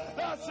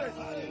 That's it.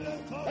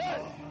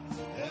 Hey!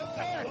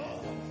 Hey!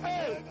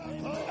 Hey!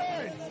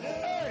 Hey!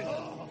 Hey!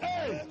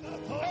 Hey!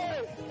 Hey!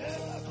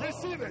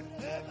 Receive it.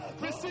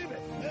 Receive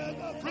it.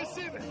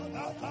 Receive it.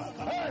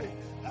 Hey!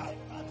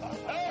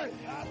 Hey!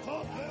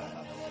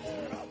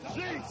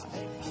 Jesus.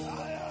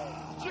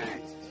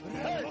 Jesus.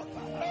 Hey!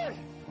 Hey!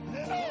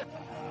 Hey!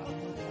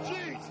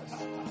 Jesus.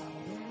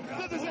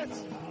 This is it.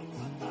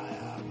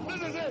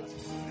 This is it.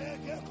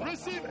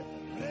 Receive it.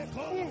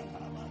 Ooh.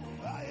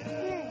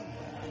 Ooh.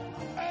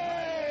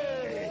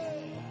 Hey!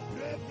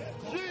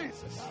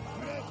 Jesus.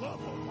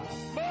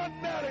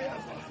 Mandalia.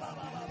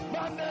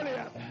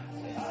 Mandalia.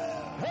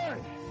 Hey!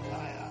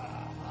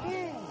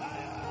 Ooh.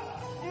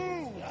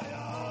 Ooh.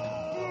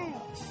 Ooh.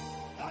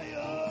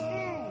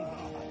 Ooh.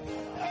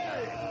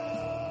 Hey!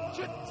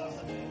 Jesus.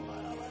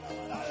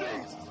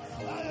 Jesus.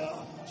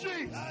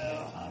 Jesus.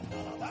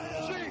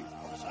 Jesus.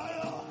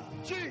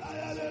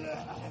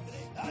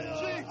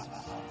 Jesus.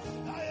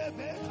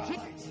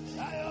 Jesus.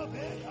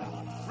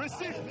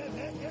 Receive it.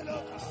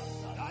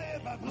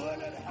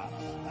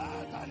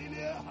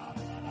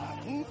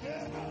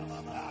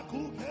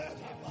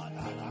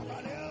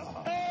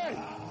 Hey!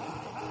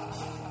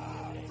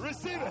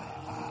 Receive it.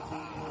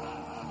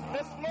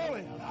 It's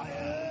flowing.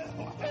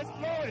 It's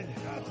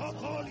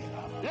flowing.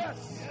 Yes.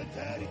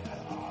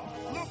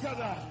 Look at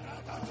that.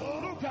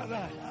 Look at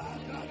that.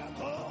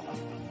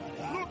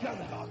 Look at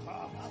that.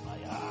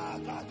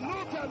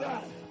 Look at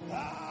that.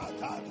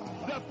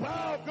 The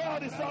power of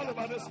God is all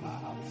over this.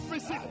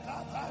 Receive it.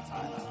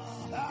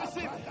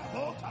 Receive it.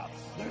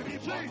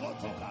 Jesus.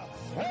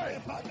 Hey.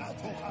 Hey.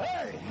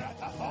 Hey. Jesus.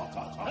 Jesus.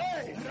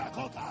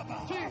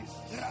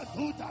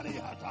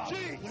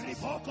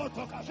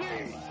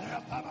 Hey.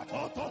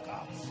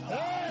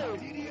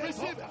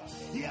 Receive it.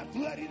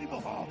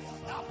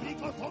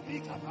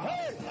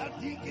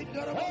 Hey.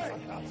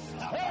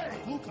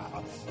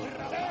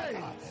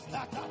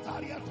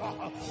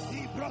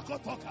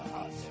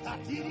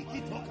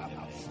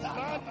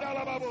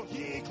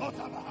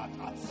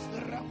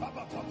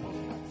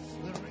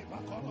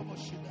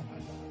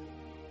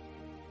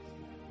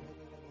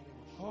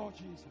 Oh,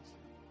 Jesus.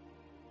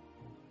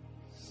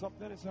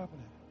 Something is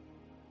happening.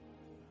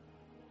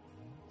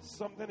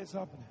 Something is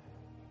happening.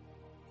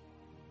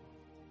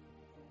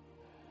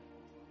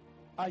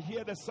 I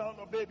hear the sound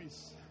of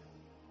babies.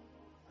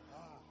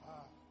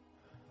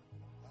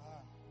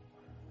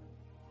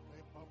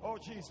 Oh,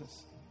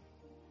 Jesus.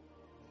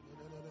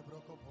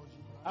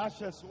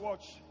 Ashes,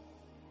 watch.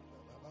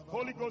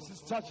 Holy Ghost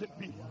is touching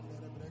people.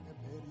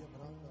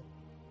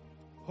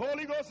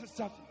 Holy Ghost is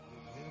touching.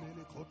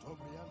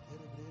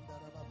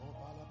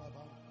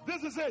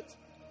 This is it.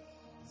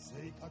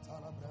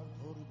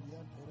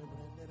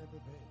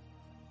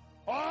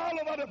 All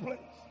over the place.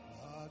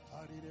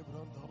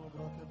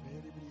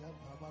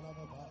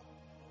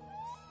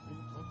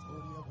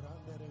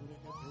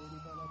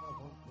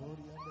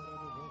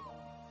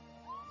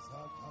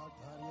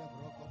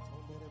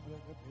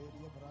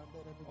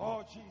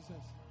 Oh,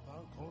 Jesus.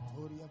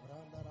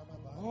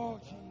 Oh,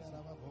 Jesus.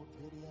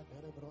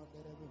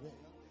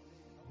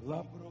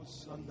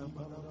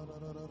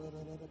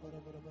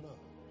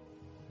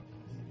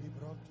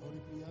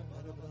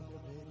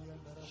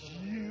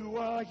 You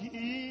are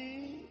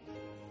here,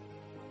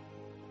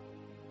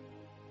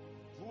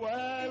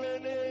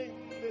 dwelling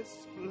in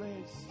this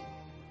place.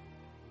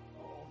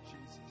 Oh,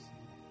 Jesus.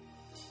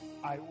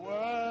 I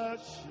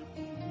worship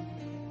you.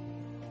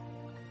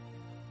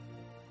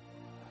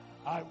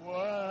 I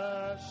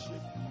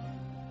worship you.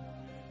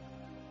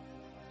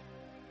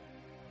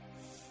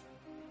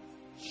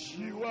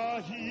 You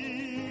are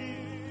here,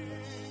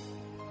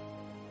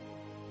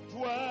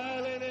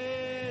 dwelling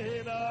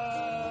in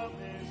our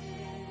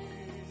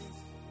midst.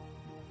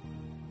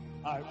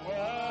 I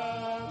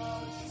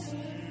worship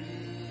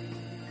you.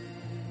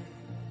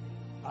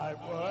 I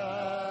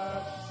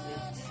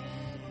worship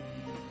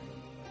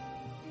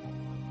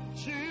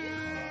you.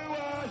 You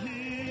are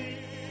here,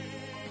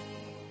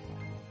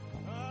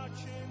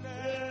 touching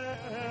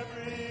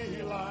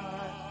every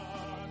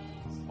line.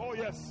 Oh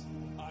yes,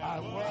 I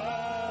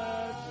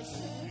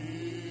worship you.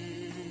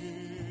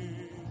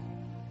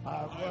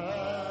 I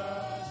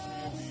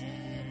worship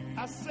you.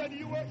 I said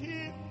you are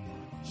here.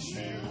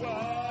 You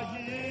are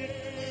here,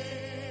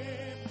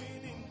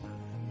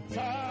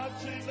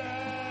 touching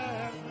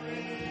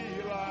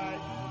every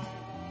life.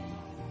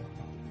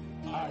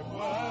 I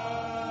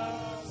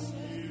worship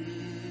you.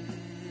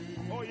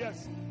 Oh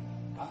yes,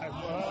 I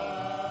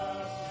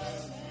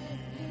worship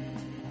you.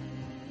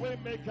 We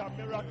make a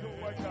miracle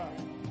worker.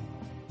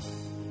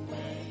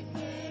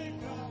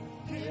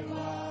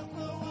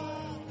 Miracle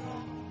worker,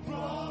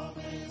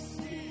 promise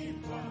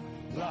keeper,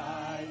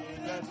 light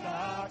in the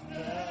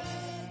darkness,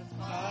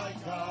 my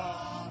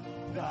God,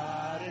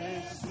 that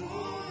is who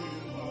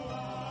you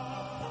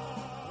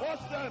are.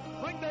 Watch them,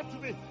 bring them to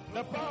me.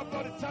 The power of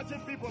God is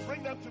touching people,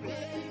 bring them to me.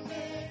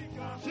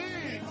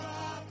 Jesus,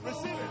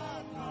 receive it.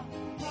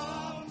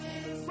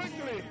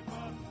 Quickly,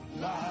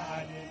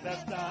 light in the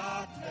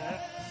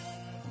darkness,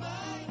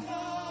 my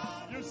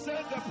God, you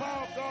send the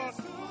power of God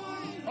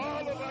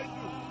all over you.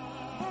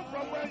 Move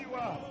from where you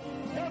are.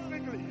 Come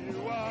quickly.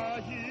 You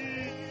are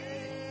here.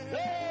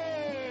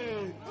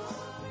 Hey!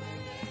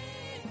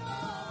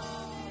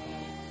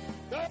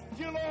 Thank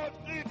you, Lord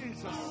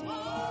Jesus.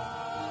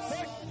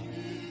 Thank you.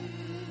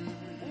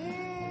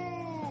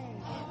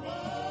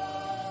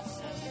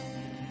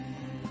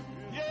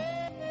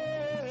 Yeah.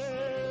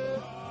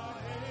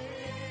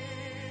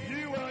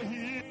 You are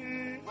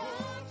here.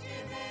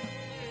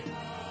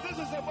 This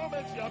is the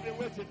moment you have been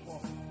waiting for.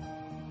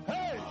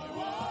 Hey!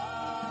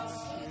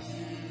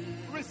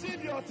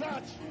 Receive your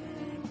touch.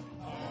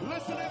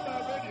 Listening by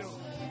radio.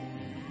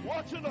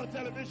 Watching on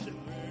television.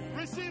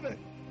 Receive it.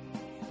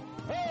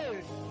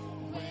 Hey!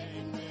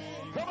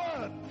 Come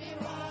on.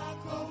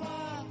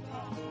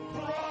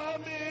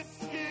 Promise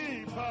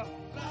keeper.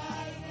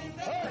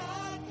 Hey!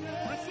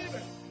 Receive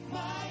it.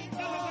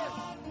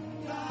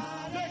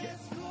 Take it.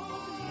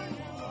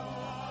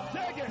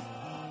 Take it.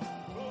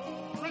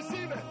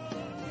 Receive it.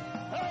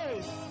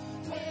 Hey!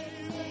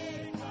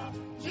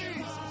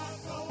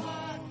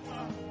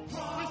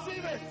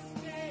 Receive it.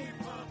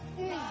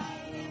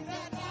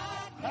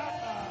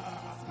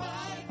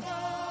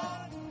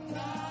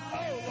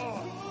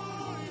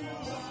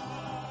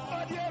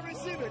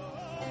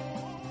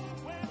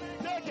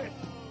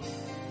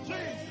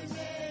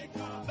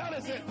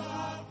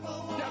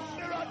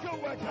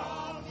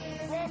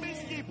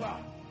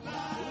 power.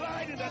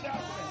 Light in the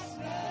darkness.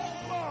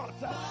 Lord,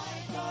 touch.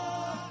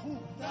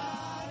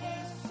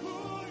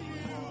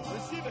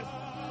 Receive it.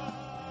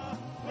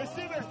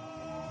 Receive it.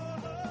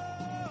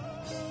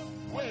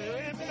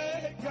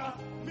 Waymaker,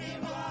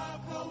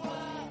 miracle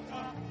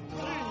worker,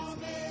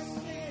 Jesus.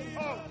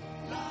 Oh,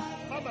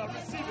 Mama,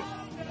 receive it.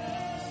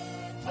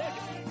 Take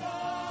it.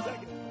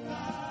 Take it.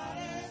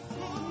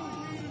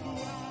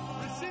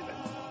 Receive it.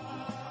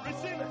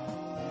 Receive it.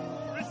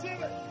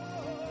 Receive it.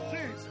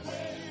 Jesus.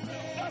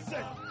 That's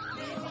it.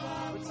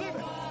 Receive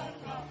it.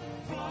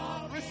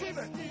 Receive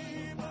it.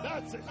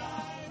 That's it.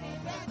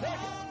 Take it.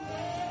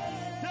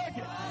 Take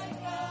it.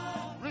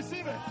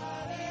 Receive it.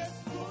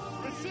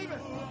 Receive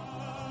it.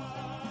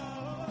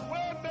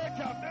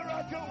 Waymaker,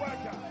 miracle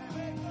worker.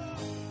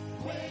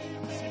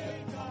 Receive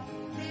it.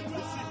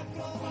 Receive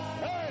it.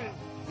 Hey,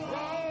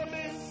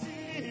 promise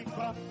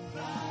keeper.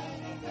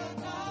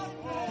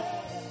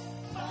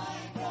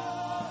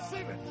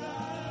 Receive it.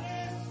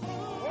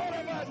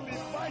 Whatever has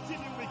been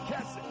fighting you, we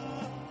cast it.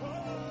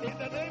 In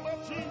the name of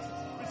Jesus,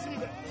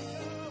 receive it.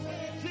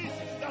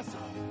 Jesus, that's it.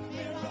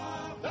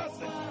 That's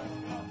it.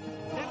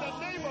 In the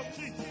name of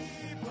Jesus.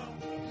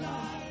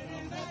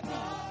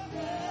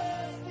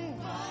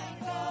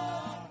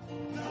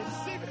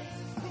 Receive it.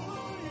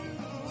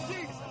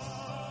 Jesus.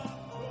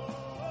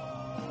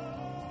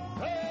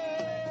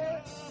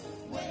 Hey.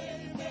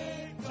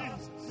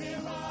 Jesus.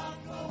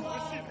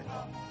 Receive it.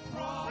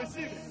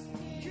 Receive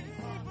it.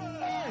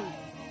 Hey.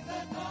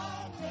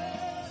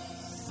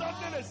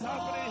 Something is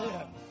happening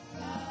here.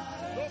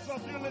 Those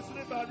of you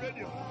listening by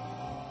radio,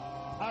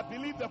 I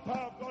believe the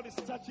power of God is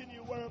touching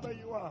you wherever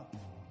you are.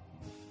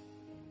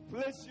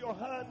 Place your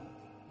hand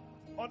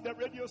on the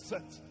radio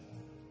set.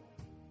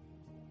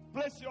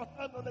 Place your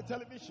hand on the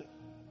television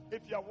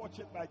if you are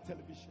watching by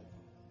television.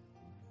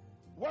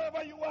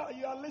 Wherever you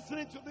are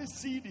listening to this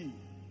CD.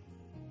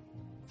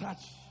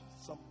 Touch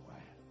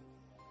somewhere.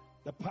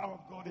 The power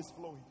of God is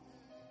flowing.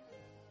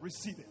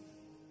 Receive it.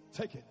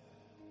 Take it.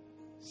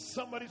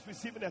 Somebody's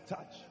receiving a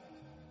touch.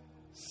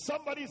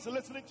 Somebody is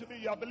listening to me.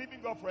 You are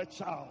believing God for a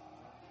child.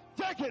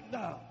 Take it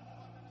now.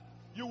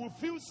 You will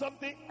feel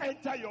something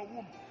enter your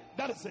womb.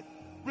 That is it.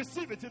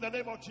 Receive it in the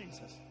name of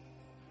Jesus.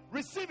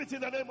 Receive it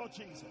in the name of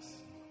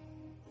Jesus.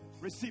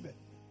 Receive it.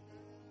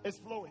 It's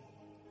flowing.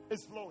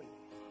 It's flowing.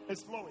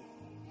 It's flowing.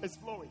 It's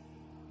flowing.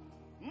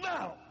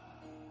 Now.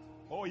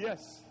 Oh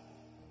yes.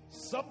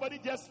 Somebody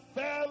just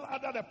fell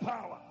under the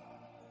power.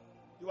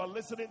 You are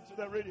listening to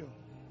the radio.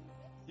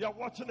 You are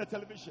watching the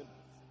television.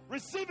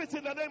 Receive it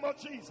in the name of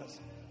Jesus.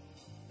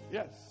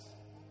 Yes.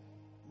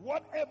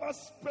 Whatever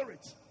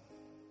spirit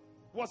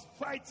was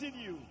fighting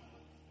you,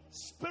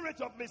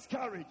 spirit of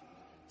miscarriage,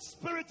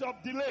 spirit of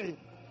delay,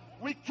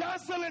 we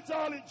cancel it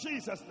all in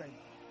Jesus' name.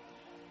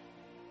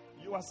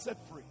 You are set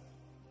free.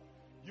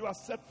 You are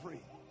set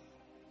free.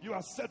 You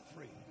are set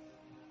free.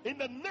 In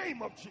the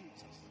name of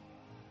Jesus.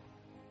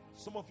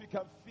 Some of you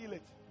can feel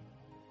it.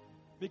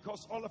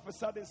 Because all of a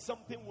sudden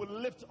something will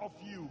lift off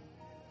you.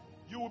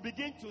 You will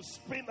begin to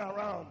spin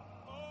around.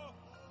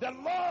 The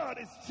Lord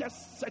is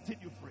just setting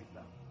you free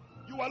now.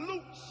 You are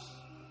loose.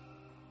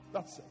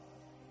 That's it.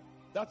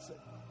 That's it.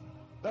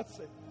 That's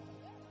it.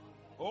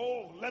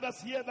 Oh, let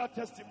us hear that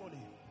testimony.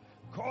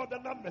 Call the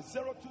number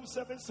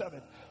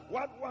 0277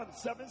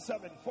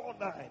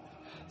 117749.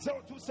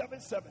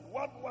 0277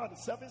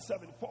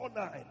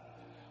 117749.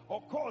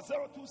 Or call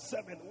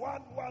 027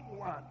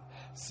 111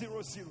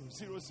 0000.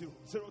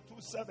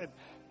 027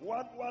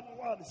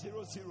 111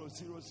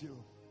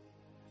 0000.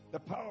 The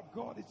power of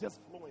God is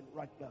just flowing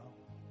right now.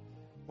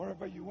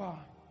 Wherever you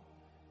are.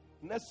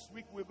 Next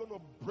week we're going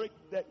to break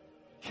the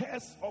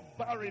curse of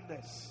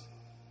barrenness.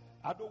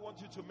 I don't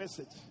want you to miss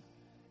it.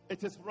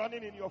 It is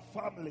running in your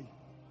family.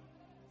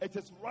 It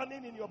is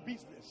running in your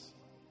business.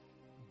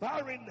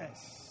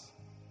 Barrenness.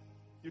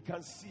 You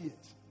can see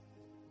it.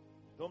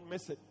 Don't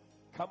miss it.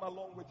 Come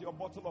along with your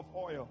bottle of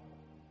oil.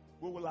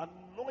 We will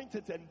anoint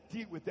it and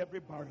deal with every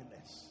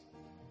barrenness.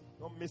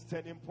 Don't miss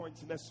Turning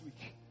Point next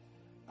week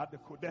at the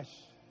Kodesh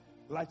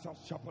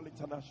Lighthouse Chapel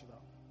International.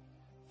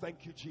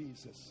 Thank you,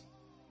 Jesus.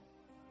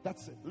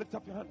 That's it. Lift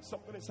up your hand.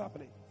 Something is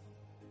happening.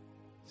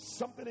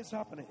 Something is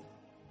happening.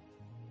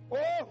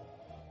 Oh,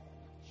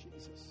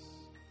 Jesus.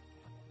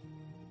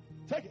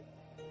 Take it.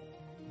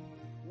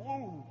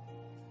 Woo.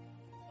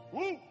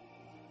 Woo.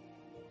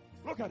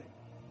 Look at it.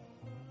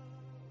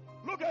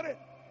 Look at it.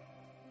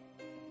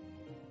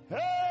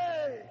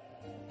 Hey.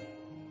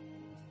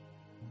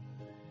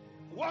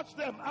 Watch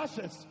them,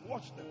 ashes.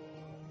 Watch them.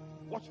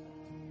 Watch them.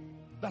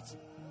 That's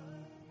it.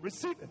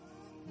 Receive it.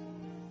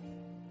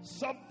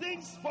 Some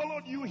things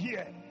followed you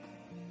here.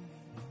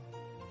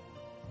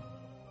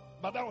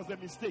 But that was a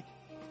mistake.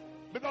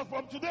 Because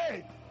from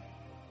today,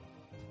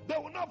 they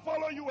will not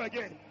follow you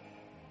again.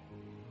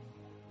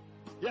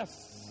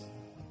 Yes.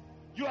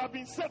 You have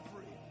been set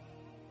free.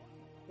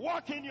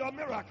 Walk in your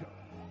miracle.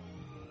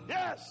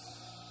 Yes.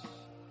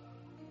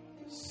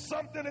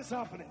 Something is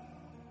happening.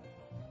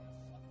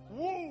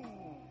 Woo.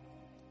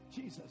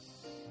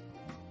 Jesus.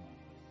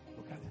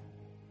 Look at it.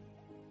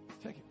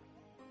 Take it.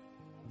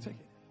 Take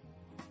it.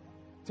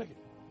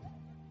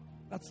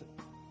 That's it.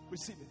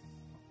 Receive it.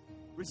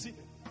 Receive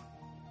it.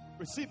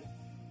 Receive it.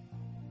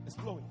 It's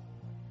flowing.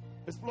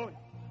 It's flowing.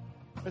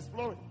 It's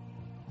flowing.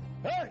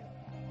 Hey!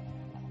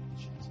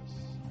 Jesus.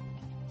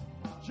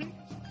 Jesus.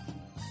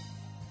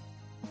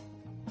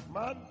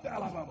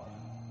 Mandalababa.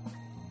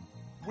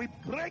 We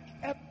break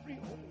every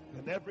hold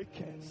and every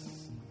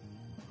curse.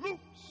 Loose.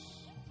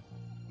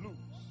 Loose.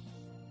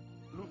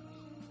 Loose.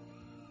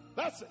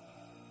 That's it.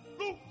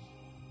 Loose.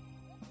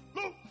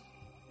 Loose.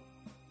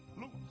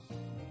 Loose.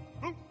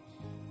 Loose.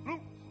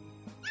 Loose.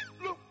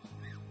 Loose.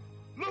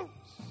 Loose.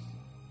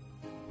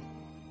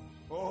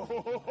 Oh,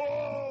 ho, ho,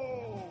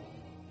 ho.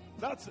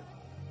 That's it.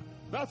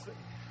 That's it.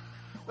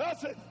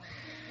 That's it.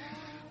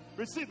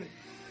 Receive it.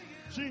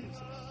 Jesus.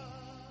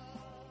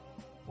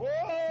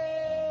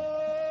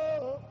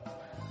 Oh,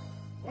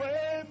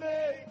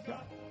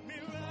 waymaker,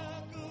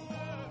 miracle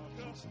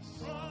worker,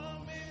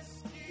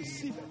 promise keeper.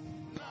 Receive it.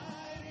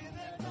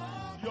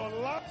 Your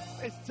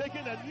life is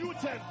taking a new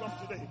turn from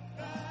today.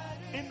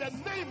 In the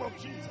name of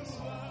Jesus.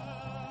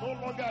 No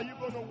longer are you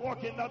going to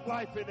walk in that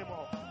life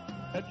anymore.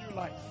 A new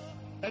life.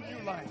 A new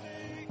life.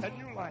 A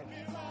new life.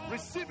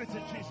 Receive it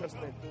in Jesus'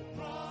 name.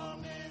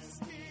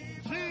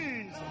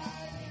 Jesus.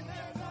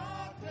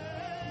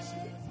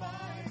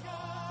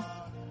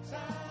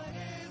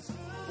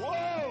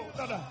 Whoa,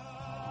 Dada.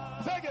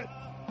 Take it.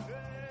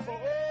 Oh,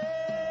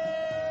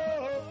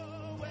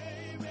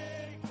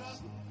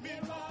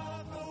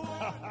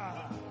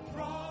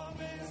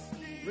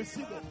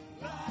 receive it.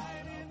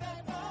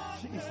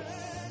 Jesus.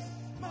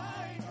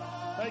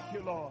 Thank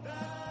you, Lord.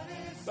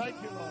 Thank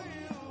you, Lord.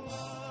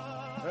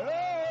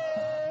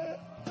 Hey.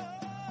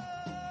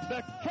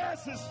 The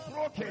curse is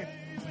broken.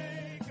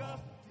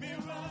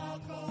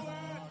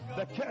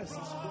 The curse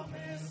is broken.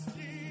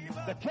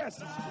 The curse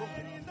is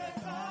broken.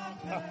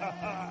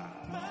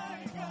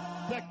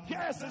 The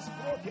curse is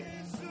broken.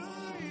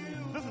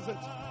 This is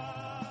it.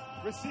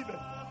 Receive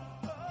it.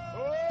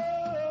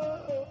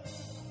 Oh.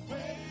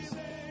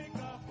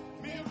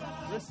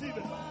 Receive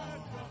it.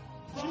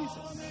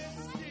 Jesus.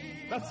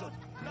 That's it.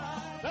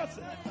 That's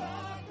it.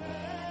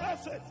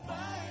 That's it.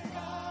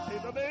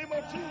 In the name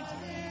of Jesus.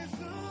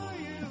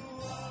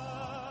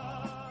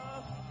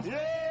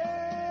 Yeah.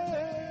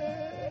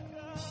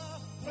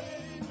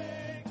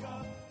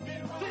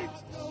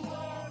 Jesus.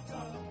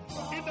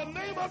 In the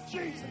name of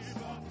Jesus.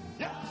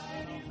 Yes.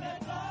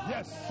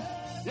 Yes.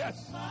 Yes.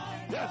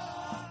 Yes.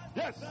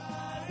 Yes.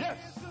 Yes.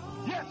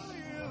 Yes.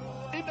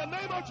 In the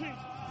name of Jesus.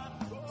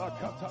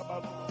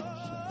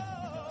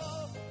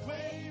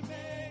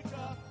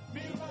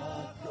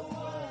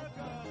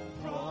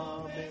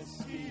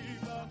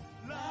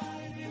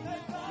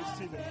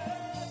 Receive it.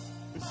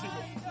 Receive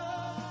it.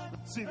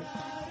 Receive it. Receive it.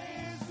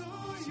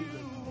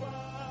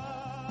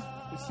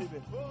 Receive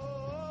it.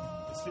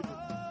 Receive it.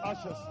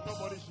 Ushers,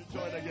 nobody should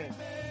join again.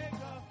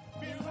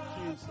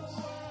 Jesus.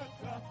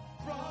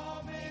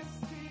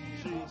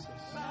 Jesus.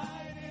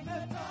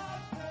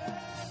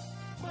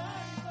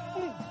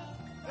 Ooh.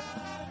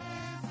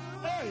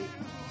 Hey,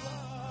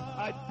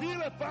 I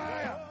feel a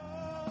fire.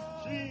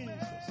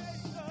 Jesus.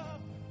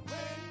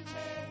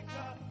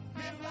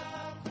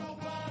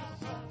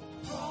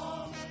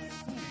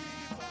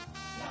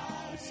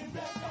 Receive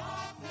it.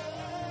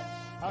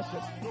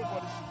 Ushers,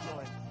 nobody should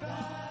join.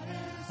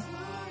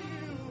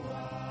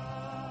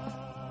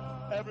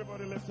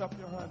 Everybody lift up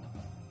your hand.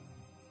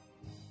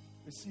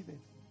 Receive it.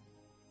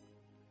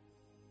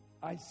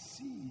 I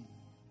see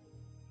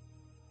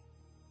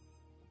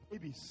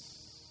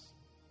babies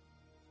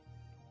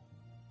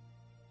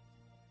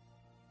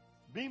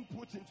being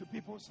put into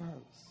people's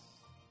hands.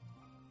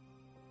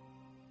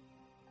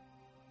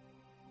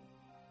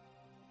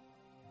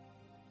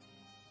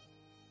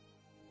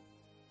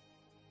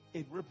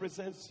 It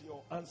represents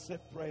your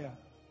answered prayer.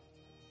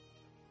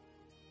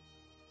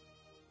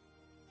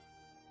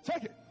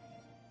 Take it.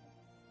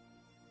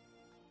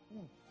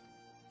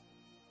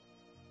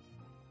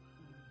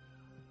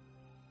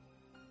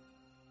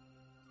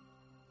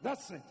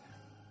 That's it.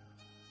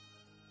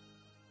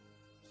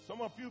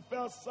 Some of you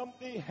felt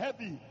something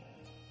heavy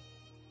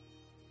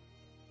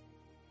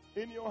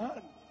in your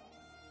hand.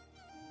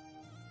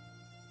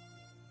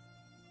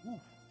 Ooh.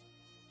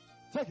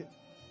 Take it.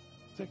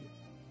 Take it.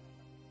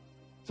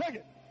 Take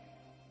it.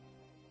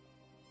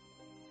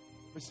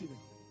 Receive it.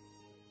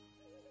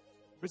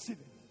 Receive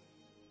it.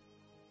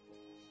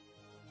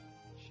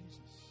 Jesus.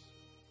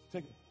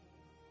 Take it.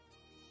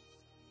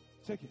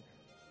 Take it.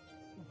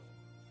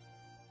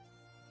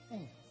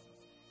 Ooh.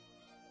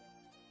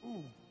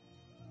 Ooh.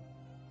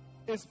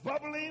 It's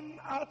bubbling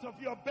out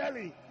of your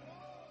belly.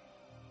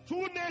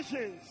 2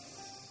 nations.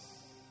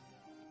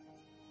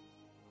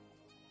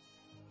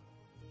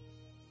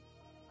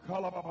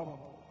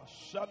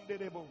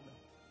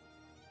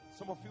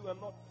 Some of you are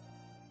not.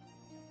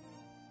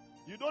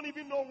 You don't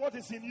even know what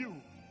is in you.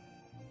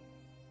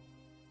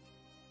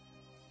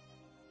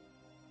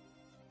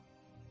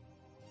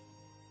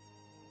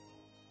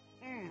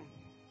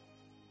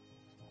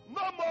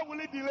 No more will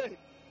it delay.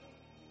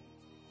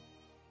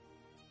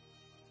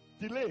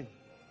 Delay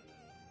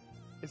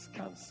is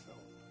cancelled.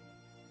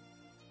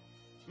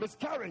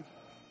 Miscarriage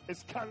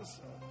is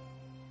cancelled.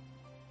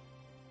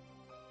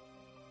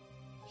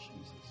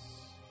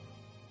 Jesus.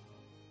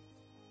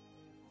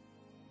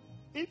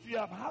 If you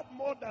have had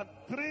more than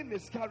 3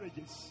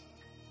 miscarriages,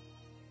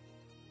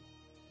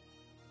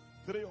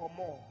 3 or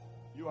more,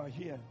 you are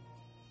here.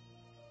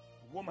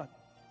 Woman,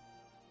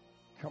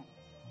 come.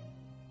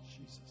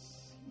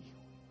 Jesus.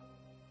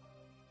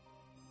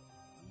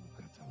 Look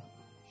at it.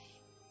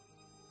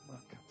 Look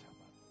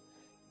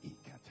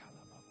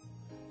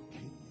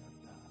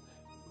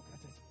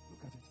at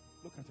it.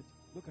 Look at it.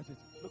 Look at it.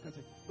 Look at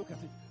it. Look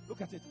at it.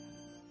 Look at it.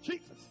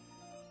 Jesus.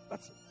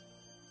 That's it.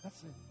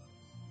 That's it.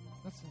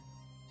 That's it.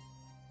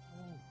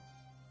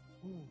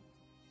 Oh.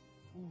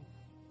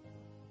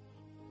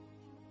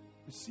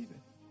 Receive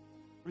it.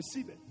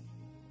 Receive it.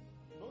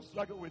 Don't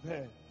struggle with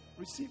her.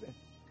 Receive it.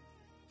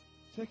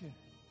 Take it.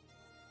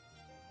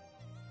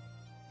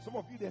 Some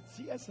of you, the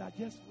tears are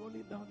just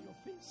rolling down your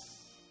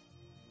face.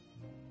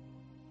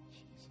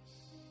 Jesus.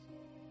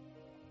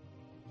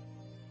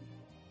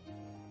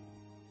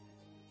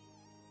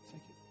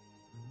 Take it.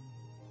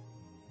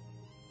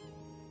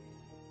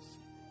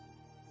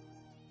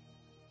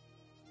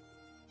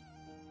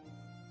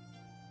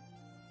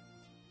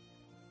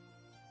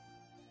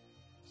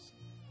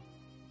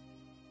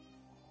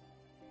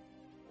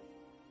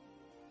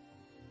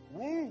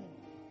 Woo!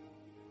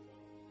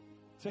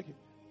 Take it.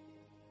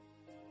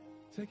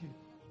 Take it.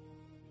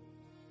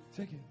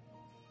 Take it.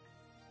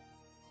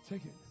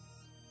 Take it.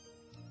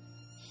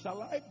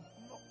 Shall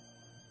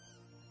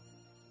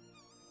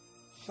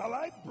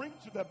I bring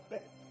to the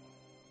bed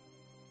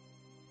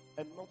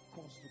and not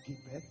cause to give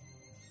birth?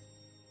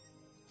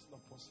 It's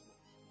not possible.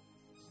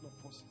 It's not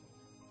possible.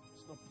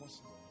 It's not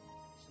possible.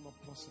 It's not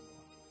possible.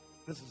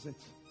 This is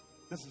it.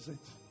 This is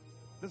it.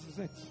 This is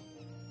it.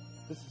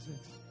 This is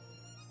it.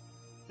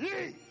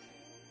 Yee!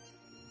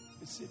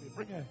 Receive it.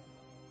 Bring her.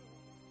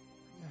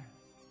 Bring her.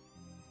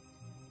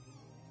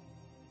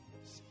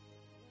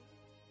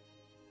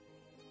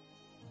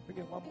 Bring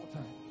it one more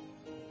time.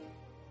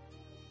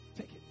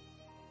 Take it.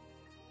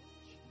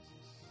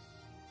 Jesus.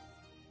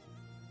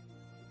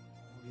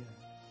 Oh yeah.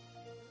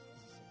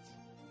 This is it.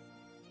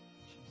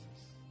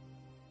 Jesus.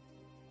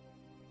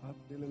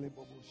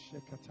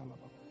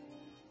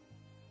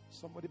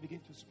 Somebody begin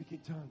to speak in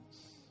tongues.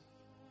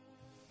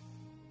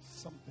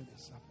 Something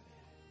is happening.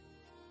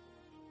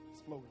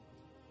 It's flowing.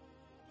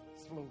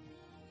 It's flowing.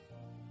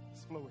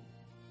 It's flowing.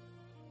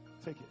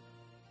 Take it.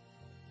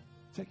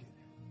 Take it.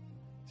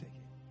 Take it.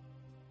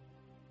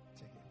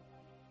 Take it.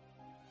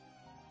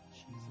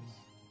 Jesus.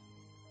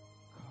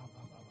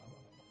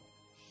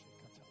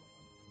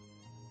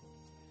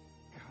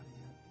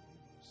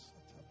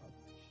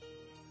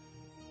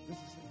 This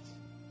is it.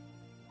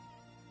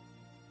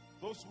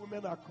 Those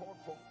women are called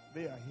for.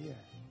 They are here.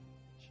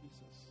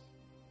 Jesus.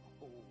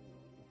 Oh.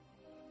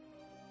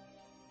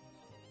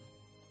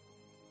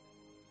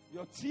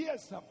 Your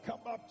tears have come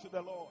up to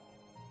the Lord.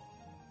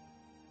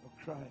 You're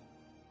crying.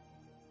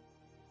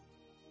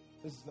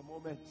 This is the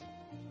moment.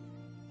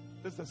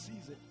 This is the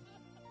season.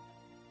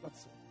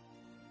 That's it.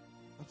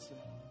 That's it.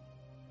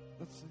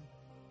 That's it.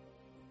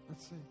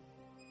 That's it.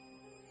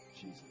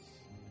 Jesus.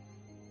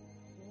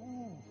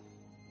 Ooh.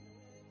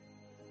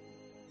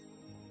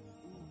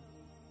 Ooh.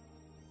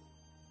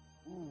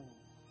 Ooh.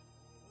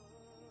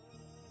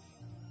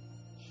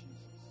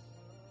 Jesus.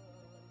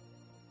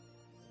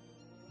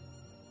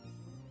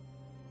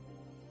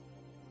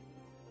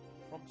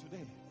 From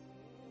today,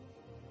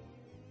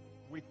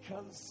 we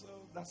cancel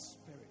that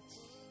spirit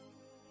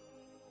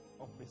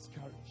of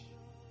miscarriage.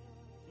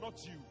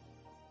 Not you.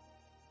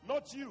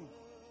 Not you.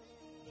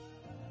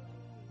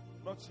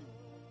 Not you.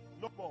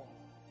 No more.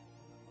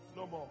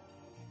 No more.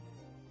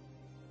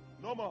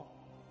 No more.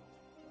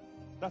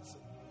 That's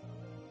it.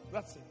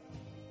 That's it.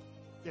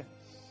 Yes.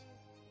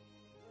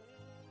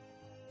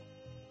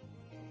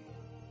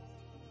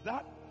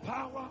 That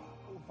power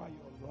over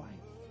your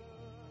life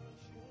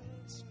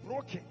is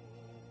broken.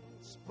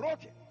 It's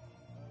broken.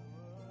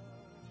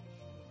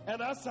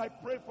 And as I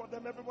pray for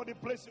them, everybody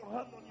place your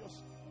hand on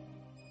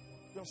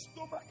your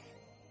stomach,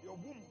 your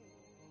womb.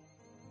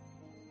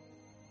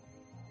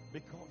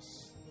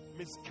 Because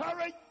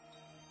miscarriage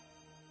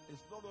is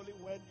not only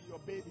when your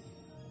baby,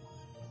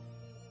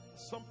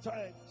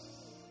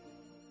 sometimes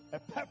a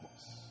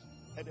purpose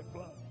and a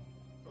plan.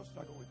 Don't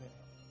struggle with that.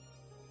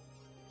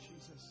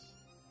 Jesus.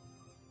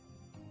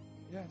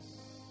 Yes.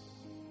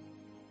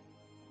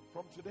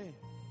 From today,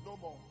 no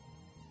more.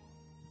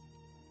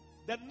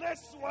 The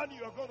next one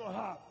you are going to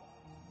have,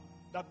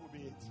 that will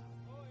be it.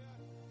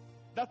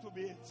 That will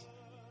be it.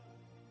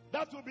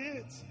 That will be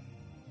it.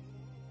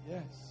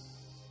 Yes.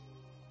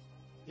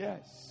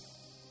 Yes.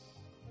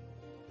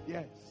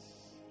 Yes.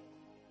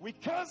 We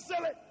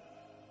cancel it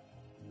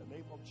in the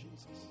name of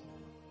Jesus.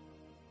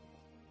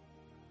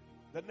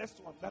 The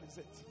next one, that is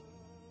it.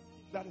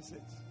 That is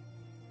it.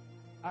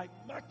 I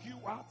mark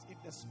you out in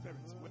the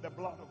spirit with the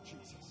blood of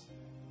Jesus.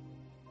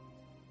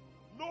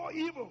 No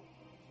evil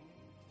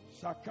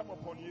shall come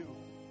upon you.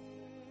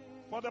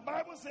 For the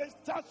Bible says,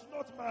 touch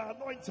not my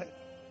anointed.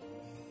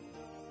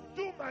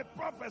 do my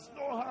prophets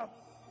no harm.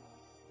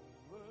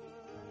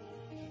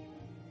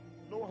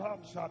 No harm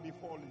shall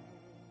befall you.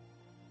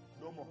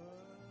 No more.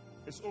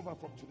 It's over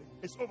from today.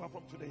 It's over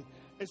from today.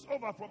 It's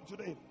over from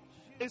today.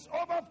 It's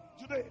over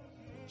today.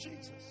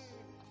 Jesus.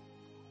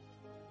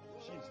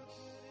 Jesus.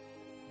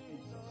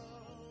 Jesus.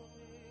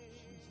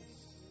 Jesus.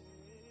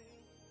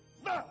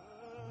 Now,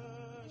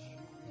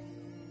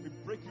 we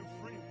break you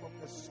free from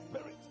the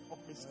spirit of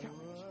miscarriage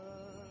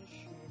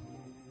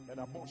and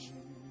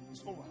abortion.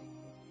 It's over.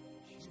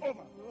 It's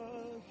over.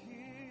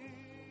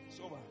 It's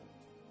over.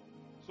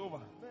 It's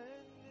over.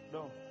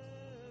 No.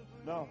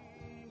 No.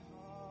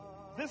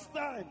 This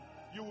time,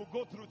 you will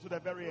go through to the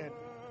very end.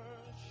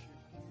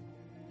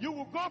 You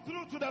will go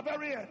through to the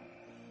very end.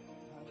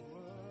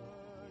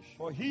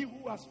 For he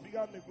who has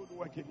begun the good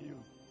work in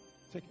you,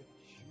 take it.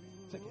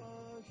 Take it.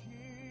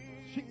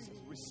 Jesus,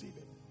 receive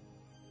it.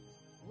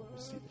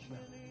 Receive it now.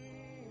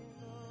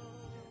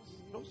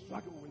 Don't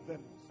struggle with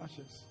them,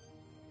 ashes.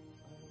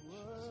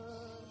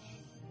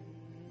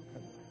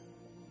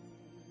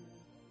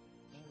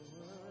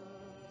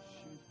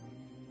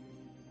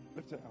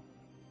 Lift it up.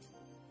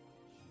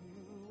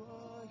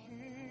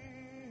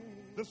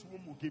 This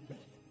womb will give birth.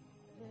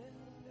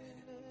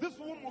 This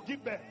womb will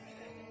give birth.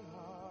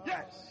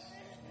 Yes.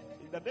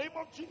 In the name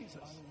of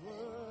Jesus.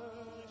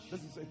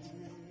 This is it.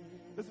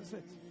 This is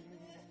it.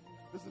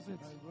 This is it.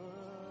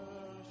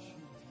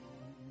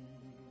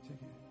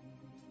 Take it.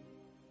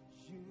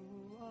 You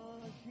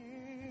are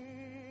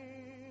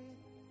here,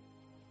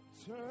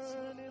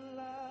 turning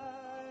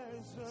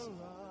lives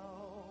around.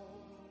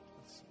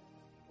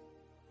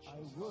 I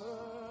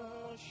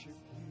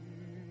worship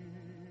you.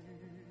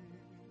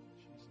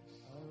 Jesus.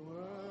 I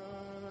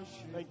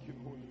worship you. Thank you,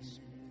 Holy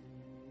Spirit.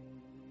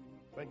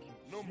 Thank you.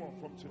 No more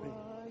from today.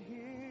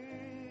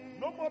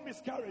 No more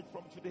miscarriage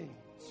from today.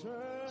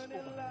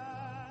 Turning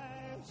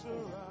lives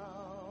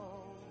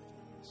around.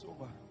 It's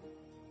over.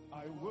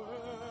 I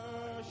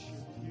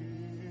worship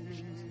you.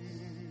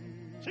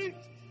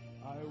 Jesus.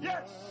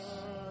 Yes.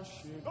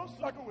 Don't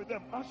struggle with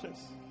them.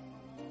 Ashes.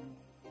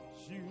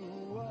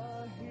 You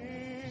are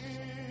here.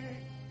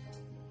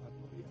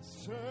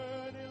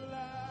 Turning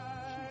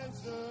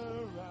lives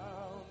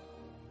around.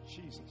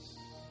 Jesus.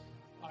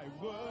 I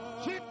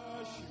worship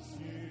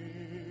you.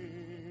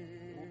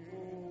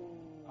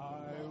 I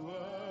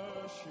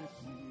worship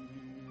you.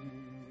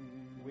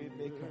 We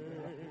make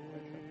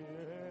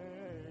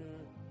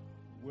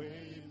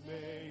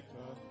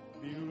a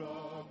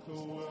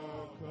miracle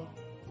worker,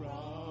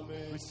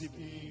 promise. Receive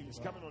it. It's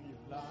coming on you.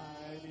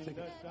 Take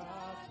it.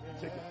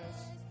 Take it.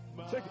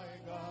 Take it.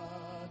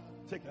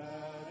 Take it.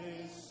 That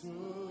is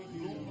who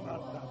you are.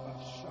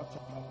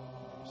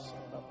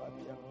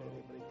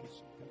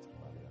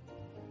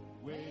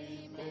 We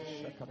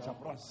make a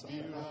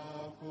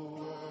miracle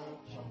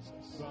worker,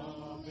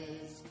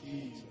 promise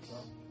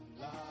keeper,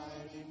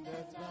 light in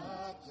the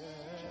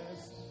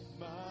darkness,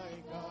 my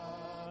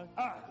God.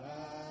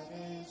 That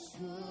is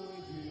who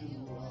you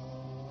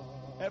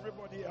are.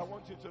 Everybody, I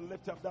want you to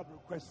lift up that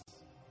request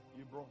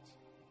you brought.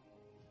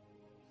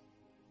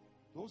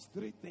 Those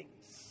three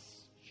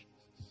things,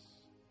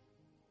 Jesus.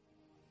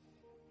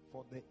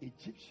 For the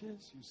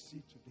Egyptians you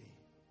see today,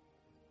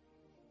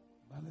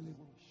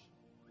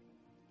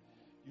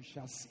 you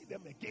shall see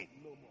them again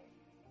no more.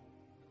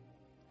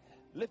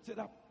 Lift it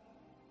up.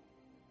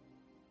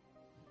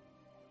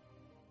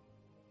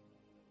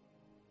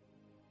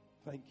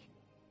 Thank you.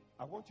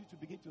 I want you to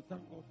begin to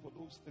thank God for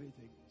those three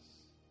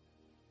things.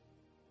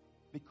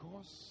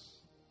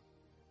 Because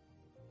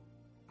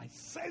I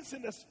sense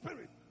in the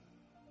spirit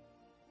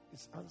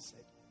it's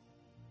answered.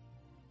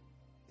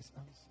 It's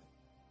answered.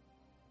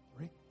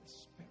 Break the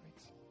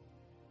spirit.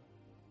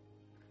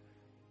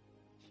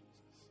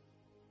 Jesus.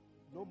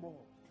 No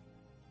more.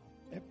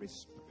 Every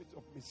spirit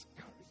of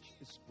miscarriage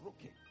is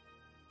broken.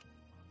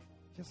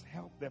 Just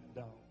help them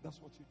down. That's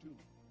what you do.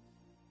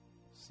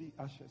 See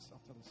ashes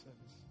after the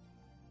service.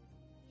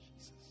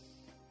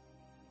 Jesus.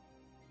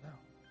 Now.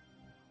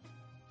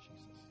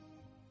 Jesus.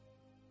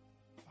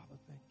 Father,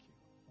 thank you.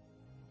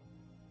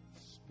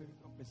 Spirit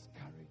of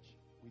miscarriage,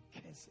 we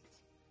curse it.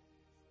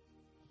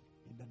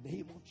 In the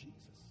name of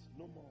Jesus.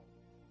 No more.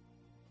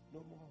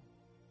 No more.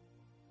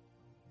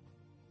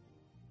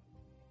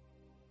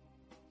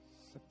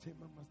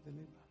 September must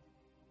deliver.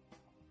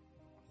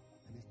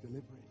 And it's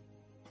delivering.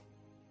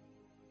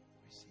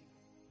 Receive it.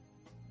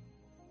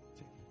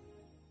 Take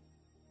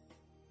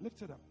it.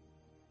 Lift it up.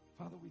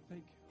 Father, we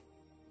thank you.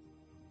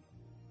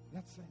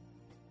 That's it.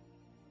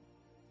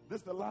 This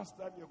is the last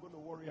time you're going to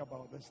worry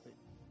about this thing.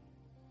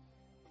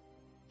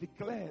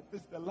 Declare,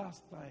 this is the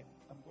last time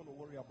I'm going to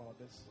worry about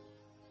this.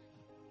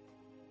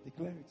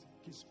 Declare it.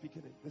 Keep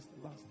speaking it. This is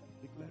the last time.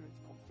 Declare it.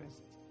 Confess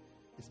it.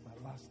 It's my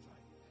last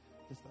time.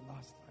 This is the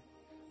last time.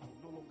 I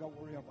will no longer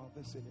worry about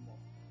this anymore.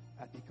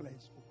 I declare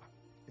it's over.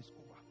 It's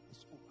over.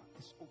 It's over.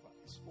 It's over.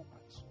 It's over.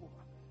 It's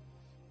over.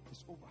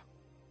 It's over.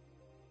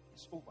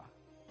 It's over.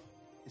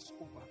 It's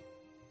over.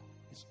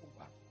 It's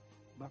over.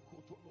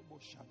 Makoto lobo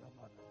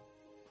shadamana.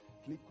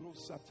 Klikro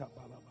sata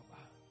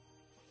balababa.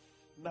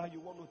 Now you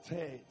want to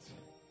tear it.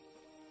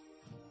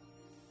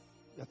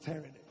 You're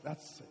tearing it.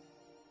 That's it.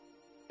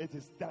 It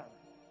is done.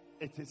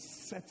 It is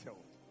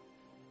settled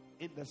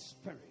in the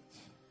spirit.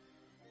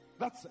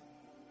 That's it.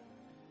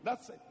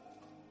 That's it.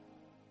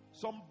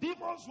 Some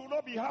demons will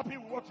not be happy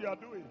with what you are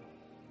doing.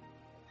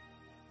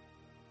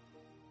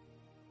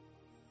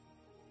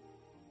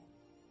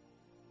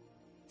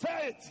 Tear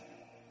it.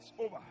 It's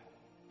over.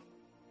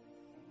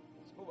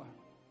 It's over.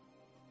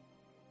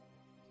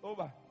 It's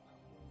over.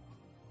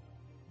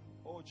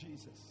 Oh,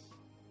 Jesus.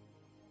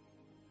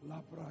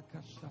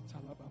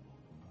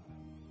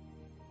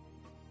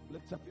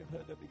 Lift up your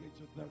head and begin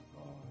to thank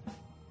God.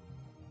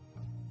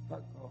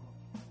 Thank God.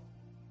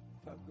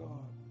 Thank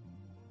God.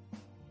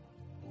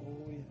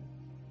 Oh, yeah.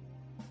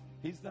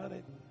 He's done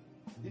it.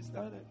 He's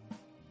done it.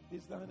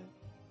 He's done it.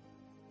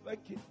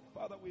 Thank you.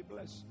 Father, we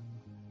bless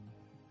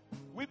you.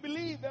 We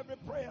believe every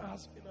prayer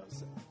has been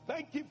answered.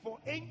 Thank you for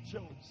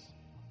angels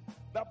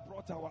that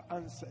brought our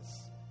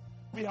answers.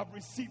 We have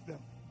received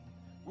them.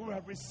 We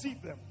have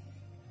received them.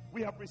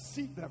 We have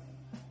received them.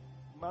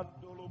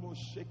 Mandolobo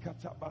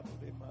shekata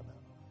balode mana.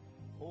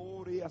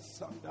 Oria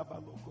sanda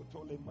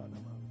balokotole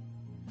manama.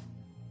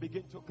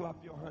 Begin to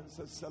clap your hands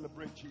and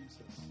celebrate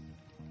Jesus.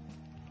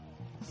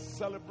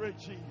 Celebrate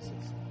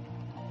Jesus.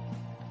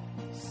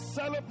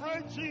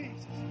 Celebrate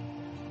Jesus.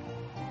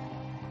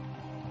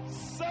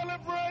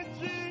 Celebrate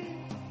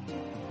Jesus.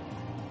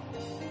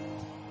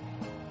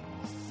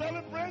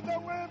 Celebrate the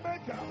way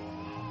maker,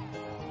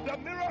 the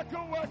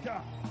miracle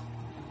worker,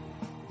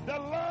 the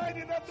light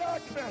in the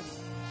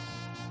darkness.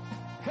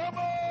 Come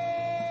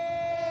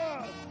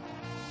on!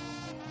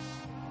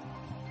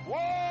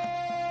 Whoa!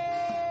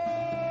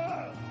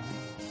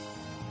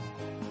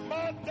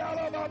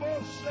 Mandala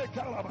babo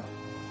shekalaba.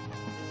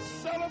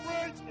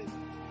 Celebrate him.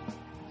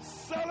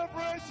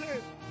 Celebrate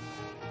him.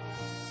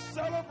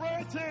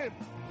 Celebrate him.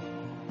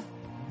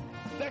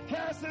 The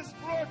curse is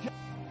broken.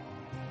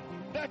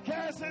 The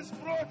curse is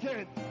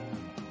broken.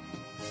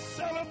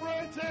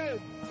 Celebrate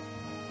him.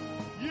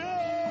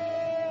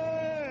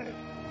 Yay!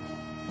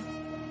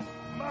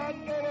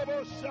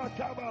 Mandolobo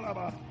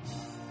shakabalaba.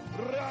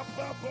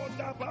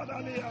 Rababonda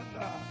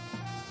badalianda.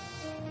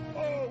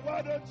 Oh,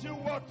 why don't you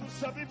walk to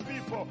 7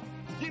 people?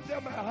 Give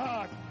them a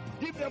hug.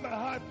 Give them a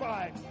high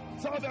five.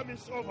 Tell them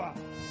it's over.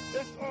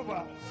 It's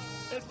over.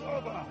 It's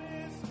over.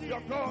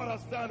 Your God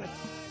has done it.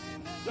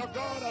 Your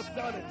God has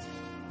done it.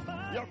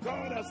 Your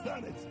God has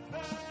done it.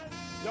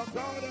 Your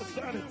God has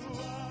done it.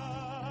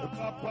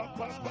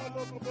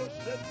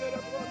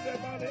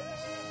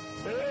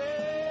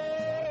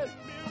 Hey!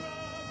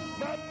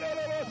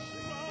 Mandelabosh.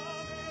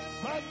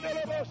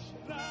 Mandelabosh.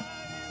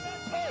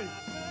 Hey!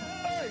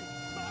 Hey!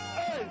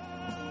 Hey!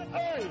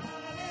 Hey!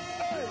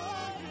 Hey!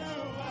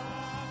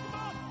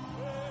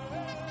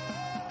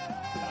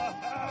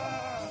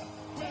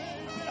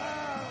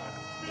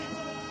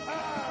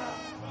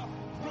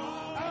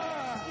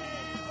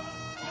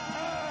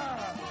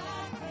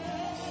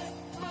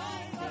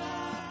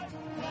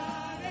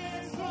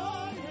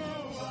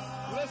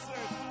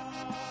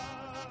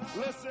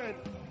 Listen,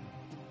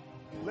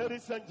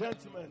 ladies and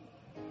gentlemen,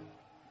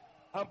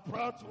 I'm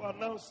proud to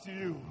announce to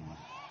you,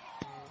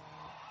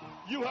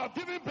 you have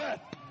given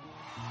birth.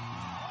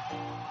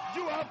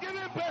 You have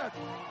given birth.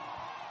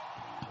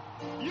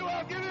 You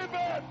have given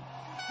birth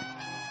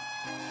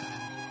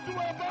to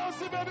a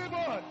bouncy baby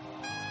boy,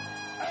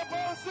 a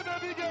bouncy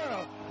baby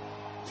girl,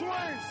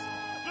 twins,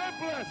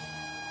 triplets,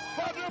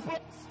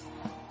 quadruplets.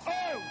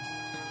 Oh,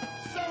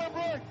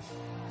 celebrate,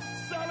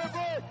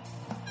 celebrate.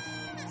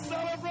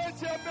 Celebrate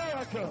your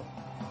miracle.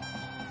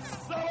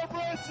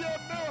 Celebrate your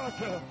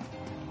miracle.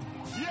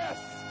 Yes.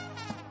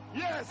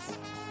 Yes.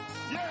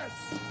 Yes.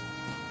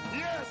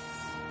 Yes.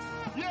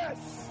 Yes.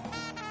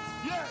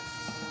 Yes.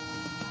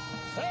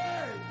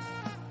 Hey.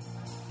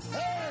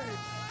 Hey.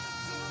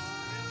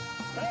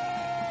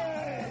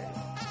 Hey.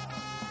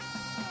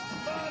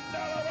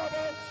 Mandala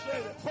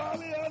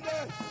Paliane.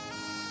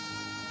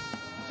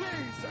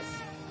 Jesus.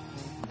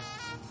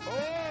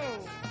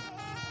 Oh.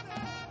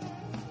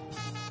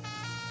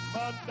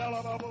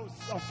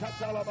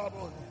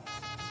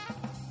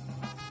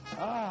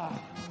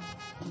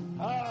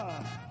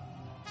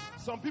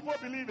 Some people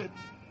believe it.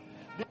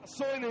 They are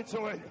sowing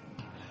into it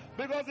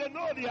because they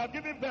know they are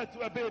giving birth to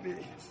a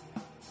baby.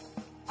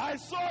 I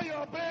saw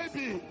your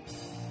baby.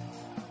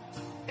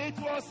 It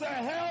was a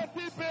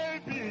healthy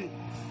baby.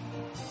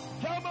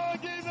 Come on,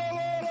 give the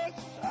Lord a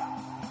shout.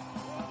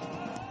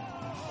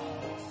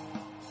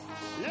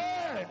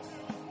 Yeah.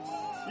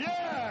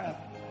 Yeah.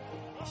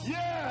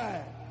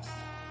 Yeah.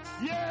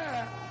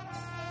 Yeah,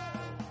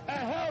 a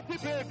healthy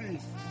baby,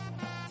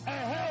 a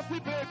healthy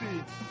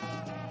baby,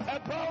 a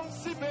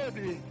bouncy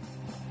baby,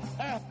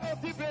 a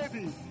healthy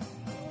baby.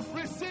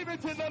 Receive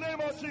it in the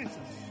name of Jesus.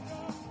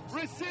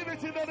 Receive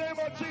it in the name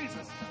of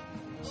Jesus.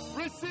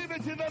 Receive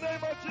it in the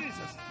name of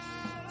Jesus.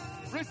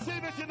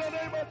 Receive it in the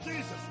name of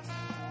Jesus.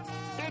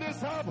 It is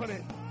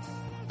happening.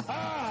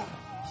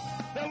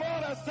 The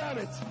Lord has done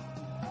it.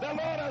 The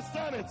Lord has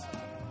done it.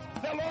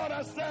 The Lord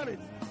has done it.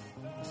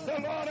 The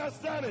Lord has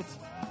done it.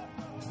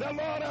 The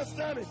Lord has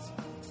done it.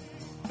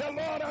 The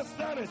Lord has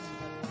done it.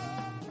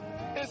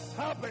 It's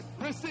happened.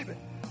 Receive it.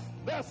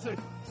 That's it.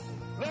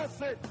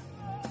 That's it.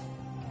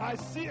 I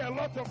see a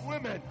lot of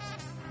women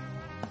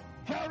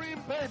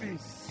carrying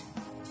babies.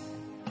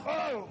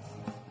 Oh,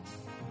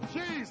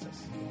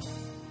 Jesus.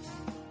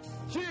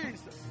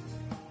 Jesus.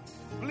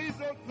 Please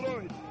don't throw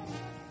it.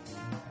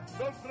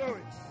 Don't throw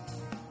it.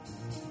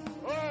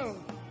 Oh.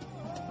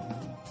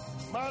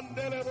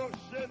 Mandelebo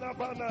Shena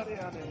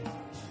Banariane.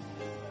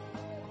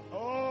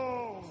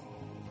 Oh.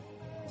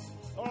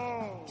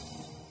 Oh.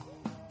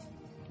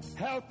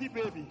 Healthy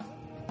baby.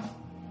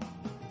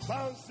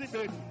 Bouncy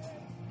baby.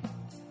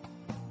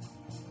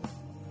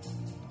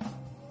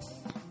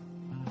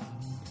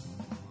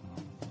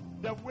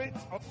 The weight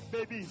of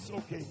baby is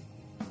okay.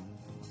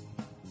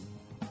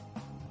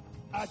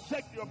 I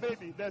checked your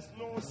baby. There's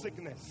no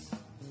sickness.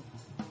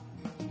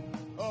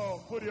 Oh,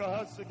 put your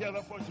hands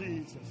together for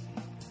Jesus.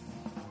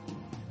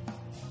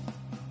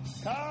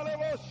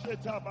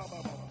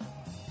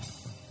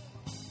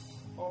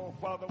 Oh,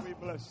 Father, we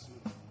bless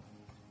you.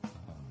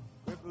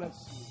 We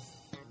bless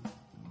you.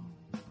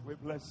 We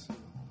bless you.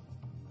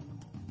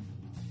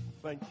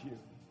 Thank you.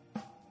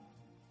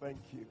 Thank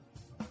you.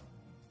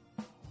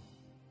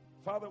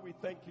 Father, we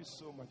thank you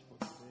so much for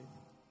today.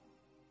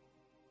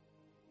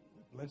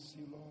 We bless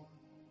you, Lord,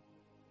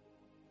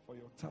 for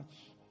your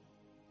touch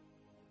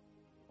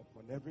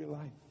upon every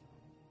life.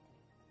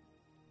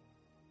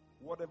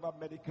 Whatever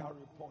medical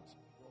report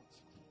brought,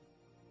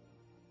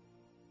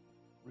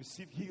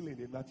 receive healing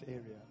in that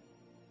area.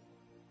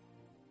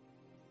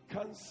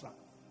 Cancer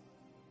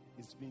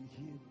is being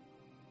healed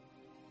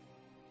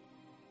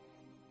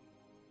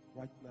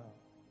right now.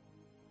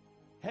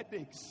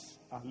 Headaches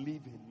are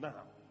leaving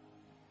now.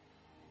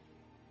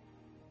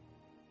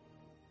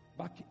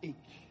 Backache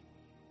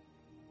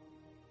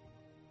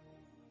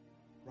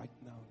right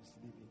now is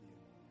leaving you.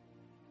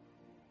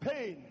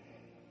 Pain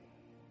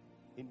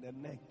in the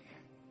neck.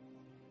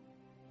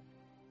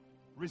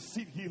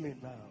 Receive healing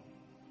now.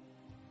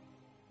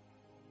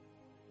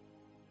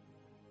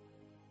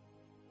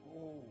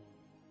 Oh.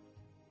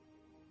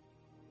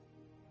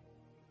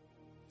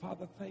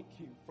 Father, thank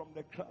you from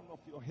the crown of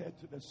your head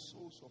to the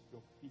soles of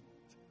your feet.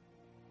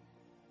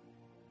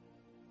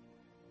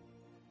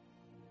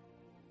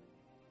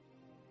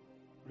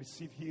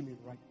 Receive healing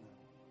right now.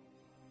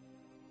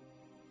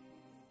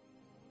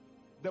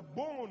 The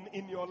bone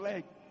in your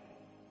leg,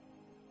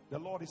 the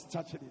Lord is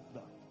touching it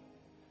now.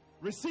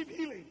 Receive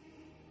healing.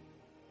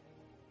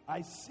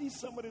 I see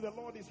somebody, the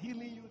Lord is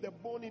healing you, the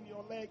bone in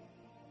your leg.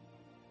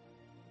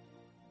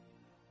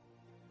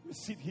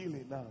 Receive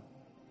healing now.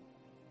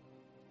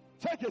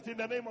 Take it in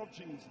the name of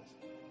Jesus.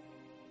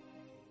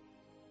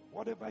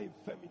 Whatever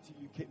infirmity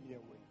you came here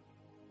with,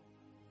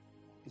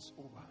 it's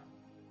over.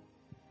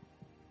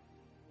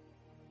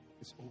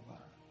 It's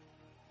over.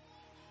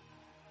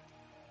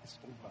 It's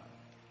over.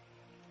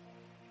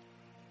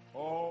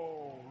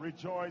 Oh,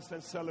 rejoice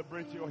and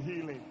celebrate your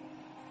healing.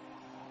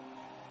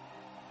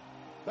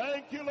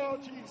 Thank you,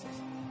 Lord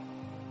Jesus.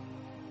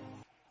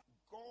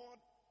 God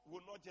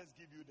will not just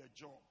give you the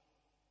job,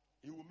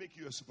 He will make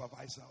you a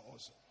supervisor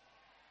also.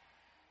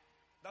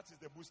 That is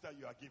the booster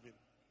you are given.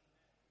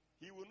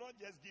 He will not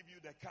just give you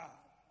the car,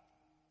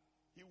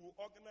 He will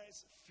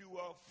organize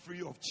fuel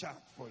free of charge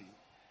for you.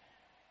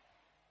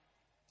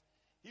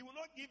 He will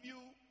not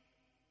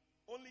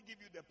only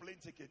give you the plane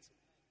ticket.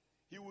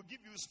 He will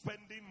give you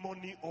spending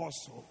money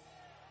also.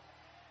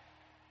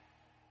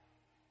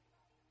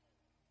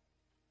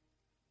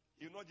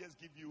 He will not just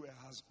give you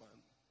a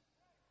husband.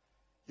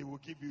 He will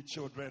give you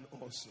children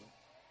also.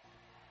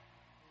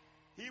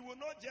 He will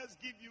not just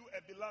give you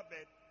a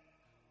beloved,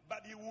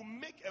 but He will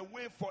make a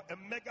way for a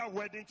mega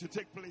wedding to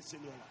take place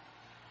in your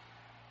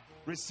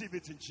life. Receive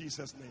it in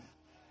Jesus' name.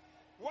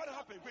 What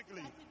happened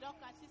quickly? She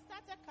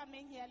started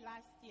coming here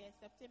last year,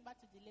 September,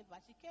 to deliver.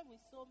 She came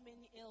with so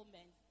many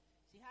ailments.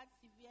 She had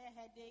severe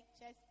headache,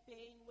 chest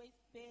pain,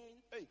 waist pain,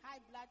 high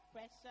blood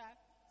pressure,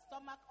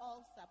 stomach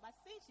ulcer. But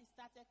since she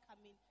started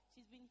coming,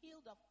 she's been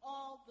healed of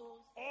all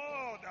those.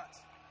 All that.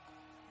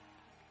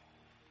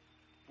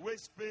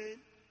 Waist pain,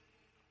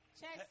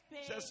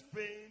 chest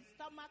pain,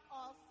 stomach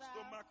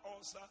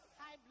ulcer,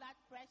 high blood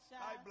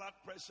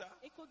pressure.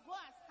 It could go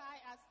as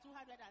high as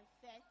 230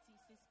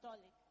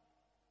 systolic.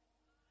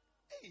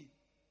 Hey,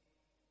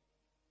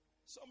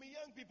 some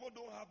young people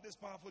don't have this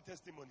powerful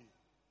testimony.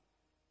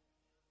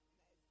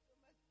 My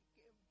stomach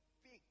became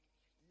big,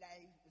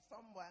 like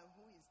someone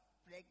who is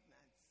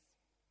pregnant.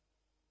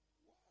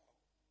 Wow.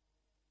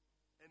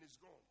 And it's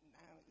gone.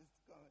 Now it's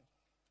gone.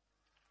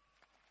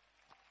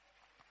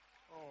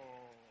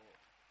 Oh.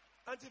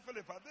 Auntie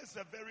Philippa, this is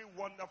a very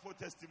wonderful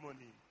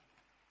testimony.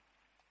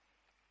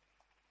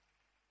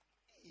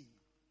 Hey.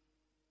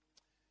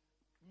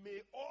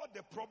 May all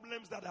the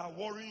problems that are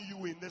worrying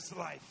you in this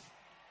life,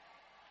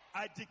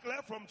 I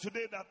declare from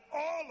today that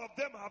all of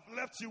them have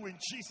left you in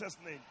Jesus'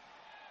 name.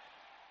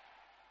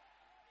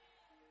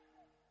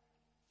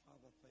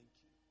 Father, thank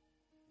you.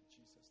 In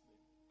Jesus' name.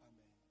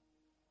 Amen.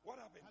 What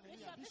happened?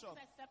 Bishop, this is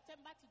a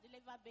September to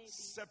deliver baby.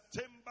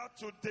 September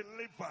to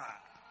deliver.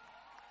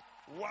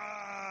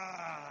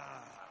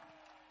 Wow.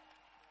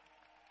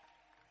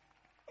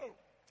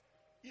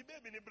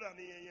 Ibe bini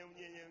brani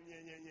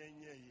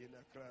ye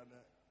na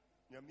krana.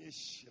 Nyame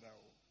shira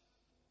wo.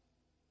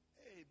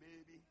 Hey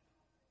baby.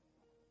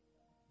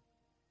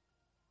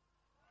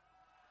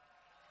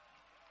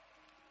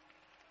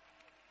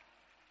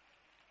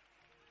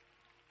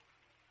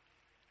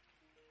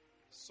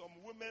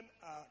 Some women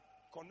are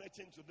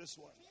connecting to this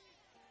one.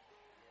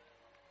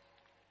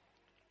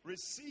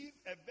 Receive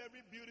a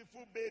very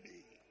beautiful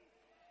baby.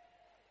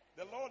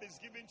 The Lord is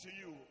giving to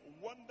you a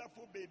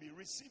wonderful baby.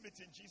 Receive it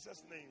in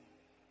Jesus' name.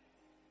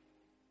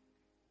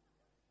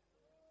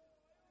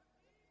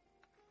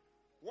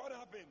 What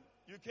happened?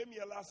 You came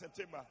here last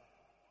September.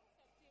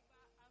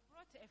 I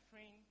brought a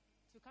friend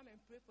to come and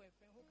pray for a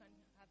friend who can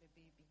have a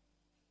baby.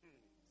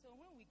 So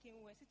when we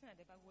came, we were sitting at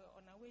the back, we were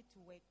on our way to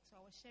work.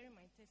 So I was sharing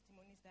my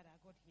testimonies that I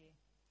got here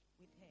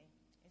with her.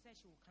 And said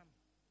she will come.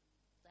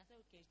 So I said,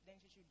 okay, then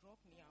she should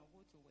drop me. I'll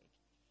go to work.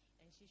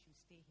 And she should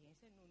stay here. I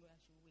said, no, I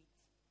should wait.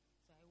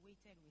 So I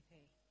waited with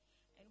her.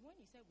 And when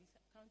he said we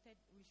should count 7.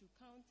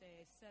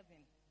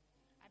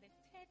 At the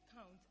third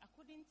count, I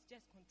couldn't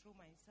just control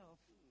myself.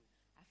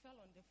 I fell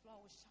on the floor.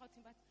 I was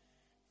shouting, but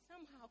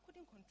somehow I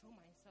couldn't control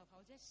myself.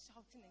 I was just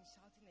shouting and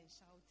shouting and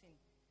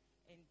shouting.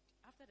 And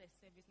after the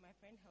service, my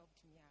friend helped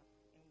me up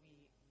and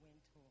we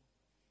went home.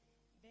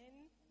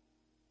 Then,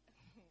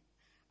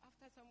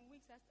 after some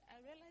weeks, I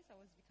realized I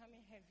was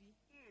becoming heavy.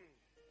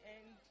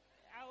 And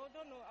I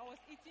don't know, I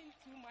was eating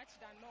too much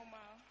than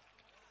normal.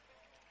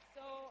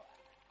 So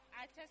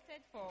I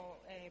tested for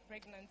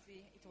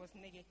pregnancy. It was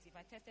negative.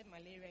 I tested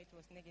malaria. It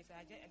was negative. So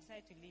I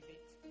decided to leave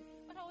it.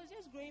 But I was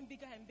just growing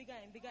bigger and bigger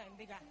and bigger and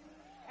bigger.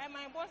 And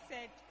my boss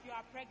said, you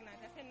are pregnant.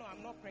 I said, no,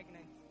 I'm not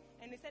pregnant.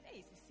 And he said, hey,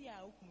 Sisi,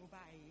 I was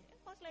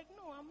like,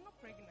 no, I'm not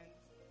pregnant.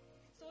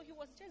 So he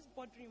was just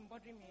bothering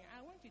me.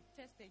 I went to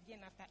test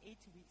again after 8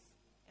 weeks.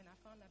 And I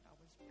found out I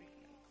was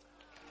pregnant.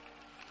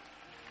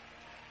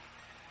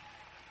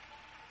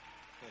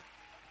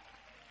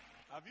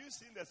 Have you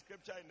seen the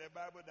scripture in the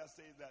Bible that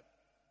says that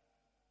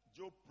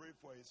Job prayed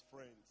for his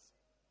friends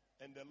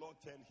and the Lord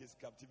turned his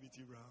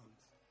captivity round?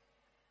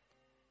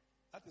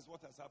 That is what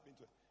has happened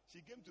to her.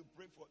 She came to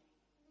pray for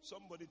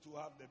somebody to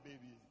have the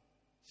baby.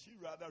 She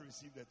rather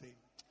received the thing.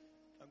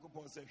 And go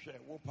said,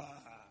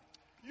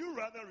 you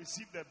rather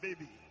receive the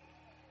baby.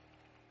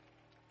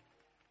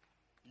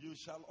 You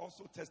shall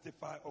also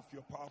testify of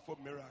your powerful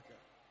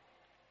miracle.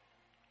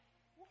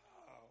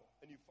 Wow.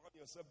 And you found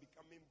yourself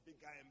becoming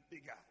bigger and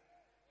bigger.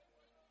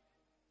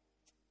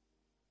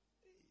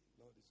 Hey,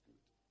 Lord is good.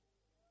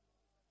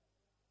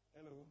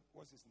 Hello,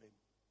 what's his name?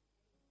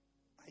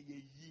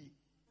 Ayeyi.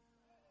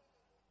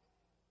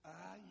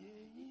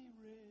 Ayeyi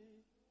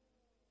re.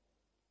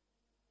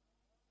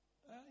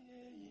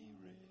 Ayeyi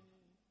re.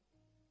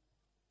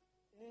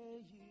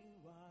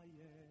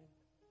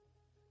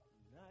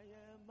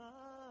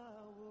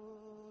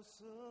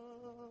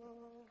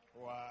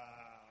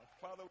 Wow.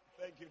 Father,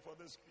 thank you for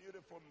this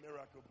beautiful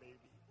miracle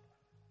baby.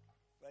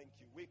 Thank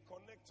you. We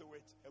connect to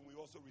it and we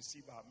also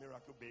receive our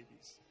miracle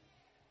babies.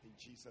 In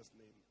Jesus'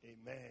 name,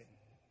 amen.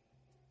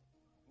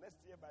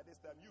 Next year by this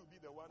time, you'll be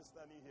the one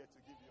standing here to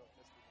give your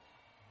testimony.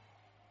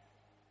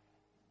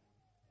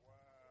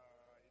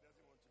 Wow. He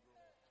doesn't want to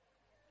go.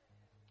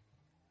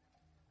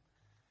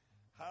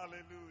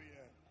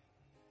 Hallelujah.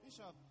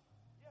 Bishop,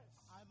 yes.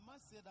 I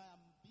must say that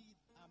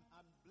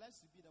I'm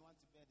blessed to be the one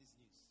to bear this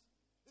news.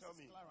 This Tell is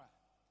me. Clara.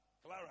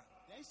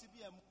 There used to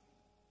be a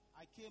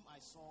I came, I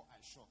saw, I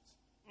shot.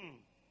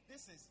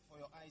 This is for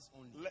your eyes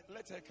only.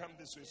 Let her come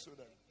this way so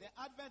that. The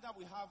advert that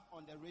we have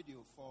on the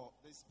radio for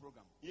this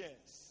program.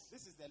 Yes.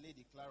 This is the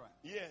lady, Clara.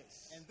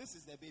 Yes. And this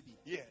is the baby.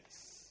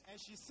 Yes. And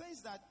she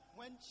says that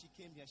when she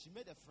came here, she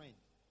made a friend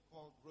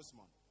called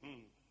Rosemond,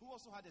 who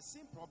also had the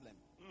same problem.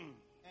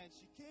 And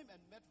she came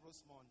and met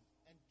Rosemond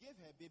and gave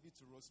her baby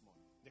to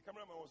Rosemond. The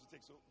cameraman wants to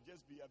take, so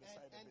just be at the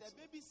side and of it.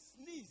 the baby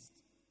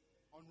sneezed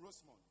on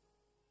Rosemond.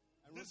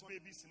 And this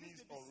baby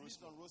sneezed on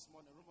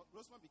Rosemond. And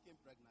Rosemond became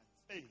pregnant.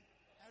 Hey.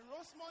 And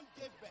Rosemond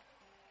gave birth.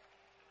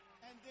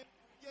 And they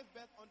gave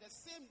birth on the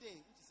same day,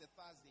 which is a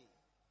Thursday.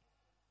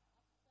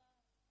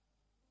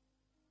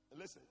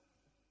 Listen.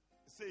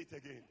 Say it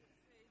again.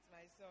 Say it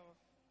myself.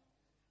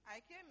 I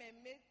came and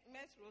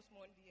met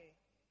Rosemond here.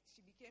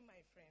 She became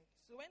my friend.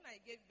 So when I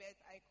gave birth,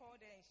 I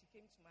called her and she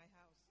came to my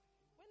house.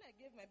 When I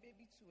gave my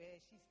baby to her,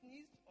 she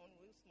sneezed on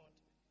Rosemond.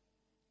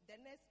 The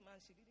next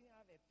month, she didn't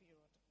have a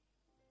period.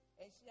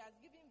 And she has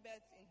given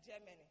birth in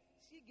Germany.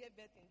 She gave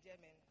birth in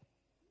Germany.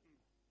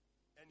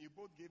 And you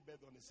both gave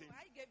birth on the same. So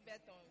I gave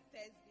birth on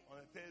Thursday. On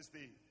a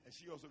Thursday. And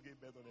she also gave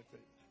birth on a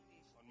Thursday.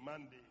 On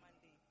Monday.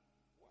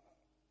 Wow.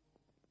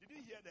 Did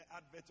you hear the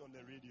advert on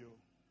the radio?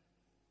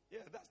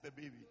 Yeah, that's the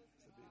baby. It's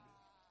the baby.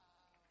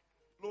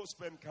 Low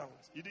sperm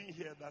count. You didn't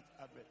hear that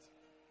advert.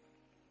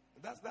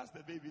 That's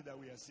the baby that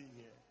we are seeing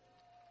here.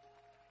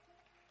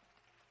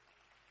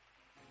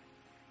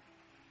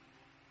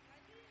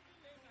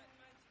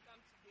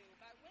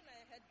 But when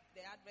I heard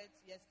the advert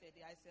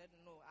yesterday, I said,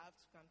 no, I have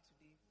to come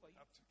today for you.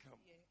 Have to come.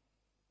 Yeah.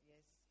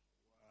 Yes.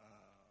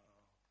 Wow.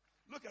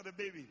 Look at the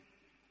baby.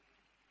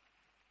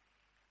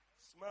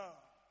 Smile.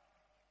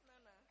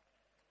 Nana.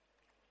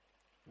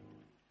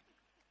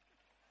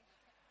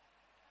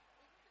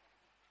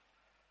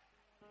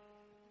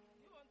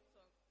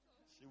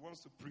 She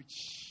wants to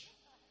preach.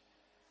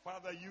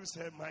 Father, use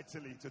her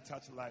mightily to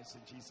touch lives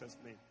in Jesus'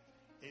 name.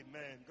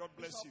 Amen. God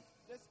bless Bishop,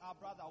 you. This is our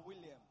brother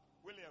William.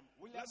 William,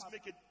 let's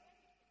make it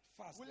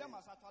fast. William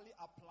has actually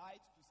applied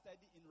to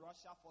study in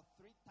Russia for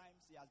 3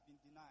 times. He has been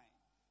denied.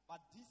 But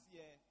this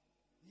year,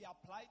 he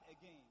applied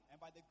again. And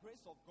by the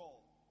grace of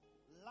God,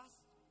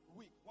 last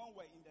week, when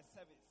we were in the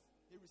service,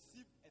 he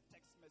received a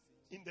text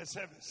message. In the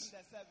service?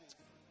 In the service.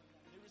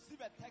 He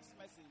received a text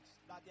message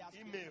that he has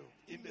email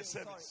the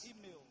service. Sorry,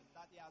 email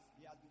that he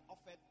has been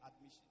offered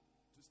admission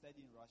to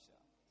study in Russia.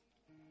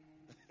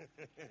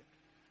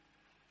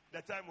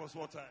 The time was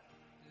what time?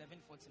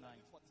 11:49.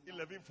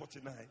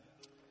 11:49.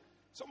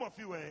 Some of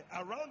you were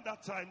around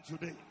that time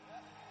today.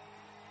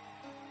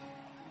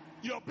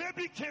 Your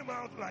baby came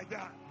out like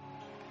that.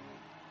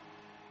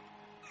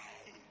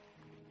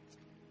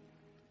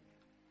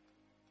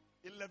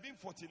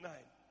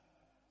 11:49.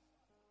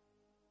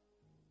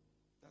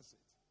 That's it.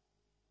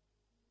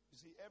 You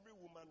see, every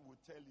woman will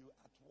tell you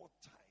at what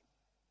time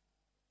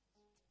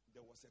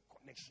there was a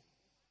connection.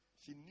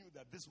 She knew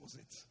that this was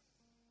it.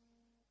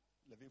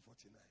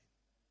 11:49.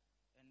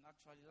 And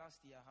actually,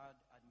 last year I had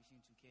admission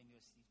to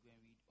KNUST to go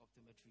and read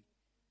optometry.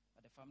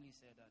 But the family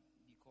said that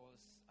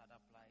because I'd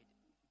applied,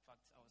 in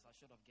fact, I was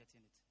assured of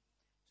getting it.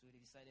 So they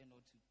decided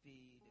not to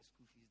pay the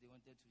school fees. They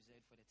wanted to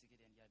reserve for the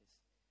ticket and the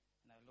others.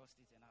 And I lost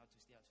it and I had to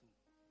stay at home.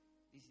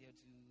 This year,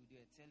 they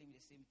were telling me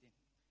the same thing.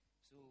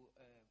 So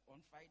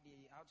on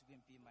Friday, I had to go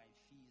and pay my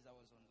fees. That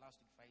was on last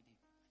week, Friday.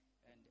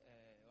 And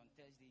on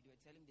Thursday, they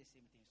were telling me the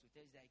same thing. So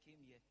Thursday, I came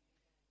here.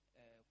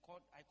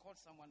 I called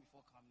someone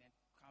before coming,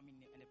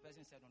 and the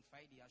person said on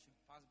Friday I should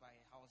pass by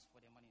a house for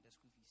the money, the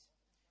school fees.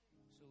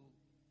 So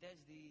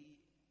Thursday,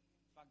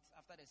 in fact,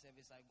 after the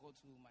service, I go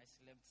to my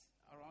slept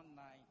around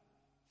 9.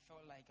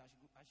 Felt like I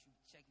should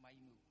check my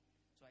email.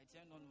 So I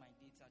turned on my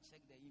data,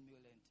 checked the email,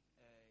 and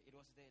it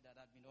was there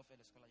that I'd been offered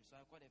a scholarship. So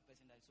I called the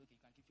person that it's okay,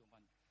 you can keep your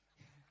money.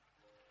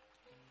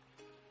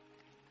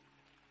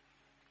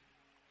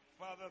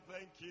 Father,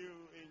 thank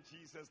you in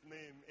Jesus'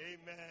 name.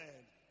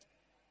 Amen.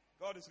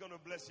 God is going to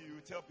bless you.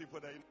 You tell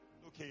people that,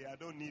 okay, I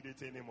don't need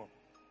it anymore.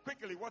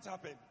 Quickly, what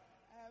happened?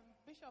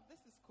 Bishop,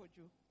 this is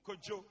Kojo.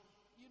 Kojo.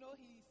 You know,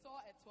 he saw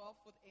a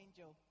 12-foot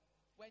angel.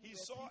 When he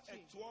saw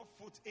preaching. A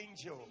 12-foot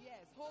angel.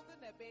 Yes, holding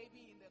a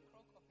baby in the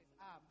crook of his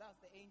arm. That's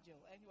the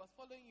angel. And he was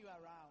following you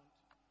around.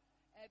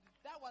 And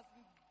that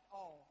wasn't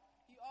all.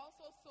 He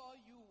also saw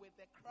you with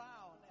a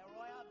crown, a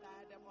royal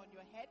diadem on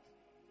your head.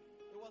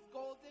 It was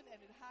golden and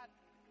it had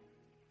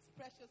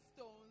precious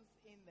stones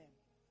in them.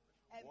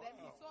 And then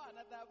he saw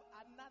another,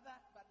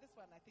 but this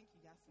one I think he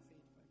has to say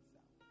it for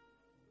himself.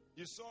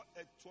 You saw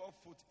a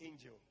 12-foot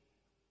angel.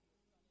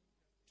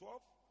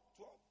 12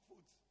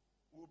 foot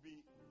will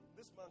be,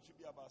 this man should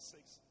be about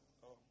 6'5".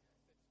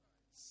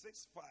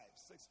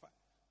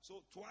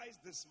 So twice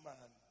this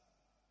man,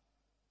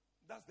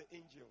 that's the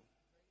angel.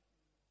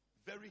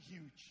 Very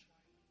huge.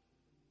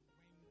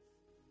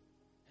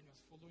 And was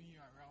following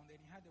you around,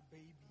 and he had a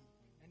baby,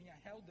 and he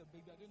held the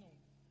baby. I don't know.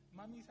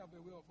 Mummies have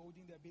a way of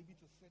holding their baby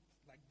to sit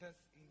like this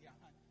in their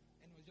hand,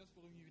 and was just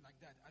following you like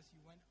that as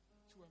you went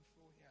to and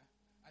fro here,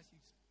 as you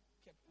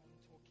kept on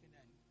talking.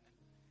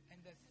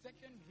 And the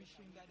second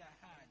vision that I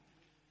had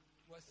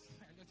was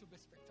a little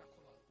bit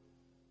spectacular.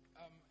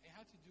 It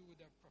had to do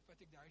with the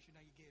prophetic direction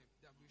that he gave,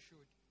 that we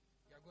should.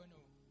 You're going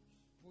to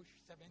push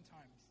 7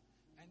 times.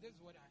 And this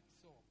is what I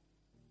saw.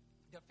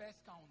 The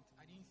first count,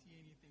 I didn't see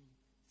anything.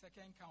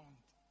 Second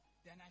count,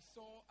 then I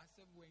saw as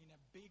if we're in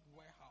a big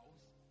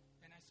warehouse.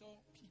 And I saw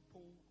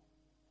people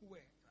who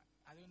were,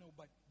 I don't know,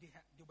 but they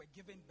were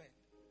giving birth.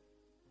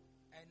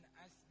 And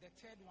as the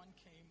third one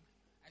came,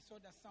 I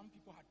saw that some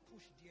people had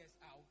pushed theirs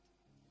out.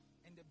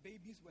 And the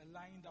babies were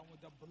lying down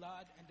with the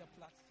blood and the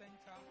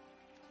placenta.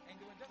 And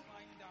they were just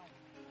lying down.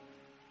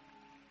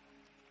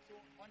 So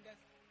on the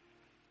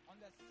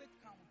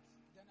sixth count,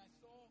 then I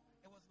saw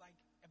it was like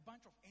a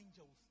bunch of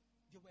angels.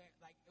 They were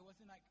like, it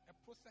was in like a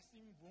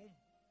processing room.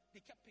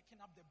 They kept picking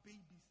up the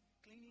babies,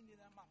 cleaning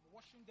them up,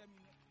 washing them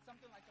in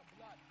something like a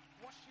blood,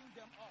 washing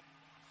them up,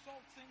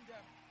 salting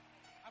them.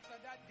 After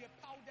that, they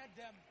powdered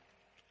them,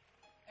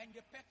 and they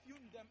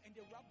perfumed them, and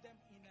they rubbed them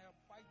in a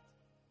white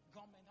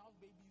gum. And how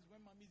babies, when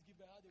mummies give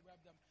birth, how they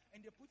rub them.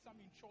 And they put some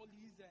in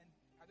trolleys, and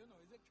I don't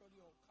know, is it trolley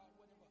or car,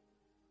 whatever.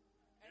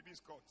 Baby's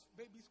caught.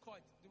 Baby's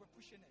caught. They were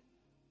pushing it.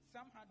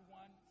 Some had 1,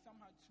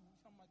 some had 2,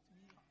 some had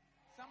 3,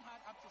 some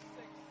had up to 6.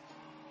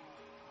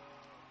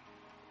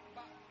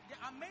 But the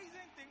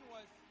amazing thing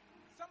was,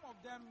 some of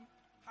them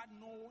had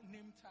no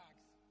name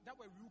tags. That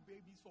were real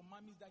babies for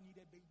mummies that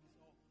needed babies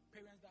or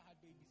parents that had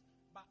babies.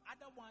 But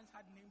other ones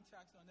had name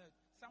tags on it.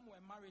 Some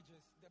were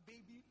marriages. The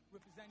baby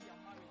represented their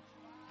marriage.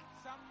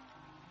 Some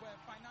were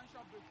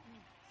financial breakthrough.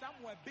 Some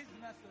were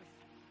businesses.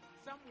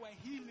 Some were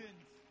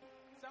healings.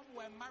 Some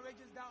were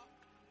marriages that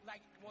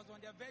like was on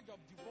the verge of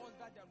divorce,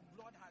 that the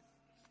Lord has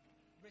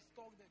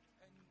restored it.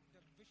 And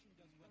the vision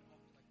just went off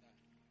like that.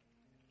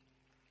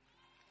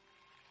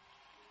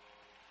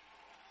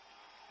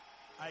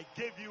 I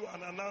gave you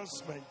an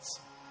announcement.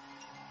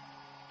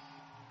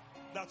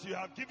 that you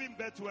have given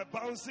birth to a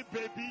bouncy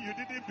baby. You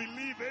didn't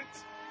believe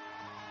it.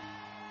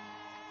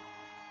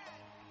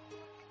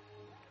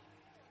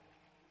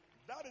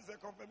 That is a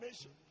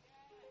confirmation.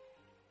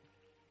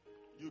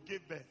 You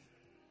gave birth.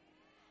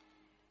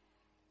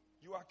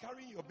 You are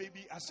carrying your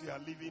baby as you are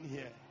living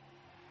here.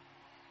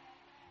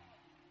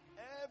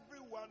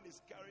 Everyone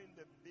is carrying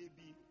the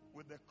baby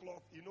with the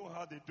cloth. You know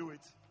how they do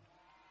it.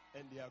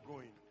 And they are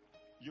going.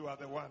 You are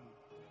the one.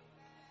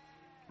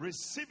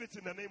 Receive it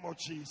in the name of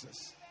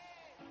Jesus.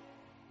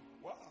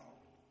 Wow.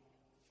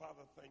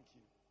 Father, thank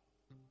you.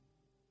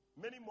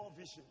 Many more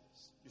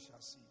visions you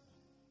shall see.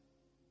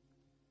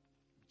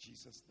 In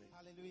Jesus' name.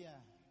 Hallelujah.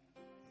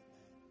 Amen.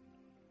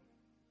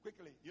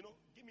 Quickly, give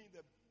me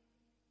the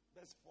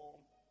best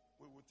form.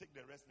 We will take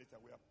the rest later.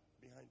 We are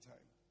behind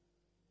time.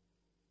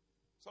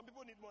 Some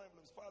people need more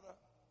envelopes. Father,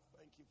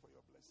 thank you for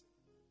your blessing.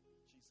 In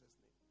Jesus'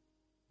 name.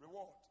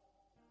 Reward.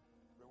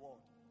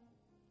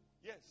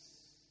 Yes.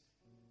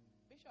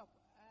 Bishop,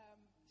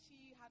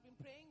 she had been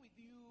praying with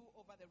you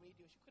over the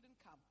radio. She couldn't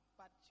come,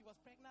 but she was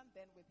pregnant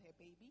then with her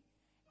baby,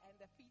 and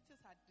the fetus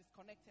had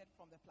disconnected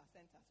from the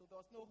placenta, so there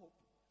was no hope.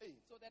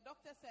 Hey. So the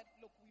doctor said,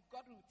 look, we've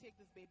got to take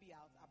this baby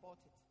out, abort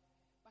it.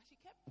 But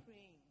she kept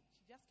praying.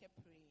 She just kept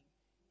praying,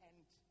 and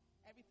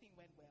everything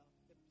went well.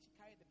 She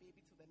carried the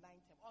baby to the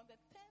 9th month. On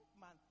the 10th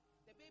month,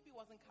 the baby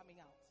wasn't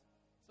coming out.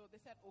 So they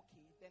said,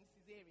 okay, then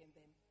cesarean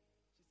then.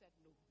 She said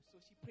no. So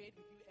she prayed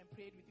with you and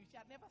prayed with you. She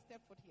had never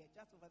stepped foot here,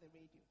 just over the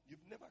radio.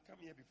 You've never come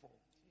here before?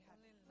 She had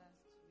only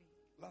last week.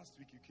 Last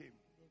week you came?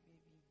 The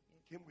baby.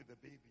 Yes. Came with the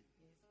baby?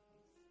 Yes,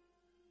 please.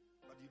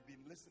 But you've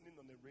been listening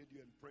on the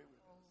radio and praying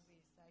with us?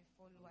 Always. I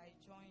follow. I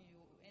join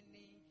you.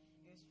 Any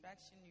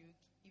instruction you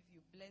give,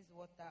 you bless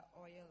water,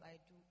 oil, I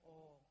do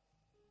all.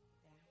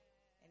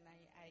 Yeah. And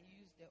I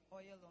use the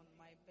oil on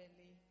my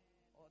belly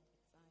all the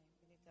time.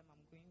 Anytime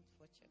I'm going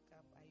for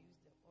checkup, I use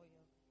the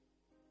oil.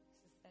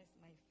 Exercise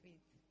my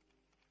faith.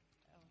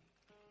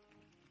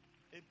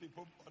 8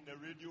 people on the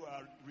radio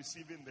are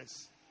receiving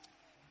this.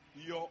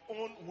 Your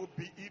own will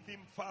be even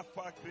far,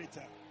 far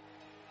greater.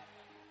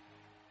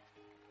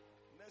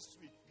 Next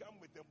week, come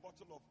with a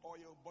bottle of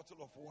oil, bottle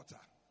of water.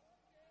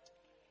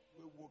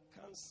 We will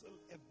cancel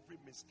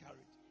every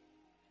miscarriage.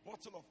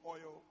 Bottle of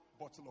oil,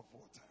 bottle of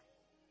water.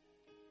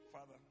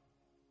 Father,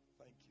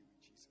 thank you in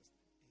Jesus'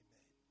 name.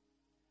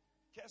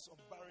 Amen. Curse of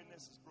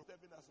barrenness is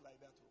protecting us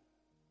like that.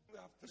 We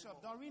have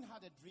Bishop, Doreen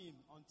had a dream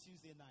on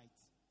Tuesday night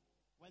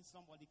when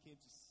somebody came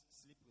to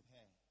sleep with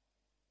her.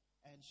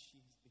 And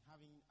she's been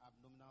having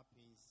abdominal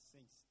pains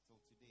since till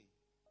today.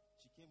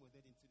 She came with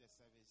it into the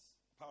service.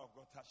 Power of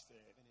God touched her.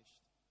 Finished.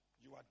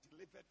 You are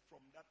delivered from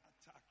that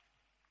attack.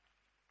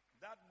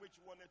 That which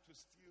wanted to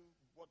steal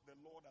what the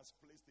Lord has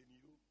placed in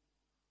you,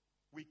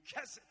 we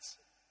curse it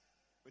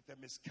with a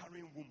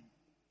miscarrying womb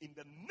in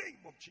the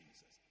name of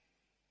Jesus.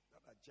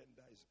 That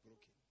agenda is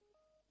broken.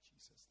 In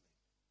Jesus' name.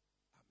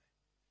 Amen.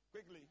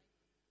 Quickly.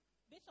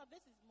 Bishop,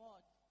 this is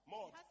Maud.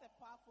 Maud. She has a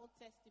powerful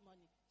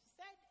testimony. She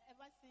said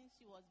ever since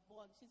she was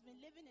born, she's been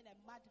living in a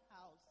mud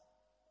house.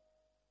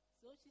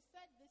 So she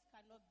said this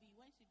cannot be.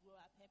 When she grew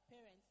up, her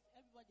parents,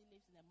 everybody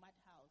lives in a mud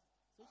house.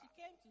 So she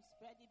came to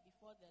spread it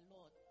before the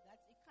Lord that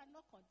it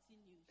cannot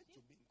continue.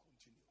 Continue.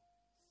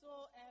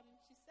 So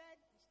she said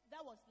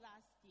that was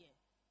last year.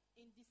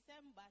 In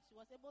December, she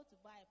was able to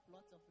buy a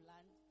plot of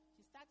land.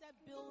 She started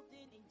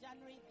building in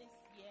January this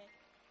year.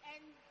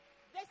 And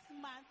this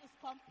month is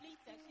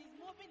completed. She's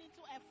moving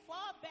into a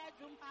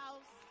 4-bedroom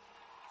house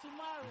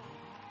tomorrow.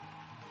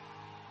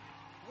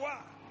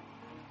 Wow.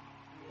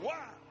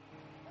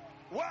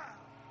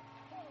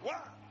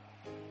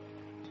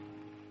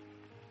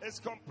 It's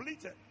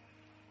completed.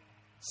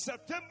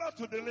 September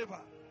to deliver.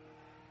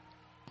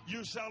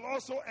 You shall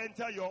also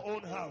enter your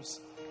own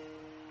house.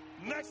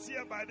 Next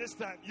year by this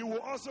time, you will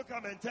also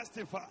come and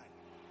testify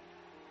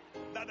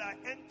that I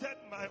entered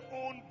my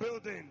own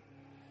building.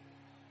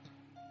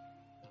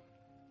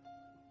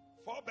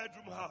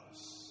 4-bedroom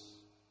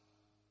house.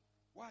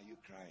 Why are you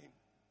crying?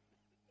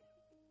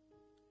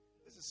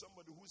 This is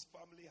somebody whose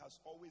family has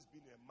always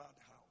been a mad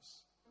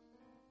house.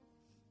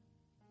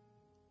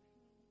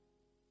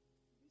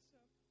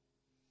 Bishop,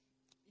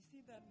 you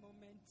see that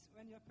moment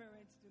when your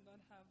parents do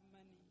not have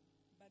money,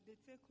 but they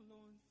take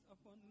loans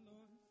upon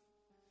loans,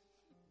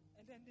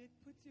 and then they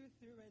put you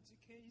through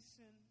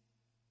education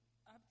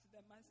up to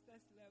the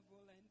master's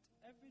level, and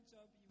every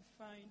job you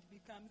find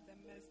becomes a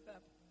messed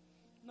up.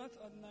 Not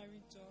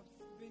ordinary jobs,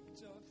 big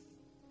jobs.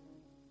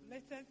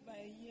 Latest by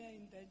a year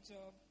in the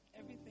job,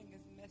 everything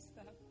is messed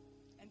up.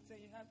 And so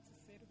you have to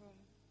sit home.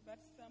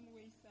 But some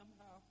way,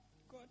 somehow,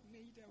 God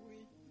made a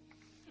way.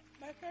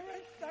 My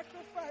parents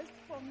sacrificed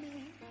for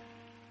me.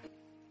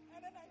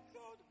 And then I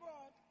told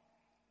God,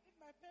 if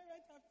my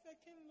parents have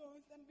taken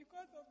loans and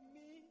because of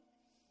me,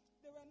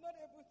 they were not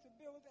able to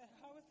build a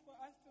house for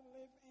us to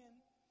live in,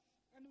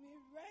 and we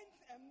rent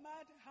a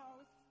mad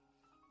house,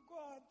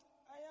 God,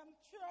 I am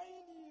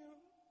trying you.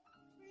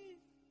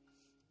 Please,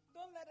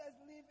 don't let us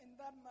live in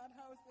that mad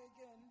house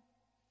again.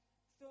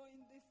 So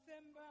in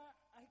December,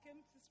 I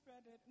came to spread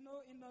spread it.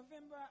 No, in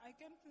November, I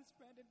came to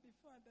spread it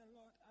before the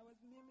Lord. I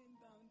was kneeling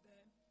down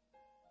there.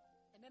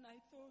 And then I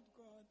told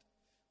God,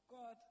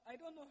 God, I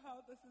don't know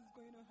how this is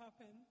going to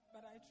happen,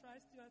 but I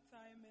trust your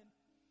timing.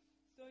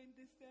 So in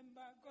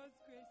December,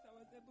 God's grace, I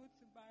was able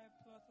to buy a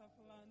plot of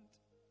land.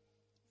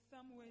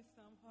 Some way,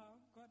 somehow,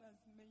 God has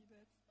made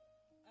it.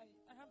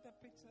 I have the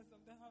pictures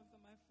of the house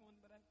on my phone,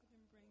 but I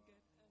couldn't bring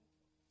it.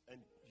 And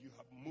you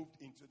have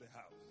moved into the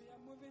house. We are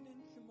moving in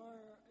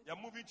tomorrow.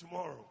 You're moving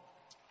tomorrow.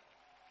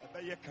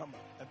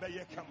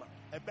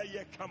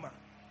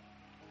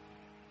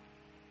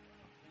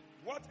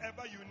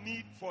 Whatever you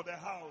need for the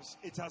house,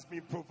 it has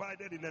been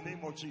provided in the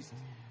name of Jesus.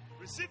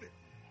 Receive it.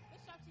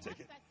 Bishop, take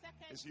it.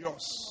 It's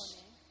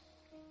yours.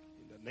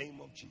 In the name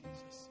of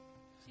Jesus.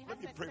 Let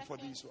me pray for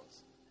these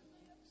ones.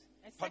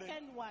 A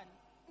second one.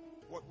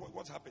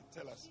 What happened?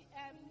 Tell us.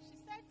 She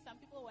said some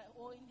people were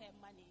owing her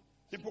money.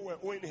 People were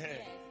owing her.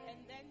 Yes, and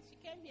then she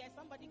came here.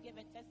 Somebody gave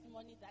a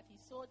testimony that he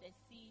sowed a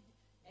seed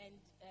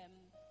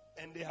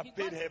and they have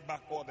paid her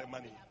back all the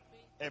money.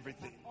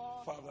 Everything.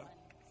 Father,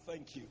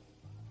 thank you.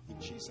 In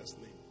Jesus'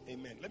 name.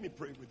 Amen. Let me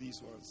pray with these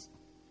words.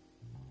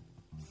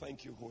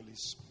 Thank you, Holy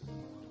Spirit.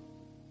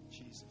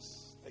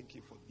 Jesus. Thank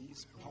you for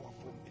these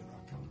powerful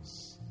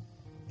miracles.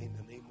 In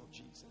the name of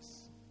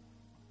Jesus.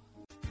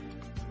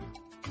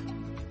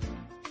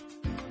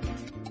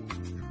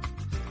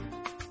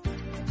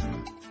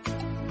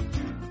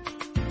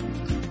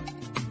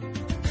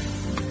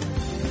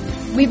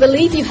 We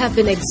believe you have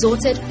been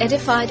exhorted,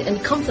 edified,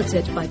 and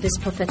comforted by this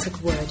prophetic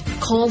word.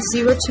 Call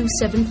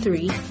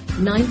 0273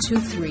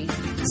 923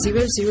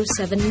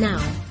 007 now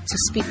to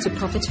speak to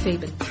Prophet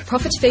Fabian.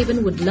 Prophet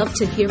Fabian would love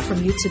to hear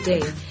from you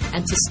today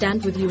and to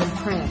stand with you in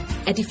prayer.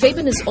 Eddie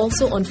Fabian is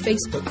also on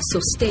Facebook, so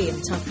stay in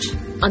touch.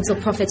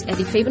 Until Prophet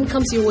Eddie Fabian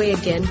comes your way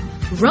again,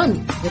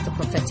 run with the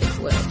prophetic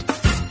word.